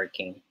in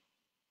networking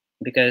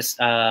because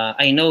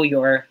I know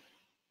you're,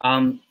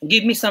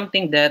 give me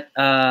something that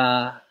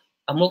a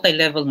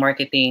multi-level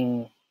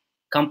marketing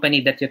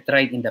company that you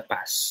tried in the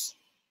past.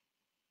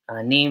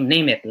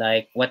 Name it,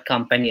 like what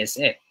company is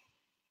it?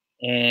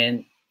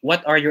 And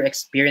what are your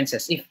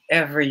experiences if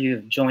ever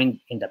you've joined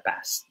in the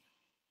past?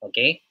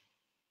 Okay.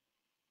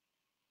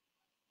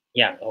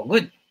 Yeah. Oh,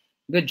 good.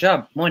 Good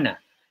job, Mona.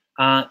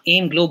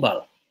 Aim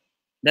Global.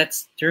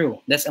 That's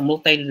true. That's a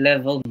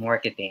multi-level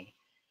marketing.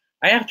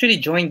 I actually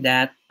joined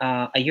that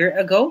a year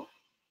ago.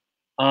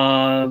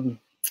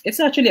 It's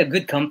actually a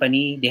good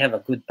company. They have a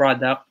good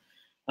product.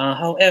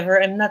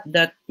 However, I'm not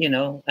that,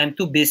 I'm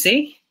too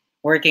busy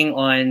working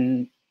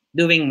on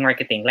doing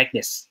marketing like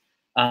this,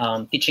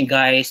 teaching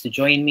guys to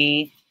join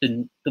me,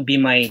 to be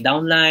my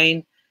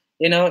downline.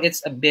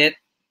 It's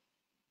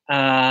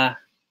uh,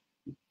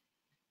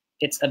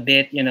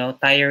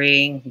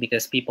 tiring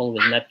because people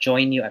will not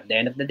join you at the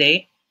end of the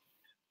day.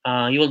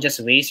 You will just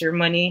waste your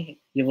money.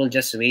 You will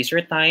just waste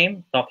your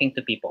time talking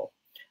to people.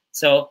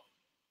 So,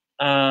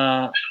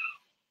 uh,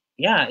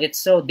 yeah, it's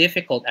so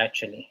difficult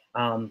actually.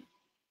 And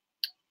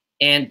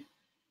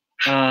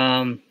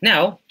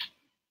now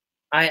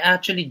I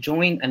actually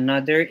joined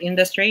another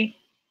industry.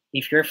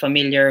 If you're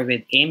familiar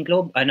with AIM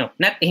Global, no,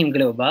 not AIM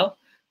Global.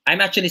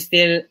 I'm actually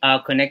still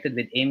connected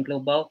with AIM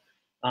Global,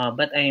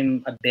 but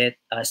I'm a bit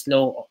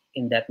slow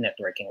in that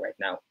networking right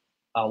now.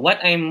 What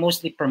I'm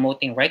mostly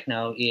promoting right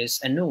now is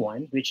a new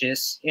one, which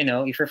is,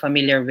 if you're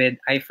familiar with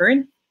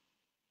i-fern,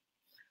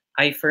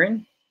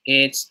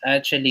 it's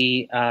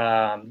actually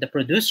the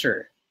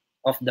producer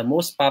of the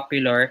most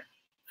popular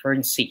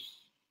Fern C,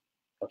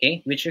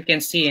 okay, which you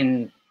can see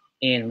in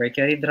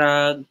Mercury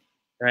Drug,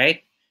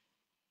 right?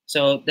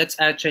 So that's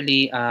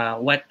actually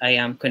what I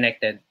am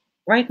connected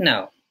right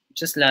now,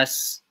 just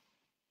last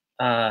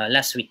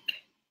week.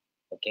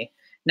 Okay.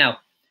 Now,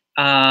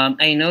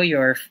 I know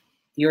you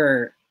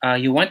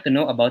want to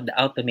know about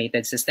the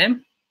automated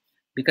system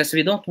because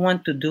we don't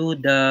want to do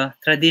the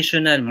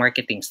traditional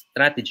marketing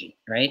strategy,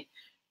 right?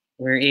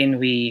 Wherein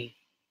we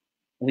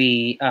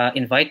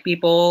invite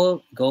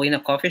people, go in a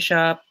coffee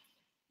shop,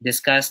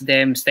 discuss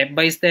them step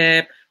by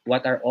step.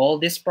 What are all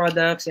these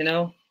products?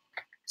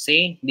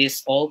 See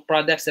these all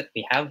products that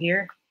we have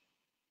here,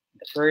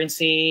 the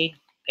currency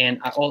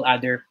and all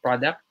other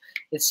product.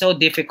 It's so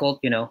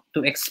difficult,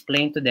 to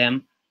explain to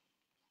them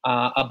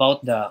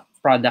about the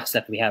products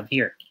that we have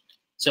here.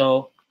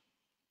 So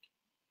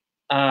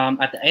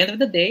at the end of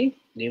the day,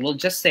 they will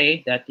just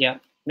say that, yeah,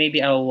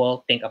 maybe I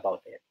will think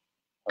about it.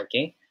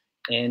 Okay,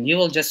 and you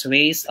will just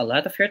waste a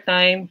lot of your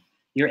time,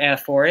 your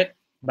effort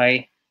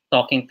by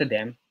talking to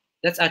them.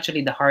 That's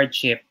actually the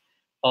hardship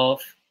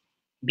of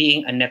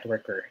being a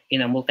networker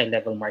in a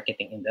multi-level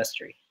marketing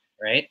industry,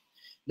 right?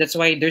 That's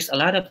why there's a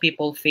lot of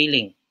people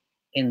failing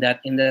in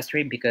that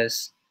industry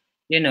because,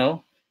 you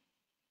know,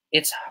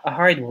 it's a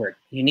hard work.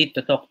 You need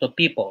to talk to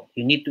people.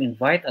 You need to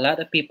invite a lot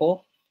of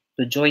people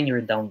to join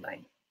your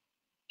downline.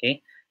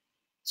 Okay.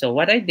 So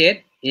what I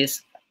did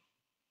is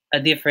a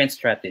different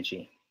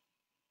strategy.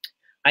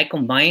 I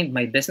combined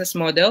my business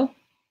model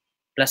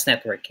plus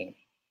networking,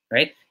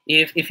 right?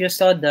 If you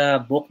saw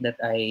the book that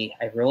I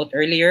wrote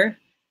earlier,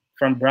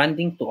 From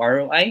Branding to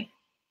ROI,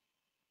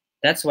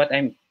 that's what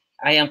I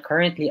am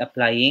currently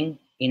applying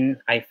in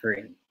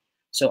i-fern.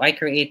 So I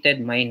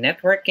created my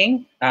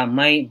networking,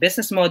 my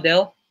business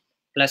model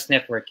plus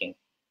networking.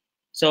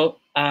 So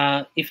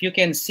if you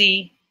can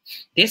see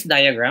this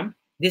diagram,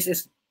 this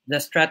is the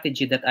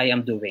strategy that I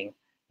am doing,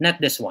 not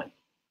this one.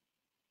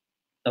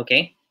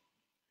 Okay,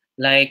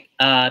 like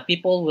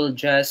people will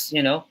just,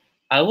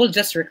 I will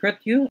just recruit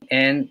you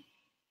and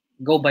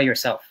go by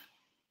yourself.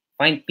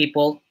 Find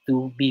people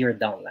to be your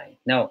downline.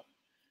 No,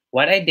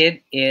 what I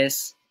did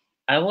is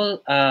I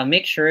will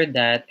make sure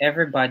that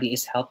everybody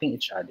is helping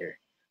each other.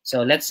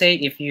 So let's say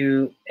if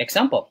you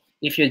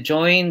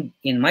join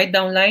in my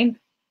downline,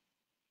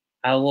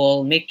 I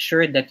will make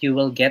sure that you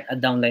will get a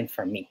downline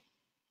from me.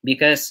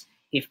 Because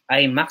if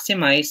I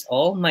maximize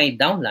all my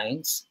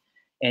downlines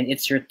and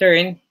it's your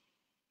turn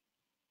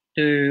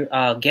to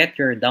get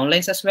your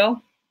downlines as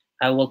well,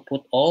 I will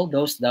put all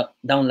those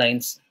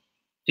downlines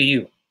to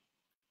you.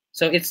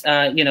 So it's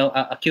a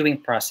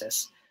queuing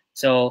process.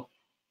 So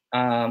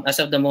as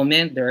of the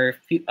moment, there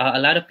are a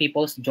lot of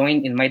people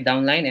joined in my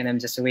downline, and I'm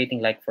just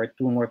waiting like for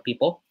 2 more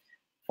people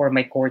for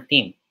my core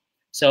team.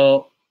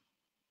 So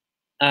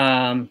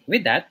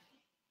with that,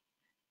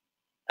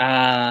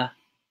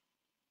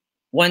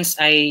 once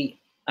I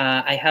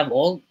have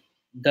all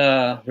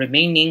the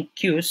remaining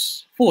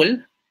queues full,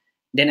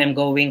 then I'm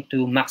going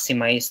to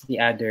maximize the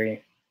other.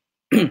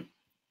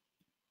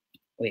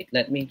 Wait,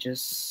 let me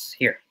just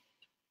here.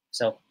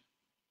 So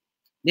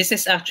this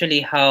is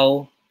actually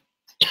how,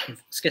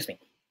 excuse me.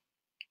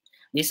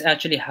 This is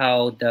actually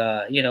how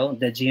the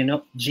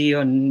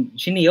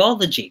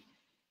genealogy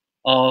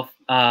of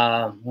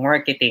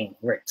marketing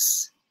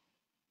works,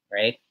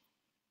 right?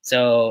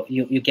 So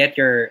you get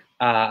your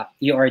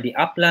you are the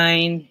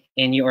upline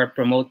and you are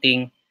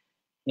promoting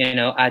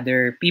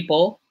other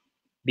people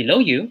below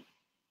you,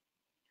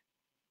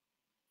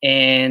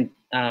 and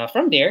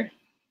from there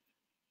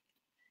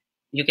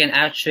you can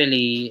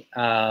actually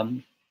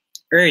earn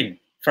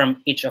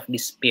from each of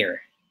these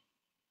pair.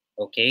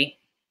 Okay,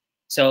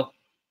 so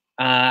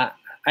I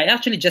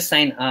actually just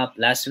signed up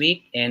last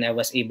week and I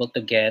was able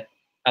to get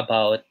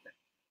about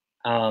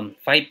 5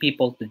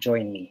 people to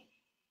join me.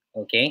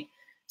 Okay,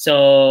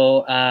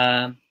 so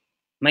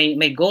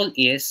my goal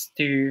is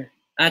to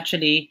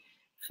actually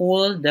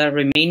full the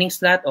remaining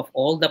slot of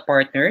all the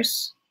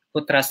partners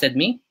who trusted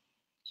me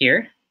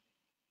here,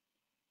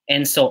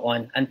 and so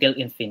on until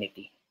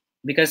infinity.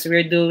 Because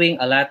we're doing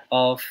a lot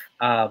of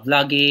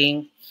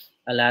vlogging,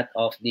 a lot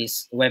of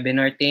this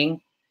webinar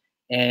thing,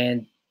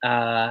 and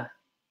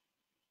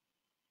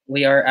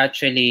we are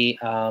actually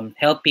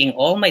helping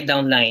all my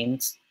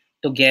downlines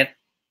to get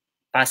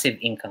passive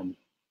income.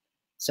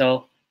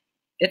 So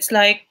it's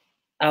like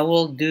I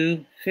will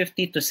do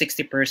 50 to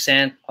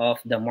 60% of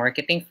the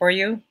marketing for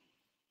you.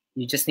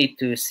 You just need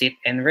to sit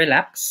and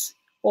relax,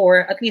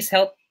 or at least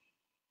help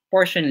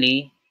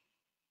portionally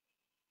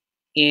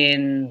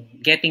in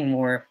getting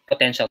more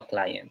potential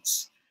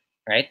clients,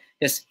 right?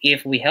 Because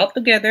if we help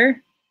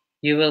together,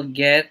 you will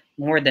get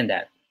more than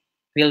that.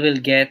 We will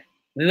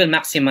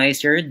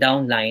maximize your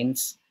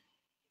downlines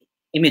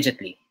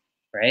immediately,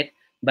 right?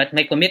 But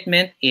my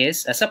commitment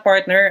is, as a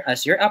partner,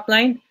 as your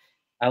upline,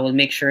 I will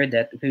make sure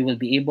that we will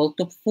be able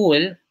to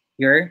pull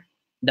your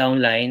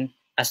downline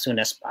as soon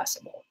as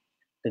possible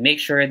to make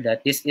sure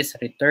that this is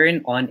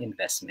return on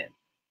investment,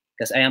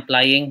 because I am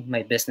applying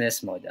my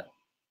business model.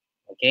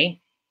 Okay,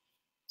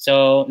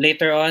 so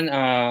later on,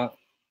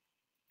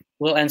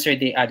 we'll answer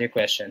the other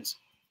questions.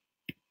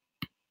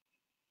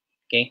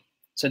 Okay,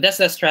 so that's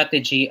the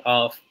strategy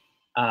of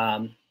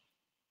my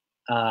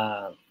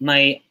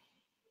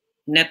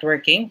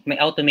networking, my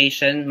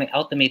automation, my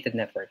automated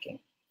networking.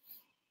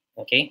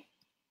 Okay,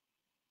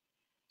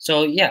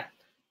 so yeah.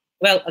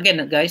 Well,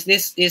 again, guys,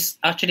 this is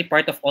actually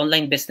part of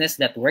online business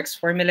that works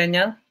for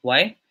Millennial.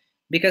 Why?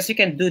 Because you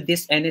can do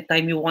this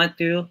anytime you want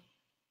to.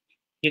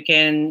 You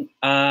can,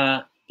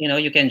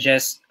 you can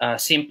just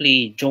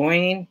simply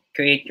join,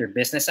 create your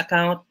business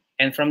account,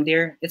 and from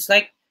there, it's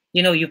like,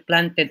 you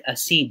planted a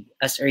seed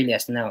as early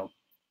as now.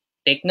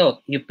 Take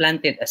note, you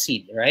planted a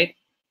seed, right?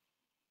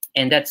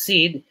 And that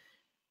seed,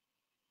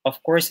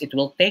 of course, it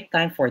will take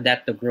time for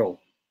that to grow.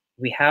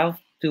 We have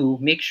to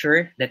make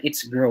sure that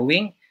it's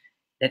growing,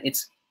 that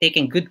it's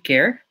taking good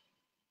care.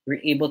 We're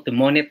able to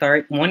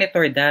monitor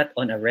that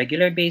on a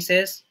regular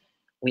basis.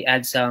 We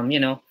add some,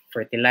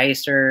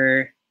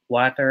 fertilizer,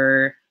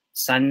 water,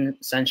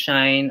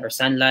 sunshine or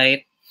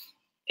sunlight,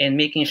 and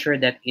making sure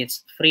that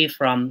it's free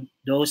from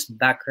those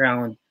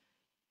background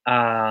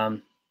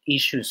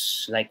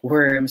issues like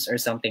worms or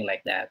something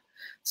like that.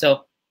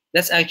 So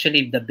that's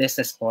actually the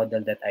business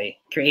model that I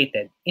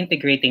created,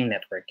 integrating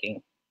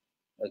networking.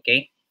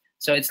 Okay,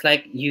 so it's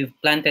like you've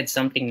planted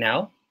something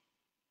now,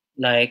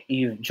 like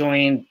you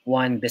joined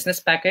one business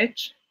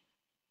package,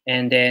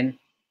 and then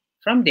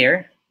from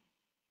there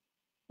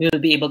we'll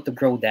be able to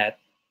grow that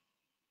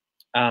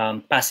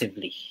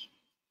passively.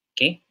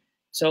 Okay,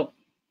 so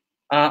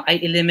I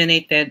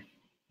eliminated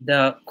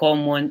the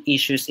common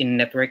issues in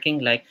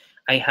networking, like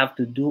I have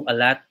to do a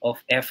lot of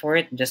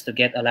effort just to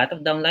get a lot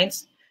of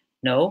downlines.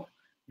 No,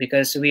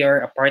 because we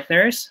are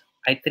partners.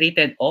 I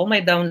treated all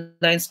my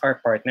downlines our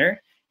partner,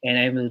 and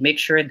I will make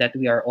sure that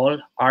we are all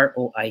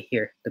ROI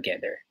here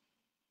together.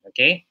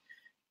 Okay,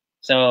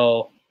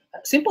 so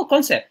simple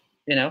concept,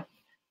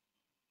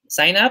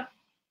 sign up,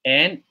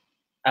 and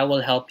I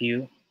will help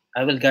you.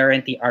 I will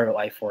guarantee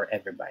ROI for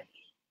everybody.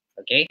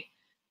 Okay,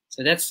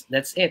 so that's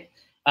it.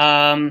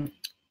 Um,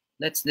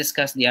 let's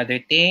discuss the other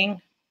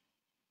thing.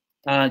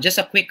 Just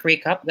a quick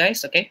recap,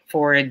 guys. Okay,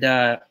 for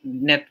the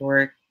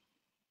networking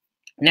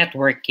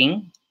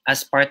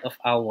as part of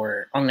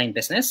our online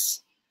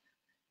business.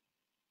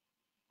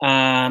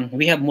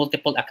 We have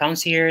multiple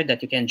accounts here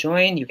that you can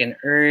join. You can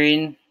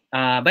earn.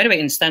 By the way,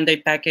 in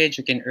standard package,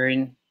 you can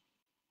earn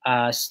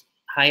as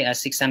high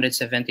as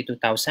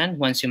 672,000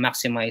 once you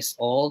maximize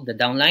all the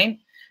downline.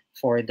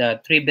 For the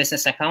 3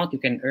 business account, you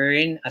can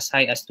earn as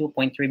high as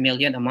 2.3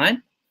 million a month.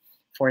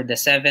 For the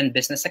 7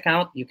 business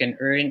account, you can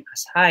earn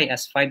as high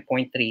as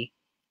 5.3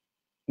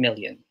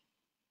 million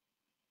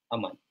a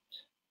month.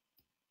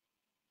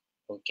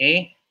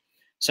 Okay,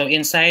 so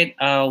inside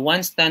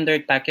one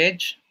standard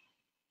package,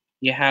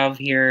 you have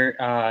here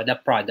the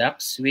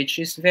products, which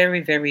is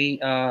very, very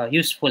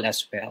useful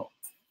as well.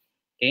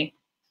 Okay,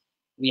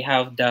 we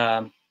have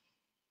the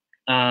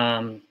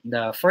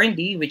Fern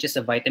D, which is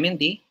a vitamin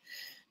D.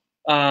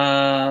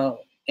 And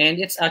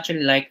it's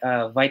actually like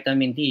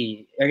vitamin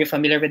D. Are you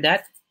familiar with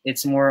that?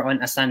 It's more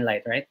on a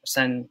sunlight, right?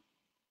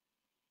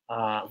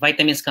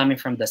 Vitamins coming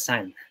from the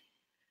sun.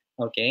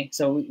 Okay,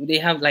 so they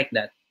have like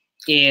that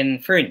in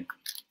Fern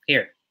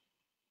here.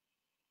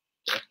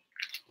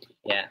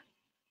 Yeah.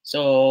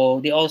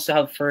 So they also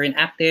have Fern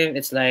Active.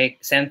 It's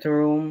like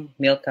Centrum,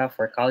 Milka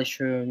for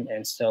calcium,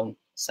 and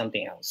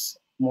something else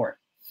more.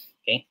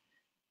 Okay.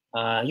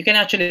 You can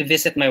actually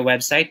visit my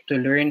website to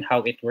learn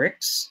how it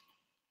works.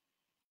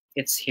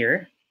 It's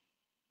here.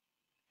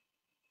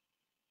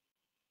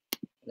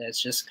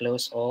 Let's just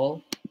close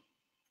all.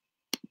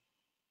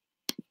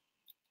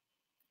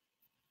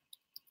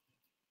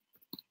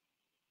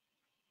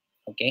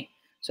 Okay,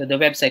 so the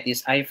website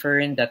is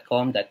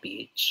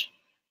i-fern.com.ph.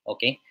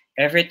 Okay,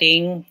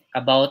 everything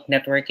about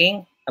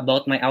networking,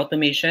 about my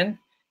automation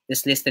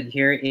is listed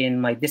here in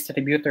my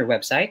distributor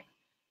website.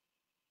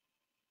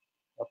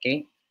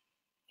 Okay,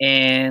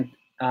 and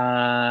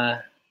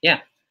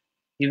yeah,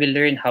 you will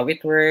learn how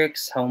it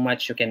works, how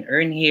much you can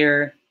earn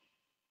here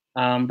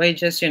by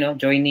just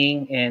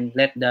joining, and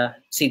let the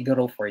seed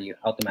grow for you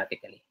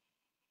automatically.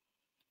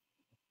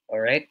 All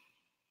right.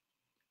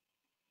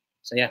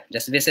 So yeah,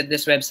 just visit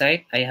this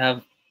website. I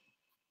have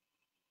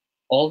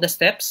all the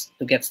steps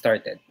to get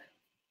started.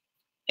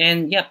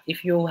 And yeah,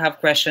 if you have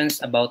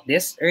questions about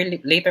this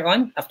later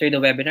on after the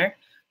webinar,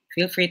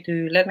 feel free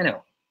to let me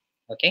know.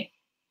 Okay,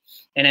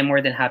 and I'm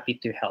more than happy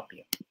to help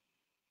you.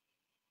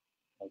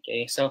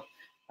 Okay, so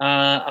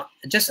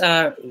just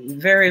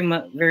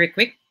very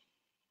quick.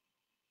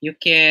 You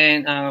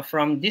can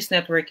from this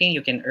networking,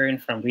 you can earn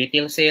from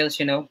retail sales.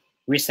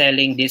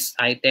 Reselling these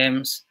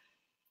items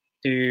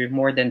to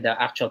more than the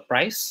actual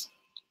price,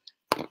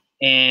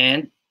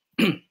 and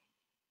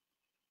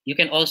you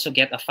can also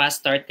get a fast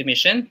start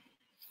commission.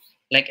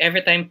 Like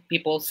every time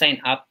people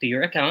sign up to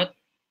your account,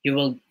 you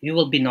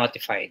will be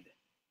notified.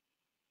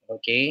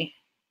 Okay,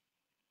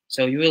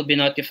 so you will be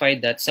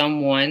notified that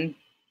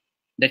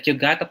you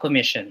got a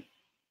commission.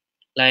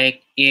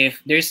 Like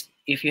if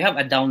you have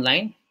a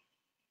downline,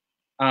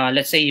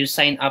 let's say you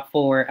sign up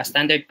for a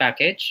standard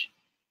package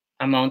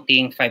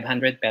amounting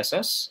 500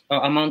 pesos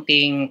or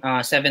amounting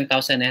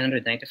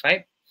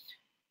 7,995,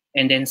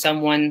 and then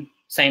someone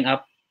sign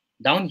up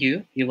down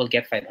you will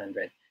get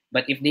 500.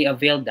 But if they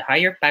avail the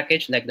higher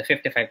package, like the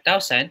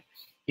 55,000,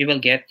 you will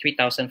get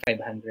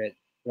 3,500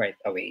 right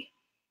away.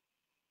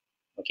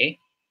 Okay,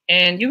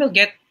 and you will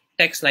get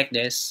text like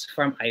this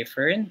from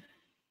i-fern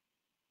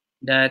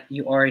that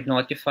you are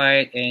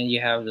notified and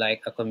you have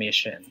like a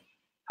commission,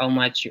 how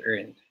much you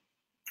earned.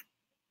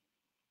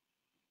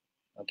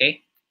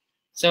 Okay,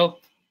 so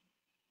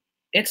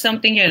it's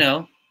something,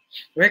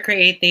 we're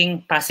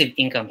creating passive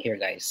income here,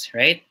 guys,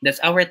 right? That's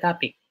our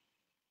topic.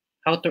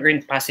 How to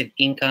earn passive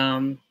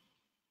income,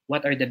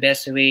 what are the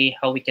best way,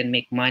 how we can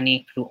make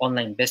money through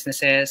online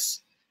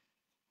businesses.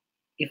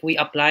 If we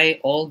apply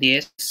all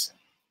this,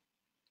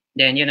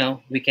 then,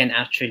 we can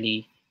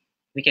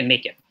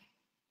make it,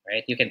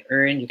 right? You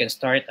can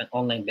start an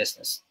online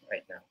business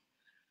right now.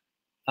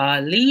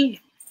 Lee,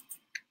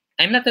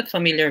 I'm not that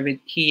familiar with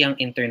Hiyang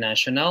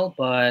International,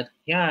 but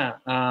yeah,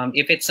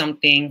 if it's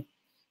something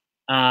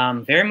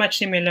very much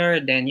similar,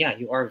 then yeah,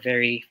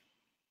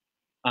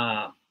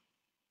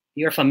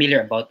 you're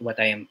familiar about what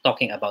I am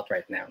talking about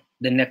right now,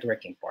 the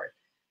networking part.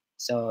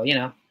 So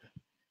yeah.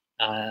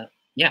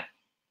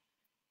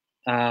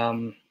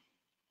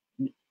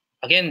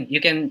 Again, you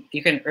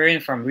can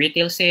earn from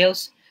retail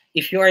sales.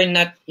 If you're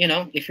not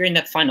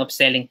fond of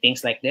selling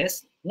things like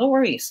this, no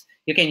worries.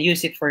 You can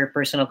use it for your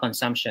personal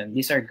consumption.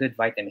 These are good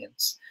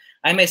vitamins.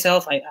 I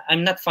myself,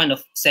 I'm not fond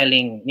of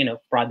selling,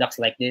 products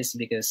like this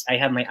because I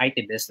have my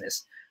IT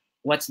business.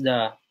 What's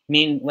the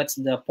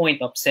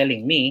point of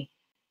selling me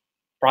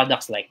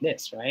products like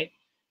this, right?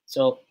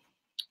 So,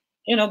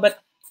 but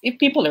if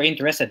people are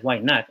interested, why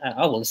not?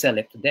 I will sell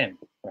it to them,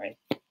 right?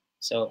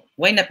 So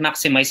why not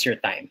maximize your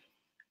time?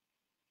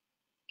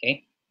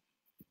 Okay.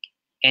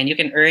 And you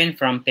can earn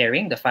from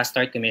pairing, the fast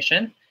start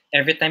commission.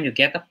 Every time you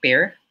get a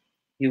pair,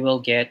 you will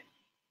get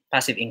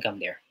passive income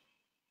there.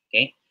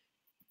 Okay.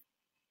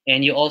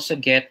 And you also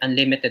get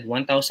unlimited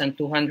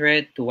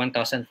 1,200 to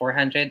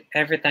 1,400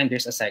 every time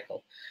there's a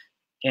cycle.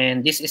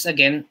 And this is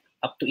again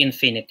up to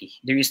infinity.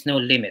 There is no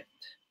limit.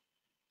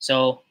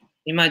 So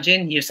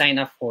imagine you sign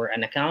up for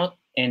an account,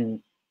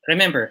 and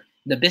remember,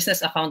 the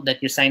business account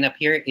that you sign up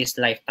here is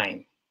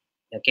lifetime.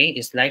 Okay,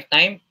 it's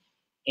lifetime,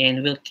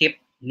 and will keep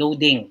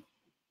loading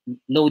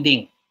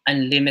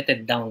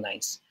unlimited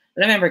downlines.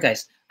 Remember,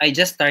 guys, I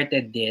just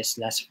started this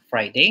last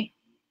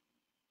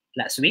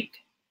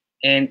week,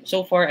 and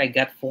so far I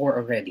got 4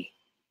 already.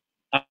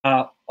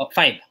 5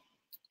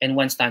 and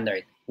 1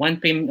 standard.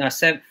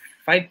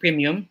 5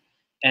 premium,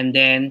 and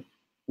then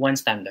 1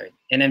 standard.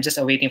 And I'm just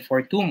awaiting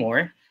for 2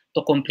 more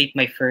to complete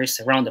my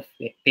first round of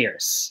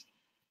pairs.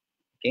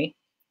 Okay,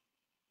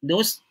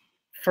 those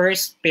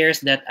first pairs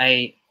that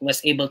I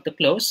was able to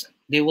close,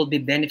 they will be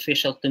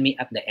beneficial to me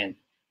at the end.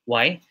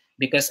 Why?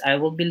 Because I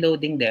will be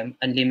loading them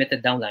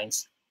unlimited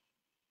downlines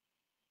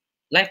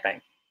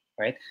lifetime,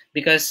 right?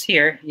 Because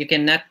here you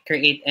cannot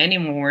create any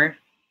more.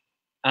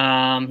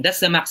 That's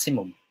the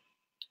maximum.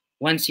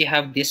 Once you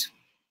have this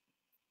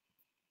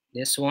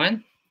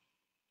one,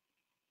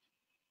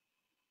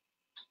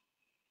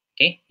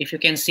 okay, if you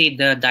can see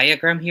the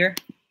diagram here,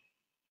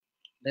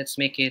 let's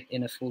make it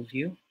in a full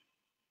view.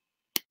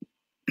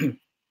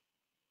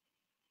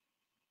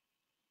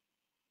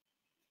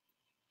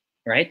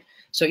 Right?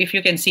 So if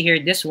you can see here,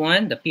 this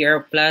one, the PR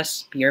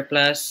plus,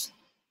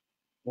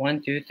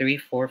 1, 2, 3,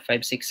 4,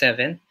 5, 6,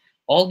 7,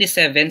 all the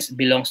 7s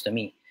belongs to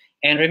me.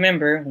 And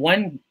remember,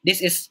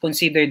 this is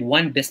considered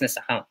one business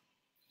account.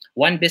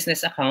 One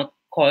business account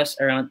costs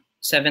around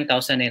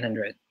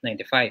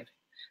 7,995.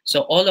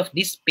 So all of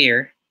this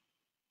pair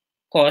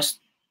cost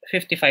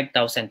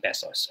 55,000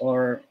 pesos,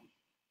 or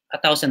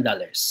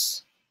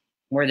 $1,000,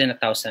 more than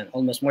 1,000,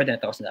 almost more than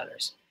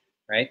 $1,000,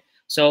 right?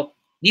 So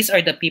these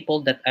are the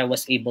people that I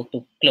was able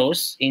to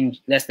close in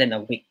less than a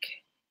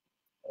week.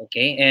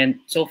 Okay, and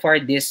so far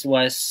this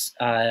was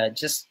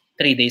just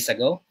 3 days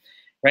ago.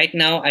 Right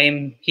now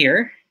I'm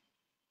here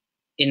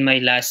in my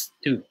last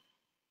 2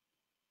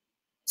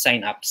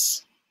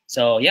 sign-ups.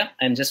 So yeah,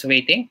 I'm just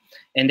waiting.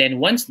 And then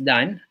once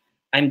done,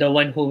 I'm the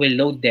one who will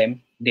load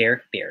them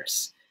their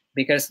pairs,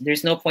 because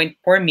there's no point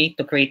for me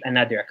to create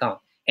another account,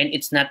 and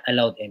it's not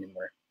allowed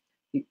anymore.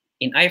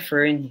 In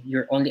i-fern,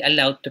 you're only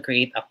allowed to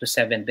create up to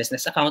 7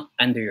 business accounts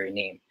under your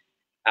name.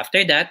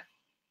 After that,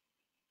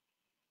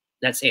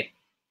 that's it.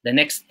 The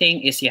next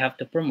thing is you have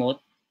to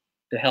promote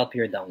to help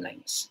your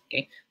downlines.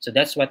 Okay, so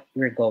that's what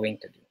we're going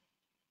to do.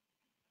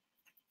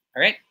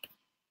 All right.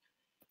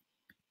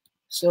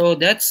 So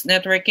that's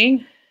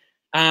networking.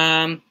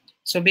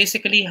 So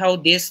basically how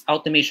this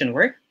automation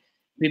works,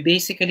 we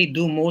basically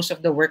do most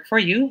of the work for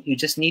you. You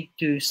just need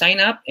to sign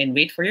up and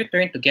wait for your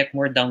turn to get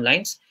more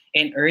downlines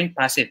and earn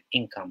passive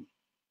income.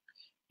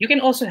 You can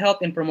also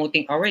help in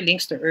promoting our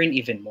links to earn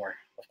even more,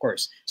 of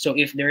course. So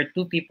if there are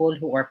 2 people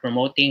who are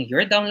promoting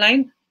your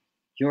downline,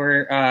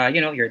 your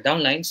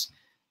downlines,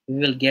 we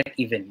will get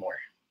even more,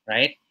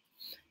 right?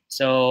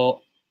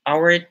 So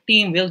our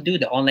team will do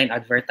the online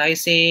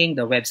advertising,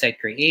 the website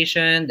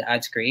creation, the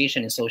ads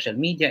creation in social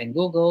media and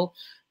Google.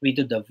 We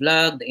do the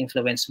vlog, the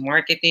influence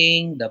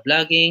marketing, the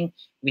blogging.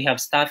 We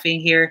have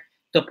staffing here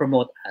to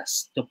promote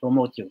us, to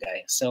promote you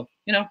guys. So,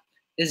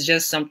 it's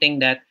just something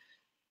that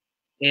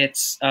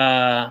it's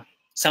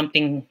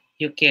something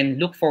you can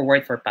look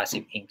forward for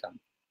passive income.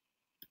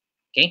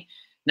 Okay.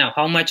 Now,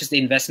 how much is the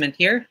investment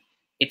here?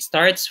 It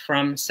starts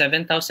from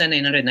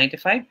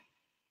 7,995.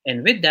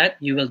 And with that,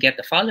 you will get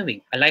the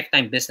following: a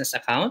lifetime business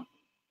account,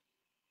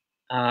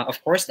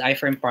 of course, the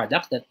i-fern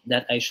product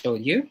that I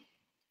showed you,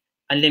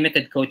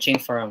 unlimited coaching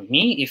from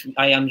me if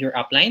I am your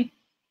upline,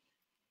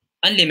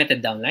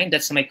 unlimited downline,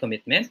 that's my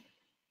commitment.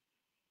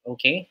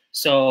 Okay,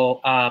 so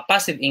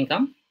passive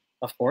income,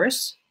 of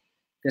course,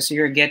 because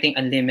you're getting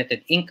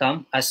unlimited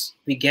income as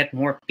we get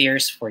more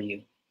peers for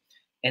you,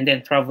 and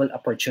then travel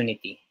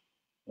opportunity.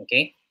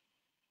 Okay,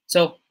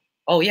 so,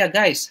 oh yeah,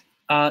 guys,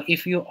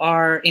 if you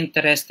are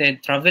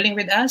interested traveling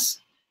with us,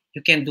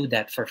 you can do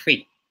that for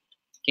free.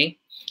 Okay,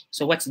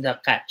 so what's the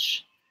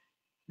catch?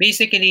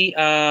 Basically,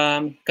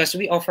 because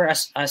we offer,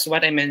 as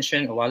what I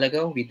mentioned a while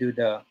ago, we do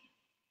the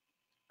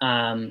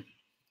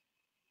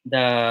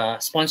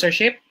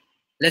sponsorship.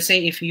 Let's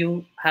say if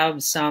you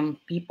have some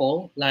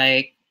people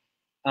like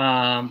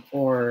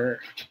or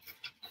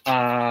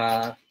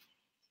have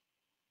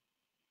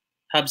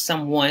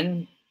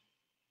someone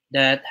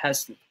that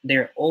has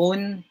their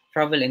own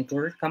travel and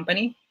tour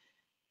company,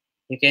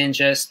 you can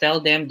just tell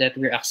them that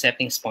we're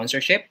accepting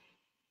sponsorship.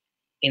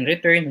 in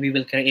return, we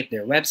will create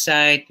their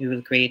website, we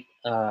will create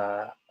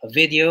a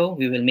video,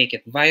 we will make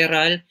it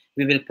viral,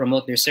 we will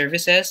promote their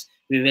services,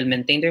 we will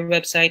maintain their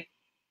website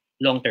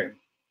long term.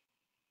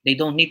 They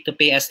don't need to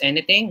pay us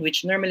anything,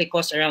 which normally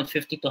costs around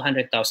 50 to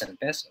 100,000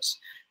 pesos.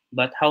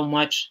 But how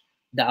much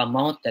the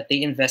amount that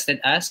they invested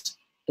us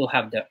to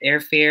have the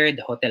airfare,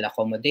 the hotel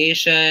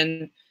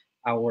accommodation,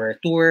 our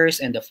tours,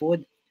 and the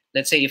food.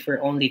 Let's say if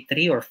we're only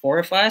 3 or 4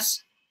 of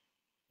us,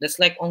 that's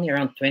like only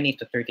around 20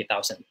 to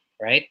 30,000,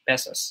 right?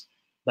 Pesos.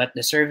 But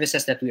the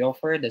services that we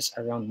offer, that's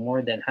around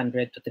more than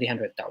 100 to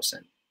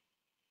 300,000.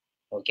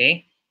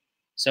 Okay?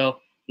 So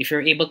if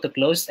you're able to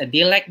close a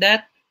deal like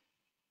that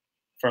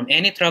from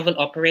any travel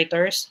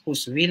operators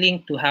who's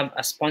willing to have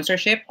a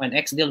sponsorship on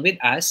X deal with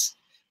us,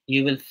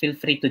 you will feel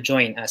free to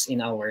join us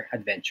in our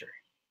adventure.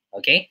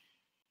 Okay?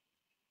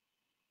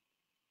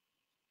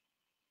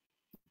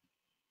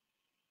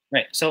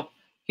 Right. So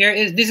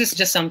this is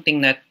just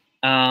something that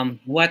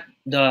what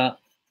the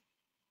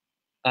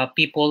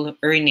people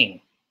earning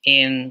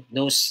in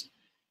those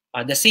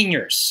the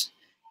seniors,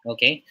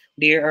 okay,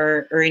 they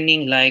are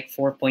earning like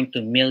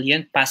 4.2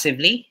 million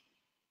passively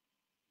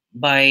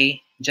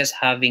by just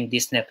having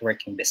this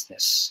networking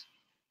business.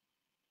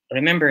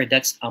 Remember,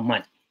 that's a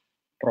month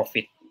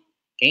profit.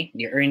 Okay,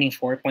 they're earning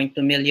 4.2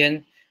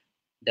 million.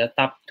 The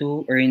top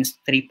two earns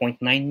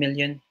 3.9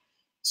 million.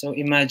 So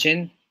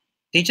imagine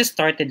they just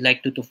started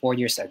like 2 to 4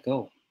 years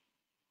ago,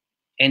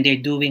 and they're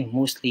doing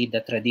mostly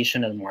the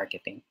traditional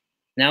marketing.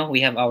 Now we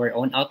have our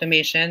own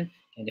automation,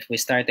 and if we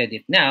started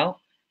it now,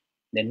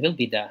 then will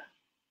be the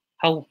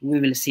how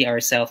we will see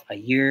ourselves a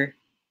year,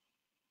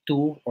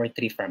 2 or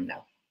 3 from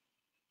now.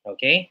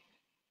 Okay?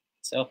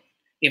 So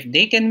if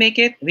they can make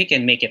it, we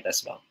can make it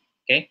as well.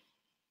 Okay?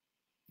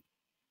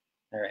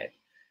 All right.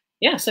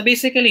 Yeah, so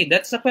basically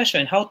that's the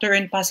question. How to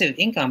earn passive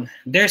income?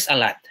 There's a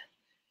lot.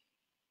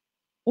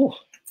 Oh,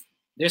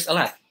 there's a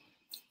lot.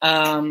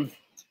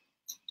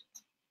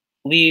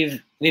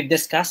 We've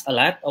discussed a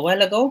lot a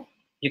while ago.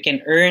 You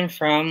can earn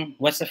from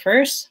what's the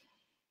first?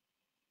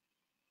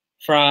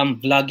 From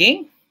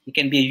vlogging. You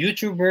can be a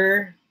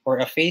YouTuber or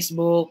a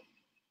Facebook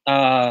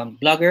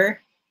blogger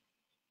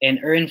and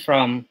earn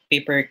from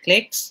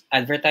pay-per-clicks,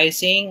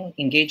 advertising,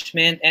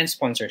 engagement, and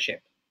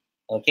sponsorship.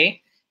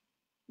 Okay,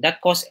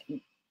 that costs,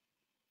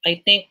 I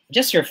think,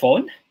 just your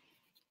phone.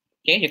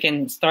 Okay, you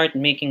can start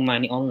making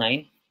money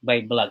online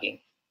by blogging.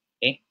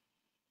 Okay.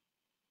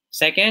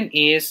 Second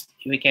is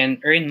we can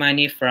earn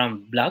money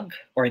from blog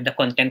or the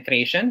content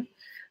creation.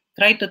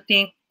 Try to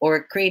think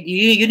or create.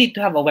 You need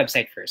to have a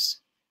website first.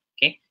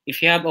 Okay,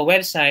 if you have a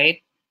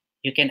website,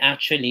 you can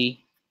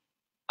actually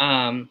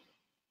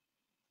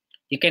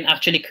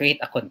create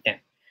a content.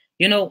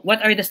 You know,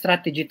 what are the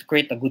strategy to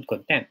create a good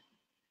content?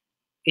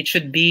 It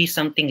should be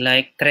something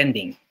like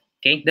trending.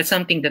 Okay, that's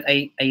something that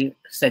I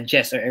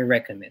suggest or I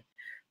recommend.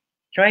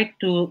 Try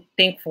to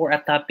think for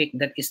a topic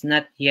that is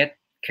not yet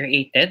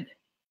created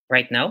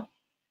right now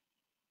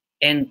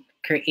and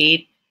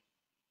create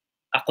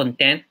a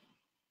content,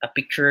 a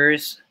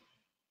pictures,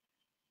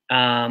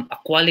 a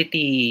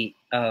quality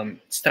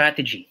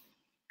strategy,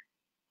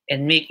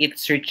 and make it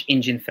search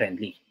engine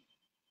friendly.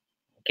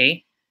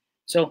 Okay,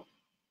 so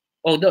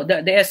although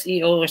the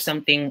SEO or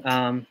something,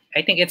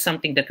 I think it's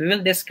something that we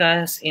will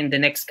discuss in the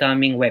next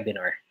coming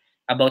webinar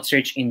about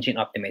search engine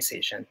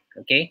optimization.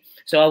 Okay,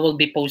 so I will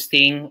be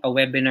posting a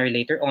webinar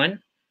later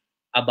on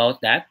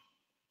about that.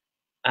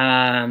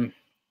 And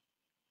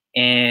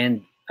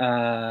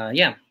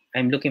yeah,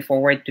 I'm looking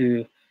forward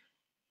to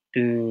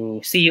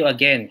see you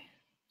again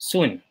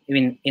soon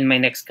in my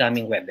next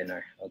coming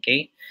webinar.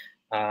 Okay,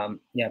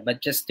 yeah,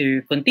 but just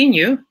to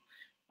continue,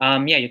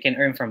 yeah, you can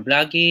earn from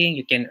blogging,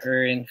 you can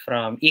earn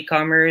from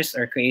e-commerce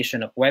or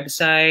creation of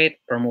website,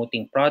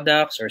 promoting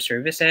products or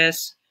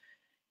services.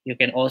 You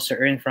can also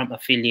earn from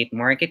affiliate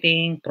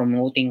marketing,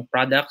 promoting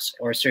products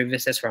or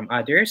services from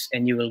others,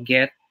 and you will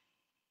get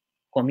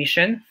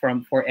commission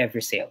for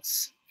every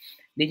sales.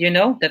 Did you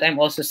know that I'm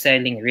also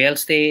selling real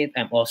estate?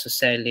 I'm also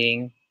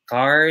selling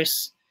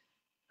cars,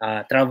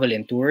 travel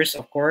and tours,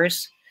 of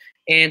course.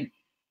 And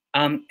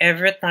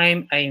every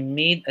time I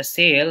made a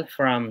sale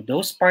from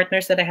those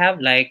partners that I have,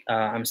 like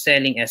I'm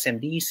selling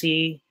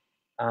SMDC,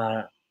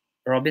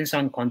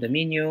 Robinson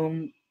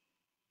Condominium,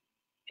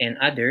 and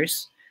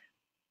others,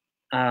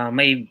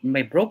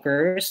 my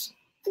brokers,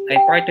 I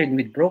partnered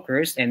with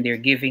brokers, and they're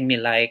giving me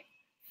like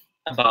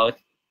about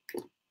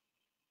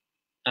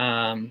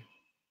um,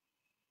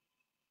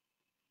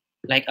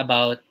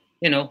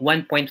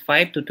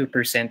 1.5 to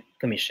 2%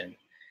 commission.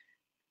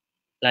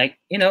 Like,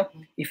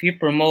 if you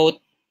promote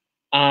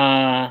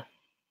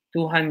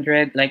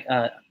 200, like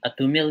a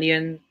 2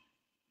 million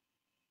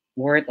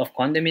worth of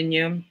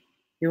condominium,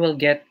 you will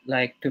get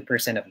like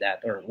 2% of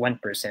that or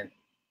 1%,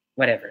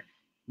 whatever.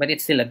 But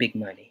it's still a big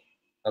money.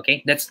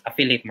 Okay, that's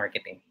affiliate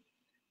marketing.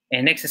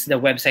 And next is the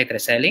website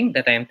reselling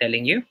that I am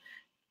telling you.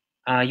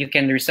 You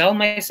can resell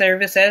my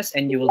services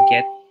and you will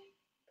get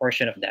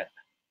portion of that.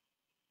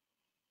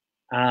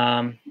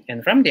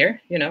 And from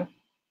there, you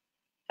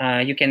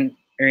can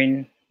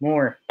earn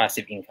more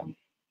passive income.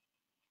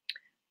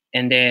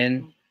 And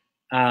then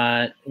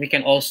we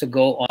can also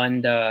go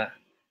on the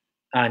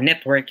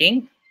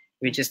networking,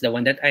 which is the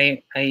one that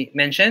I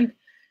mentioned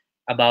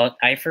about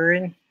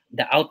i-fern,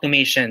 the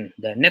automation,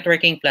 the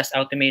networking plus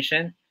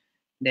automation.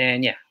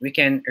 Then yeah, we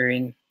can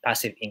earn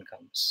passive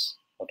incomes.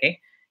 Okay,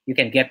 you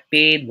can get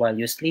paid while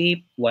you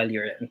sleep, while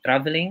you're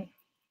traveling.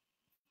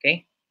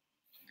 Okay,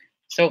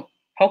 so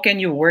how can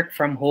you work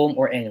from home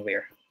or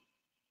anywhere?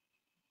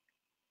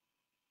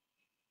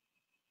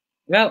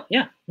 Well,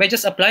 yeah, by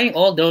just applying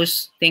all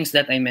those things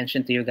that I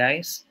mentioned to you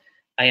guys,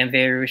 I am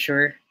very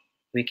sure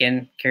we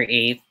can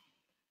create,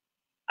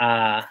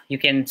 you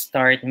can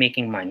start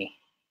making money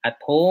at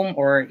home,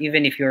 or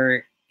even if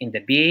you're in the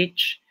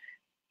beach,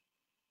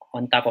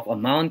 on top of a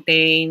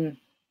mountain,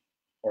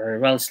 or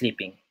while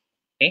sleeping.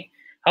 Okay?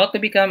 How to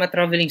become a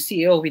traveling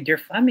CEO with your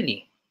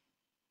family?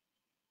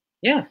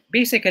 Yeah,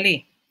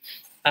 basically,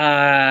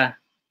 uh,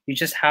 you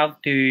just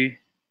have to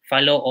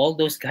follow all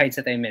those guides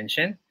that I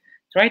mentioned.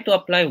 Try to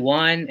apply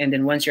one, and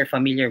then once you're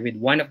familiar with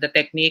one of the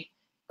technique,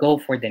 go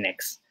for the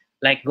next.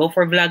 Like go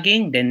for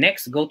vlogging, then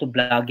next go to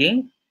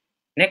blogging,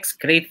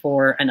 next create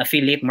for an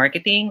affiliate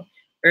marketing,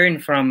 earn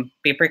from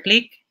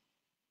pay-per-click,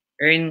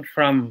 earn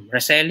from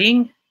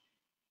reselling,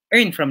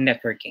 earn from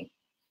networking.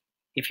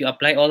 If you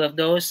apply all of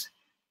those,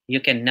 you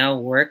can now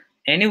work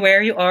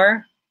anywhere you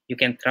are. You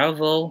can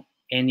travel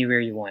anywhere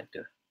you want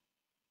to.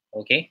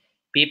 Okay?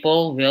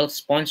 People will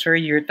sponsor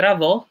your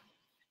travel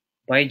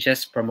by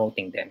just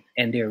promoting them.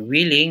 And they're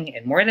willing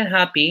and more than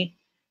happy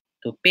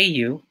to pay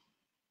you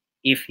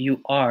if you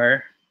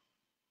are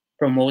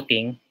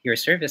promoting your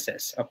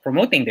services or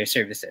promoting their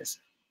services.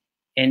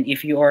 And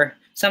if you are,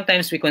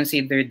 sometimes we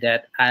consider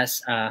that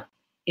as a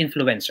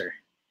influencer.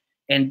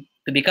 And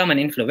to become an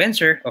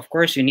influencer, of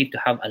course, you need to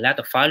have a lot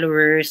of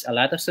followers, a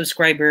lot of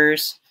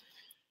subscribers,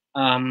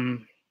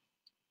 um,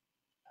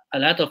 a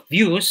lot of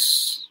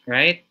views,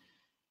 right?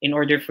 In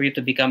order for you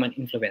to become an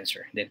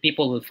influencer, then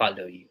people will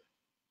follow you.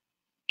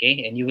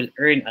 Okay, and you will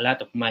earn a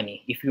lot of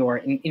money if you are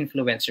in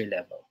influencer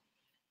level.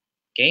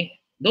 Okay,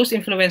 those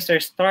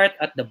influencers start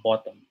at the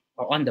bottom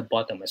or on the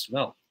bottom as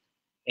well,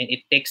 and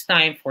it takes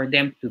time for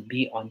them to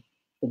be on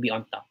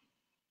top.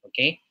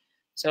 Okay,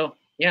 so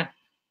yeah,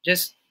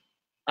 just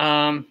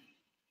um,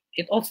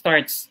 it all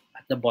starts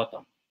at the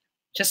bottom.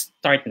 Just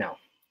start now.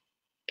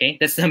 Okay,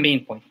 that's the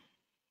main point.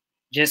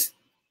 Just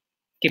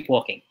keep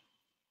walking.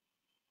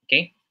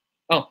 Okay.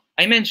 Oh,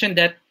 I mentioned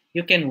that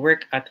you can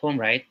work at home,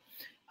 right?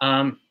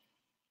 Um,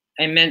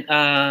 I meant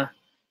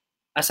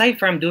aside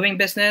from doing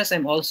business,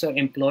 I'm also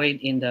employed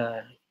in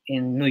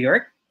New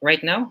York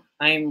right now.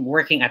 I'm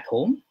working at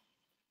home.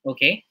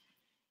 Okay.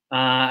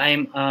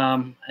 I'm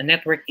a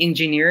network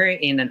engineer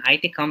in an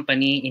IT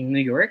company in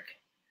New York,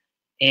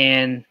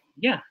 and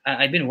yeah,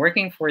 I've been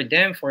working for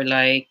them for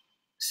like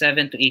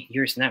 7 to 8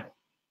 years now.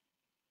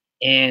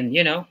 And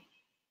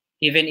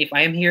even if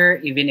I'm here,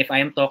 even if I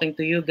am talking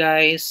to you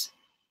guys,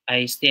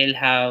 I still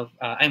have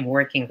I'm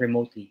working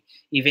remotely.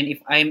 Even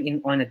if I'm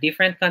in on a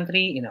different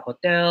country, in a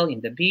hotel, in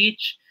the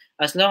beach,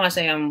 as long as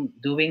I am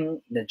doing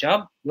the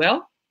job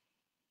well,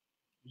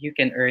 you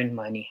can earn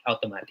money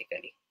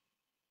automatically.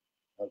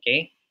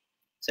 Okay.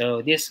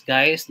 So these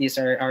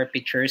are our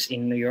pictures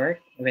in New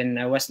York when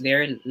I was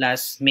there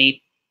last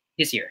May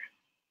this year.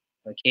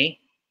 Okay.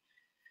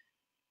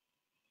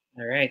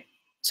 All right.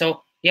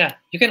 So yeah,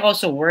 you can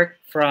also work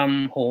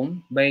from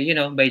home by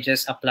by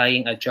just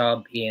applying a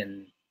job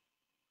in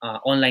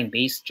online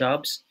based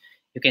jobs.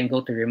 You can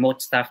go to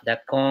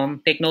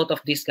remotestaff.com. Take note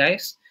of this,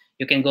 guys.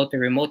 You can go to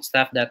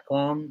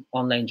remotestaff.com,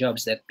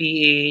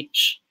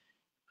 onlinejobs.ph,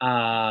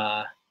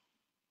 uh,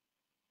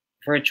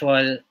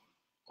 virtual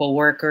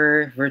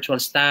coworker, virtual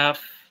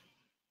staff.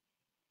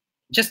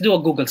 Just do a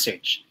Google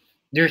search.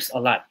 There's a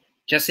lot.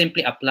 Just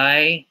simply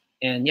apply,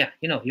 and yeah,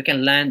 you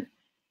can land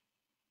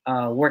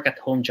work at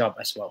home job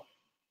as well.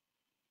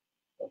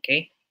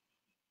 Okay,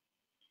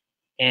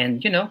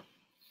 and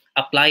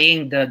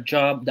applying the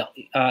job.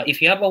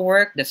 If you have a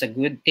work, that's a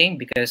good thing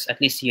because at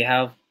least you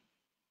have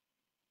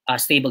a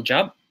stable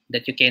job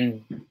that you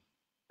can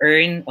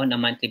earn on a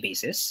monthly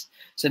basis.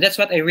 So that's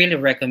what I really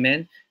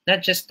recommend.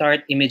 Not just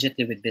start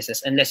immediately with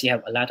business unless you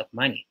have a lot of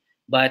money.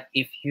 But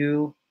if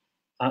you're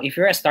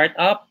a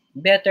startup,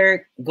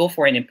 better go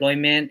for an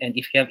employment. And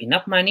if you have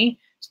enough money,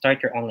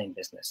 start your online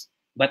business.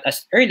 But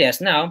as early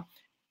as now,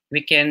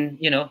 you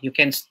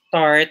can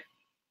start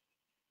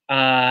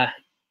uh,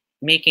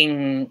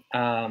 making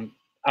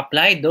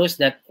apply those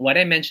that what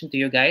I mentioned to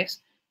you guys.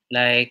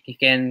 Like you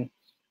can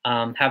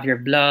have your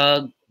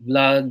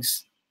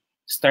vlogs,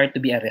 start to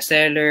be a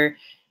reseller,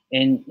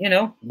 and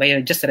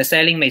by just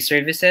reselling my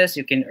services,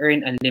 you can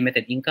earn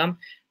unlimited income.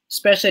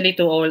 Especially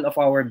to all of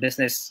our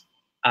business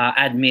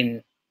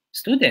admin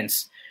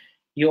students,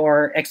 you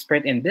are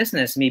expert in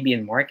business, maybe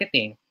in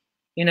marketing.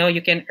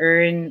 You can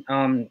earn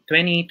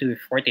 20 to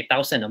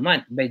 40,000 a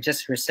month by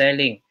just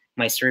reselling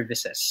my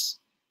services.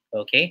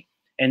 Okay,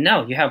 and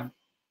now you have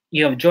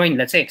joined,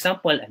 let's say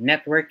example, a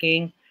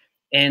networking,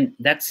 and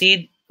that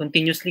seed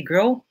continuously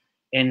grow,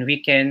 and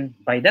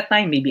by that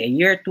time, maybe a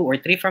year, 2 or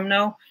 3 from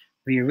now,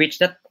 we reach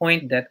that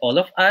point that all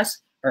of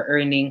us are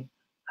earning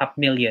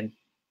 $500,000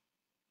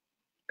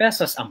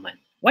 a month.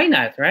 Why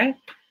not, right?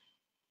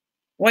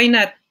 Why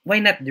not? Why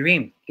not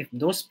dream? If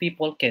those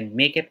people can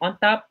make it on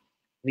top,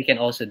 we can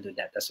also do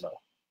that as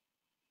well.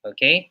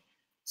 Okay?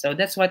 So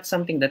that's what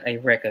something that I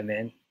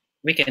recommend.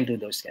 We can do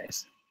those,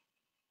 guys.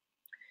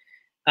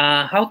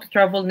 How to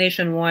travel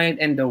nationwide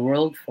and the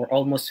world for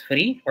almost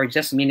free or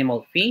just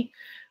minimal fee.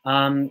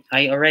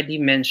 I already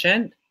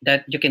mentioned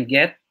that we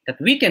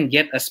can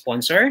get a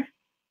sponsor.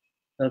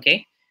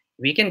 Okay,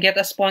 we can get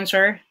a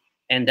sponsor,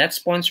 and that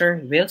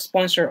sponsor will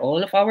sponsor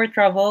all of our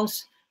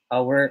travels,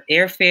 our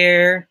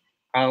airfare,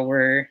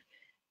 our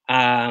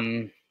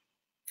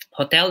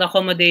hotel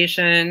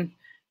accommodation,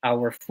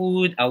 our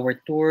food, our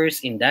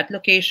tours in that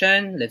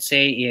location. Let's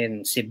say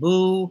in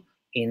Cebu,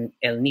 in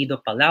El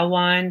Nido,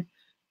 Palawan,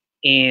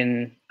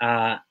 in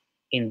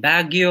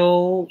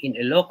Baguio, in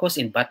Ilocos,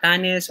 in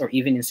Batanes, or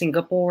even in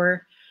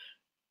Singapore.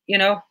 You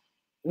know,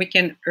 we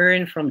can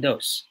earn from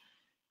those,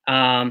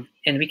 and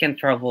we can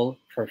travel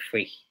for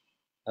free.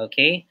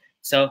 Okay,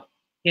 so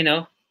you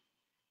know,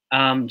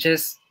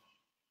 just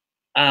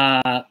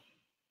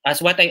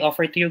as what I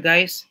offer to you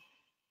guys,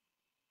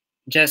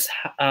 just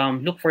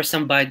look for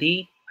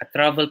somebody, a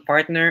travel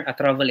partner, a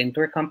travel and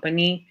tour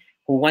company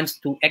who wants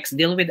to X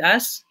deal with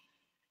us,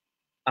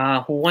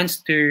 who wants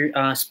to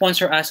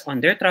sponsor us on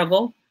their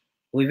travel.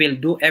 We will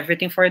do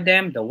everything for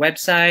them: the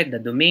website, the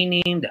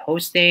domain name, the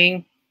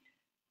hosting,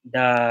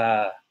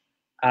 the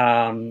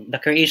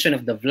creation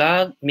of the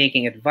vlog,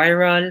 making it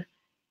viral,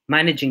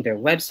 managing their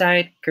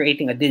website,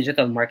 creating a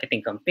digital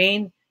marketing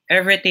campaign,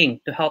 everything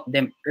to help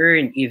them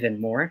earn even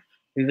more.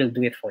 We will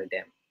do it for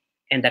them.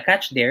 And the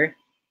catch there,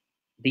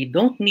 they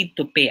don't need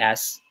to pay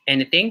us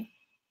anything.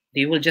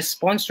 They will just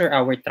sponsor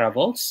our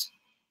travels.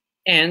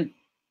 And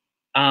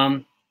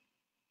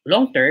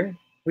long term,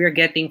 we are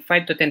getting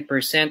 5 to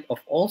 10% of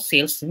all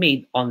sales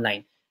made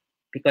online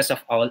because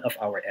of all of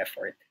our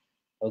effort.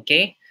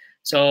 Okay?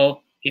 So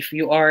if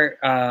you are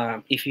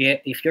if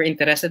you're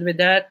interested with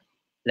that,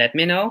 let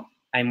me know.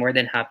 I'm more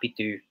than happy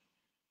to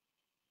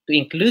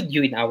include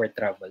you in our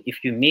travel.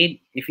 If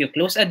you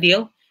close a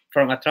deal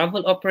from a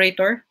travel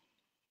operator,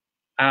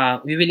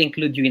 we will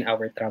include you in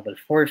our travel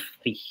for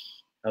free.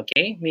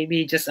 Okay,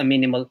 maybe just a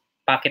minimal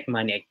pocket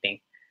money, I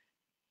think.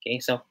 Okay,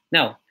 so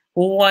now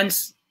who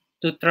wants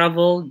to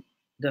travel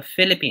the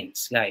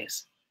Philippines,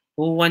 guys?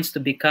 Who wants to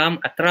become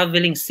a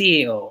traveling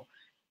CEO?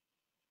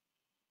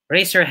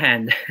 Raise your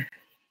hand.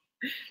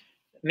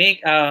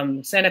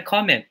 Send a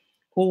comment.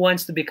 Who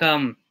wants to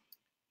become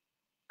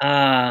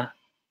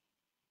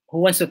who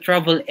wants to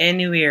travel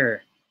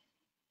anywhere,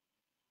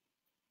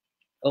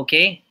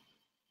 okay,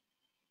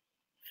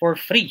 for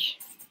free,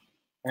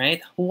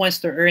 right? Who wants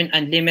to earn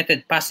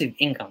unlimited passive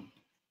income?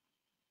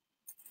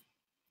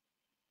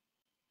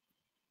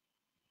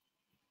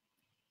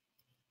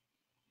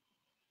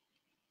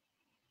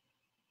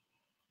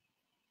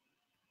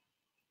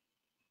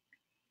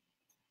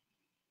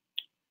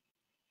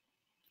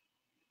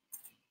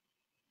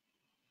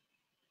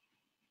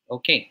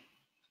 Okay.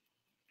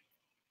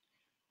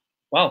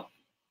 Wow.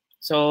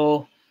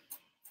 So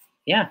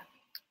yeah,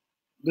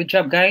 good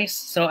job, guys.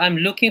 So I'm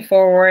looking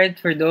forward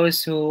for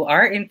those who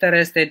are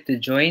interested to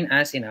join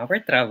us in our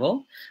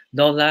travel.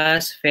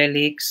 Dolas,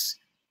 Felix,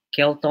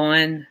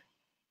 Kelton,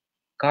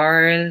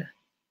 Carl,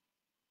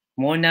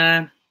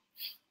 Mona,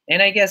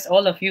 and I guess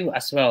all of you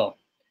as well.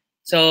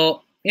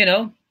 So,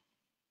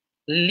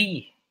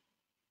 Lee.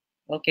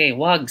 Okay,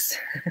 Wags.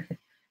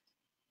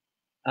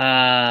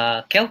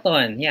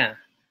 Kelton, yeah.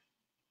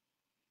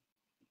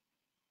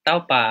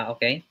 Taupa,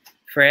 okay.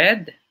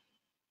 Fred,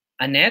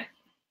 Annette,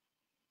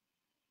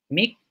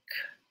 Mick,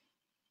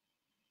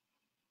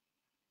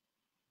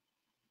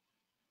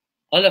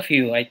 all of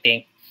you, I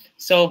think.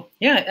 So,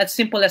 yeah, as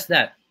simple as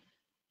that.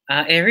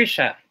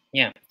 Erisha,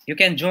 yeah, you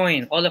can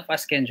join. All of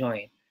us can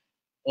join.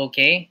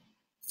 Okay?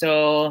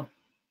 So,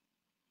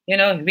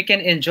 we can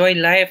enjoy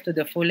life to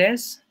the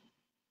fullest,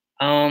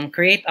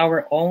 create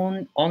our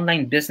own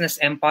online business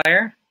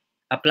empire,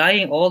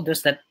 applying all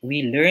those that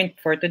we learned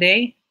for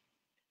today.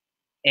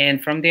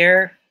 And from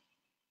there,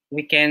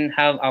 we can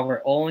have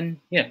our own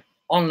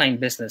online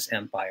business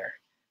empire.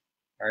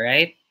 All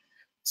right?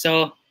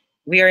 So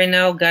we are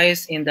now,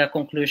 guys, in the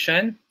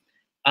conclusion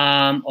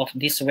of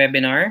this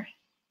webinar.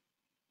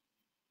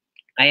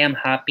 I am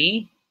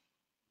happy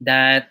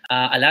that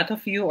a lot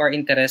of you are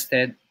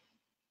interested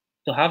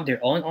to have their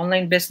own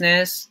online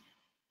business,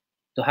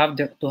 to have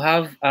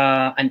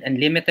an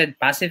unlimited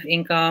passive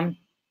income,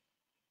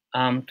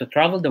 to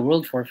travel the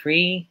world for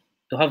free,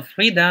 to have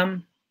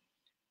freedom.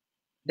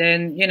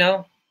 Then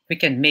we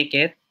can make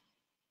it.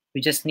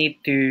 We just need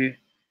to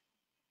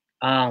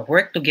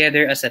work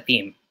together as a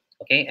team,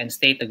 okay, and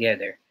stay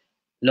together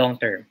long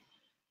term.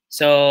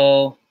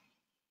 So,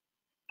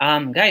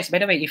 guys, by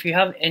the way, if you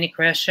have any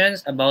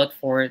questions about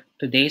for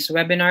today's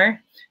webinar,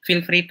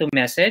 feel free to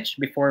message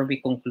before we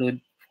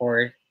conclude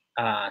for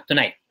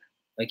tonight,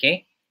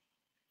 okay?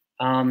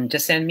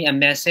 Just send me a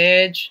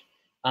message.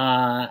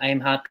 I'm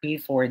happy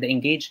for the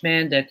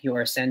engagement that you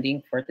are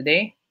sending for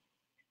today.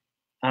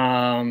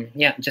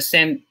 Yeah, just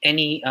send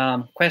any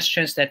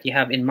questions that you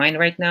have in mind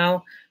right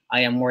now.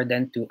 I am more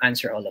than to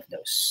answer all of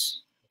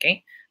those.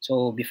 Okay,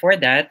 so before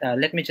that,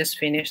 let me just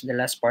finish the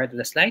last part of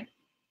the slide.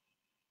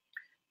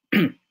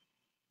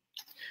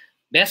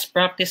 Best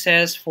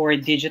practices for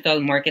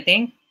digital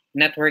marketing,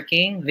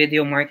 networking,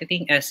 video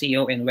marketing,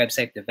 SEO, and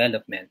website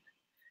development.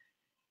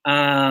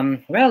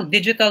 Well,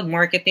 digital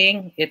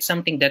marketing, it's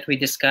something that we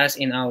discussed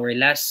in our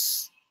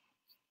last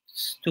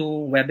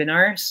two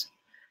webinars.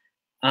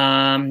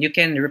 You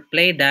can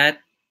replay that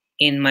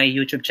in my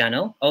YouTube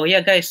channel. Oh yeah,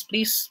 guys,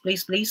 please,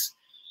 please, please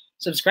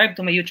subscribe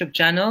to my YouTube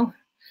channel.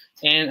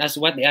 And as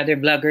what the other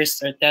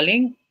bloggers are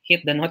telling,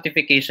 hit the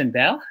notification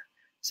bell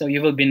so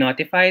you will be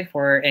notified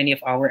for any of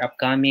our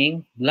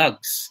upcoming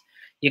vlogs.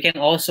 You can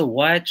also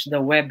watch the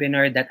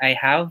webinar that I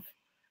have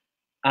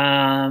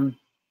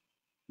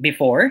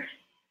before,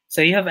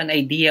 so you have an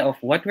idea of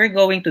what we're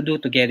going to do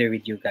together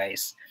with you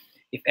guys.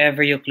 If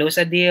ever you close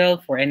a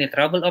deal for any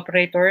travel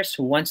operators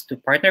who wants to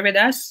partner with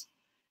us,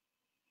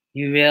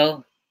 you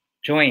will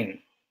join.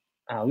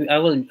 We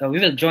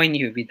will join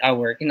you with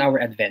our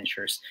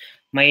adventures.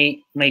 My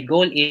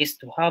goal is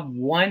to have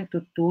 1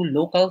 to 2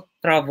 local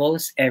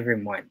travels every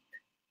month.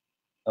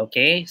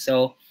 Okay,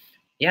 so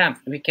yeah,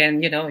 we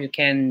can, you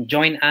can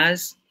join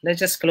us. Let's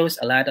just close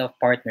a lot of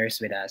partners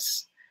with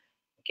us.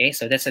 Okay,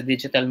 so that's a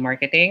digital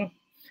marketing.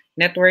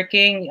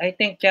 Networking, I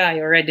think, yeah,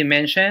 I already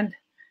mentioned.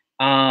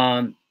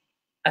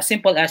 As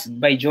simple as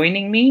by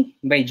joining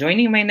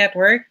my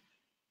network,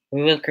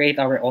 we will create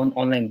our own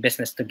online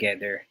business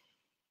together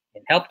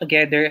and help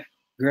together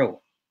grow.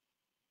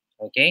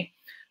 Okay,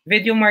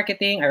 video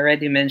marketing, I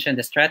already mentioned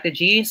the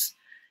strategies,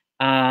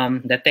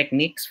 the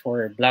techniques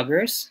for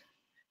bloggers.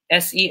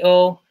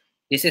 SEO,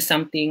 this is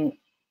something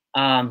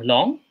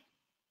long,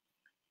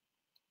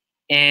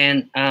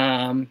 and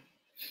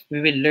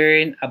we will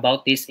learn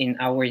about this in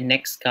our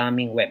next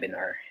coming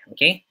webinar.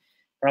 Okay,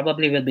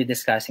 probably we'll be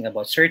discussing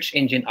about search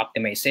engine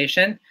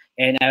optimization,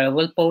 and I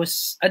will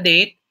post a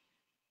date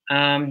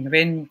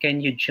when can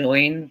you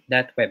join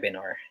that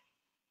webinar.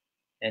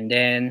 And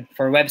then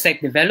for website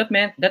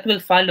development, that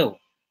will follow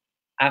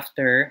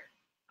after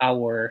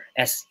our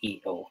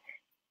SEO.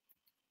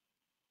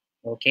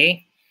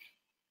 Okay,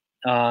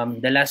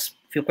 the last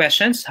few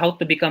questions: how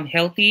to become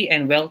healthy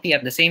and wealthy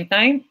at the same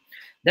time.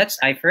 That's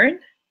i-fern,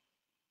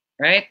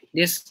 right?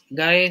 These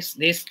guys,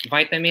 these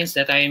vitamins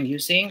that I am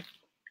using,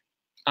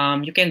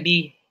 you can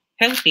be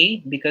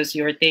healthy because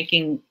you're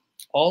taking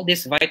all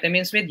these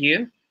vitamins with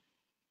you,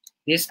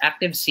 this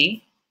active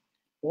C,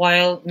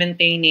 while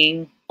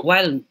being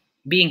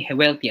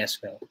wealthy as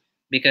well,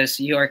 because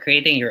you are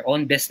creating your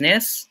own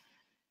business,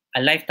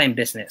 a lifetime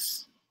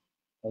business.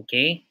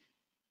 Okay,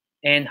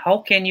 and how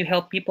can you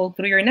help people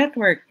through your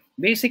network?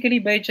 Basically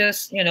by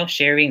just,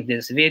 sharing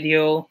this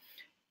video,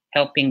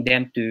 helping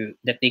them to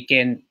that they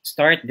can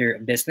start their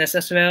business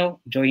as well,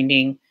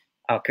 joining,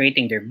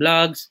 creating their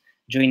blogs,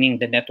 joining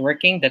the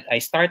networking that I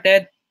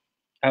started,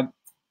 uh,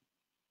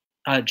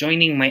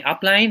 joining my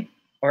upline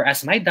or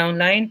as my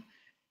downline,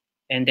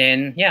 and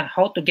then yeah,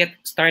 how to get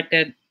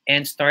started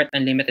and start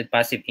unlimited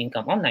passive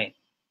income online.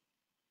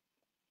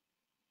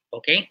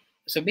 Okay,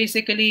 so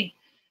basically,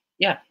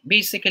 yeah,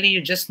 basically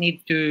you just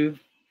need to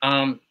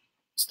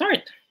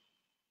start,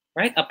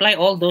 right? Apply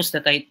all those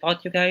that I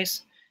taught you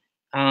guys.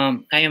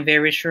 I am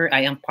very sure,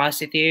 I am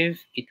positive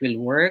it will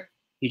work.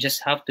 You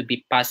just have to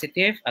be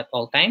positive at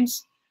all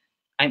times.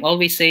 I'm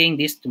always saying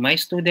this to my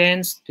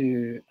students,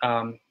 to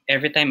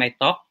every time I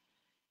talk,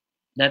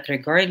 that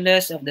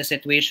regardless of the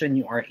situation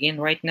you are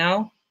in right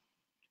now,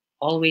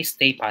 always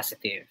stay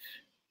positive,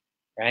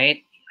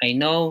 right? I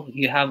know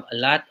you have a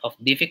lot of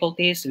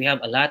difficulties. We have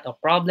a lot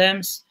of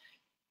problems.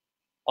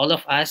 All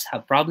of us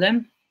have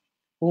problems.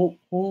 Who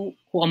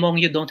among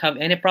you don't have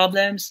any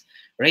problems?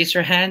 Raise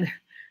your hand.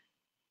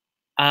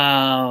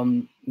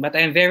 But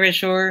I'm very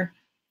sure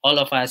all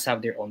of us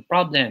have their own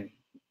problem.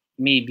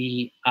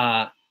 Maybe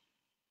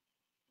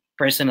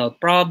personal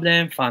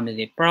problem,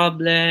 family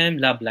problem,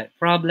 love life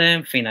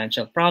problem,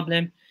 financial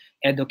problem,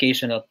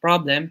 educational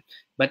problem.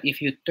 But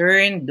if you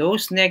turn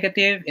those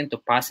negative into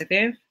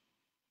positive,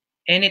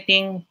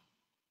 anything,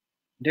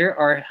 there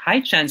are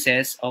high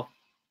chances of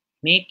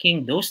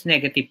making those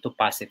negative to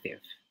positive,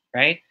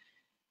 right?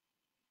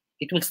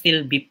 It will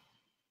still be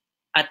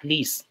at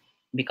least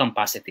become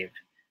positive.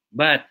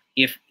 But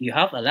if you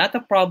have a lot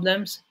of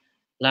problems,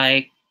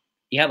 like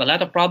you have a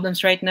lot of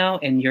problems right now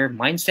and your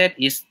mindset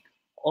is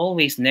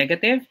always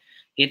negative,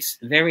 it's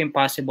very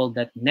impossible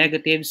that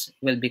negatives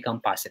will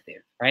become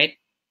positive, right?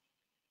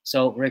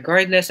 So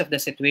regardless of the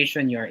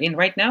situation you're in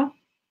right now,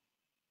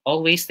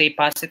 always stay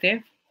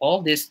positive.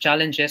 All these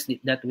challenges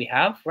that we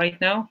have right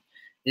now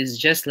is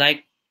just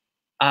like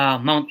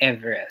Mount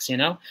Everest,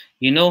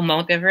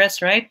 Mount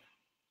Everest, right?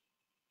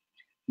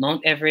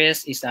 Mount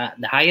Everest is the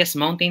highest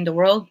mountain in the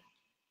world.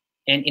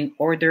 And in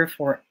order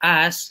for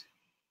us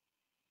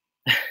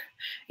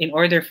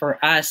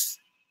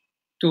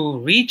to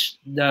reach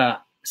the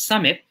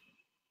summit,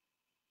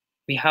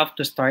 we have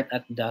to start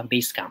at the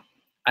base camp,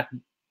 at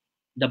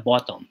the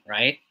bottom,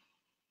 right?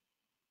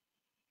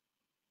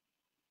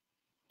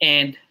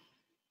 And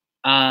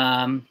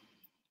um,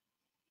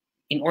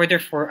 in order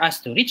for us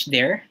to reach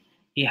there,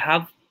 you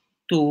have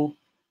to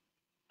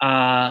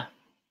uh,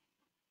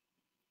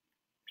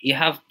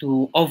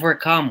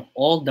 overcome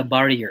all the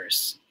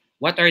barriers.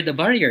 What are the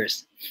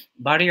barriers?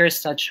 Barriers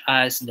such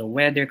as the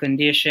weather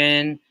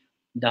condition,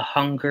 the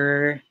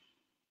hunger,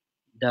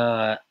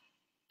 the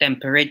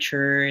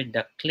temperature,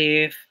 the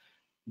cliff,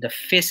 the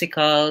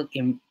physical,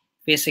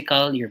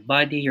 your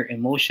body, your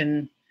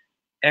emotion,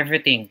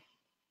 everything.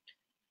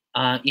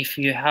 If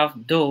you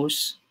have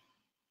those,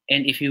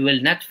 and if you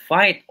will not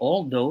fight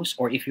all those,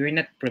 or if you're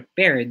not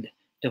prepared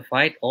to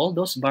fight all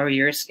those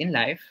barriers in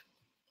life,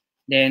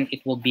 then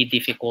it will be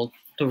difficult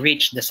to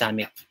reach the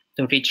summit,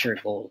 to reach your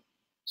goal.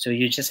 So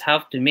you just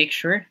have to make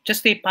sure,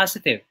 just stay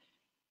positive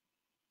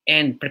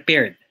and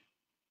prepared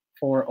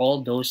for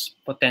all those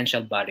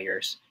potential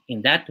barriers.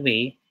 In that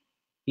way,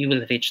 you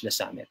will reach the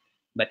summit.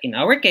 But in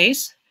our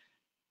case,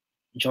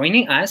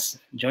 joining us,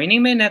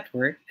 joining my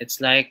network,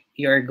 it's like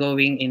you're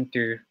going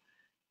into,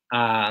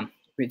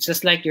 it's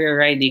just like you're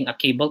riding a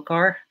cable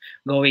car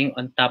going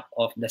on top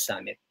of the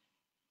summit.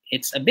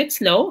 It's a bit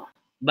slow,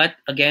 but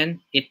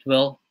again, it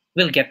will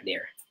get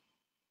there.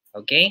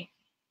 Okay?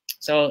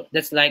 So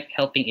that's like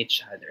helping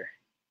each other.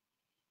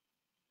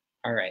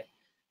 All right.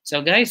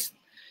 So guys,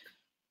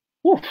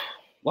 whew,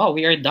 wow,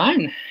 we are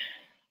done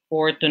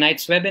for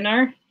tonight's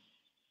webinar.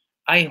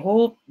 I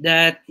hope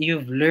that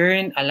you've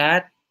learned a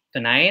lot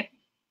tonight.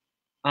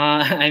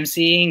 I'm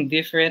seeing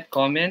different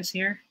comments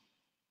here.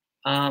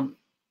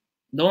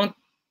 Don't,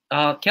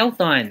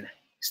 Kelton,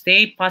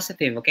 stay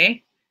positive,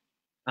 okay?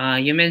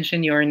 You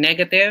mentioned you're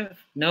negative.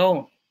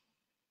 No,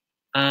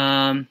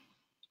 um,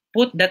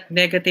 put that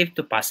negative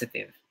to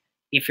positive.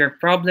 If your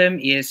problem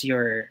is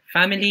your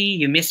family,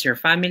 you miss your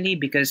family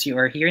because you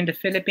are here in the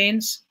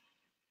Philippines,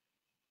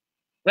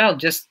 well,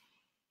 just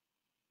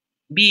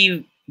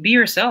be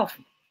yourself.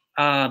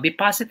 Be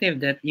positive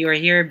that you are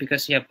here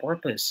because you have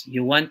purpose.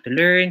 You want to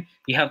learn.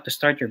 You have to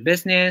start your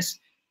business.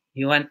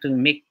 You want to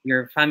make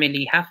your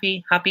family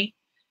happy,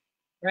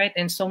 right?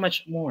 And so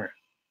much more.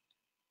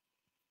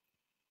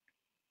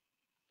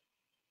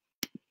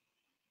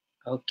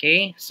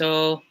 Okay,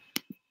 so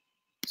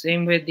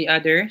same with the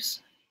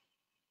others.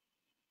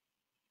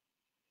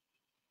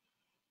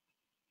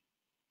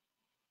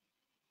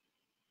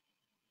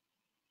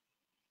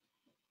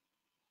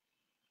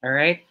 All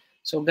right.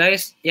 So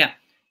guys, yeah.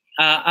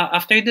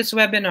 After this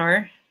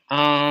webinar,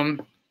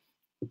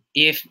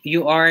 if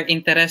you are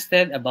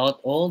interested about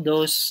all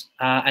those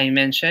I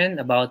mentioned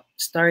about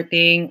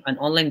starting an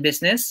online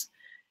business,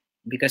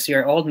 because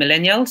you're all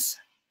millennials,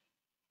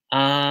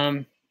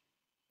 um,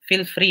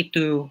 feel free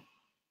to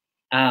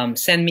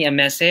send me a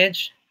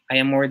message. I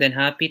am more than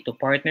happy to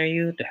partner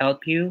you, to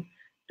help you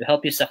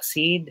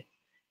succeed,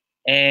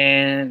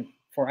 and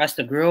for us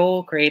to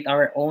grow, create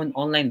our own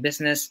online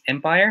business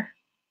empire.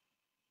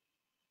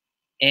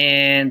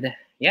 And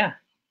yeah,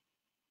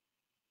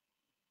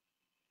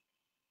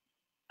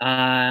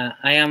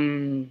 I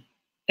am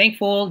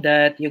thankful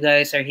that you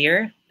guys are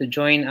here to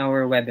join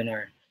our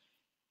webinar.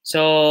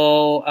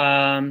 So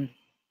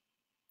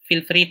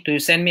feel free to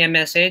send me a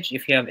message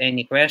if you have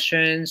any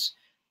questions,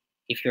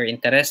 if you're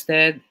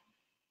interested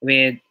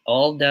with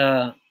all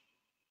the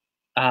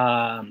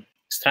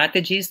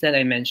strategies that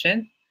I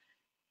mentioned.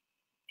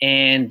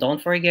 And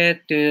don't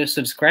forget to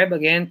subscribe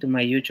again to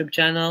my YouTube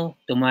channel,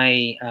 to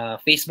my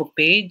Facebook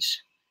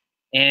page,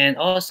 and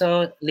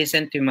also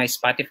listen to my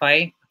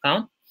Spotify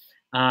account.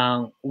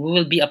 We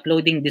will be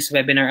uploading this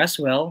webinar as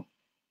well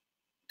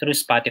through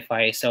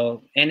Spotify.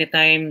 So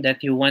anytime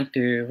that you want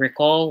to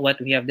recall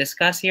what we have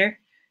discussed here,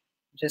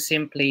 just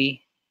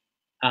simply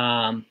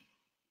um,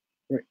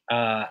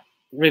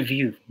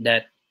 review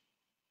that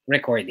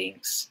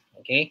recordings.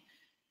 Okay.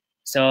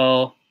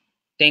 So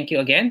thank you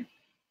again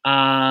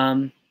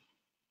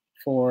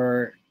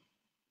for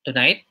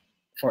tonight,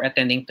 for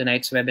attending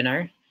tonight's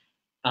webinar.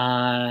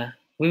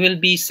 We will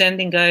be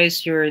sending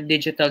guys your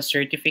digital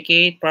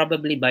certificate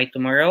probably by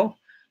tomorrow.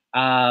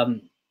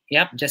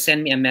 Yep, just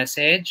send me a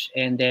message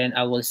and then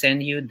I will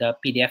send you the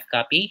PDF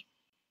copy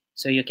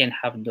so you can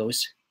have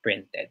those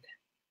printed.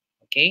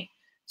 Okay,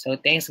 so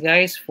thanks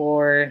guys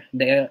for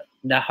the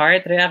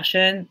heart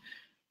reaction.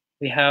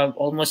 We have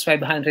almost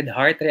 500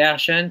 heart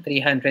reaction,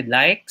 300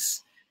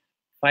 likes,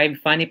 5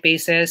 funny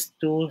faces,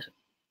 2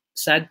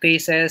 sad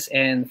faces,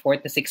 and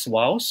 46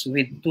 wows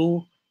with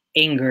 2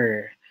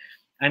 anger.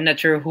 I'm not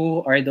sure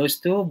who are those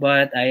two,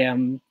 but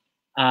I'm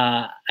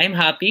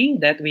happy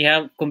that we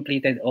have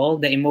completed all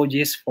the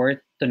emojis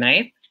for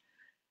tonight.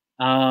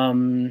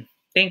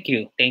 Thank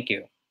you, thank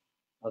you.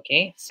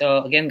 Okay,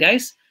 so again,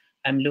 guys,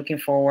 I'm looking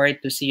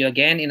forward to see you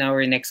again in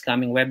our next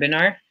coming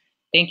webinar.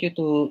 Thank you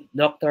to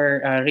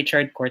Dr.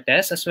 Richard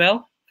Cortez as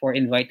well for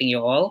inviting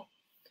you all.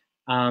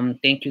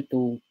 Thank you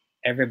to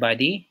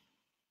everybody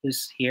who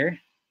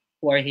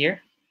are here,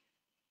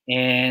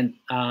 and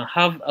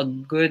have a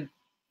good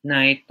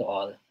night to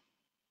all.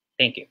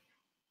 Thank you.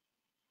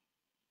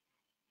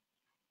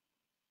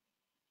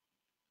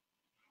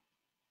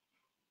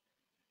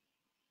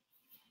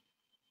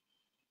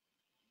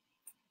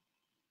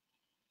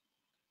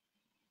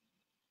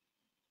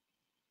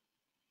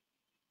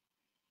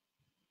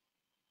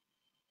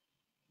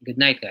 Good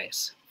night,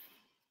 guys.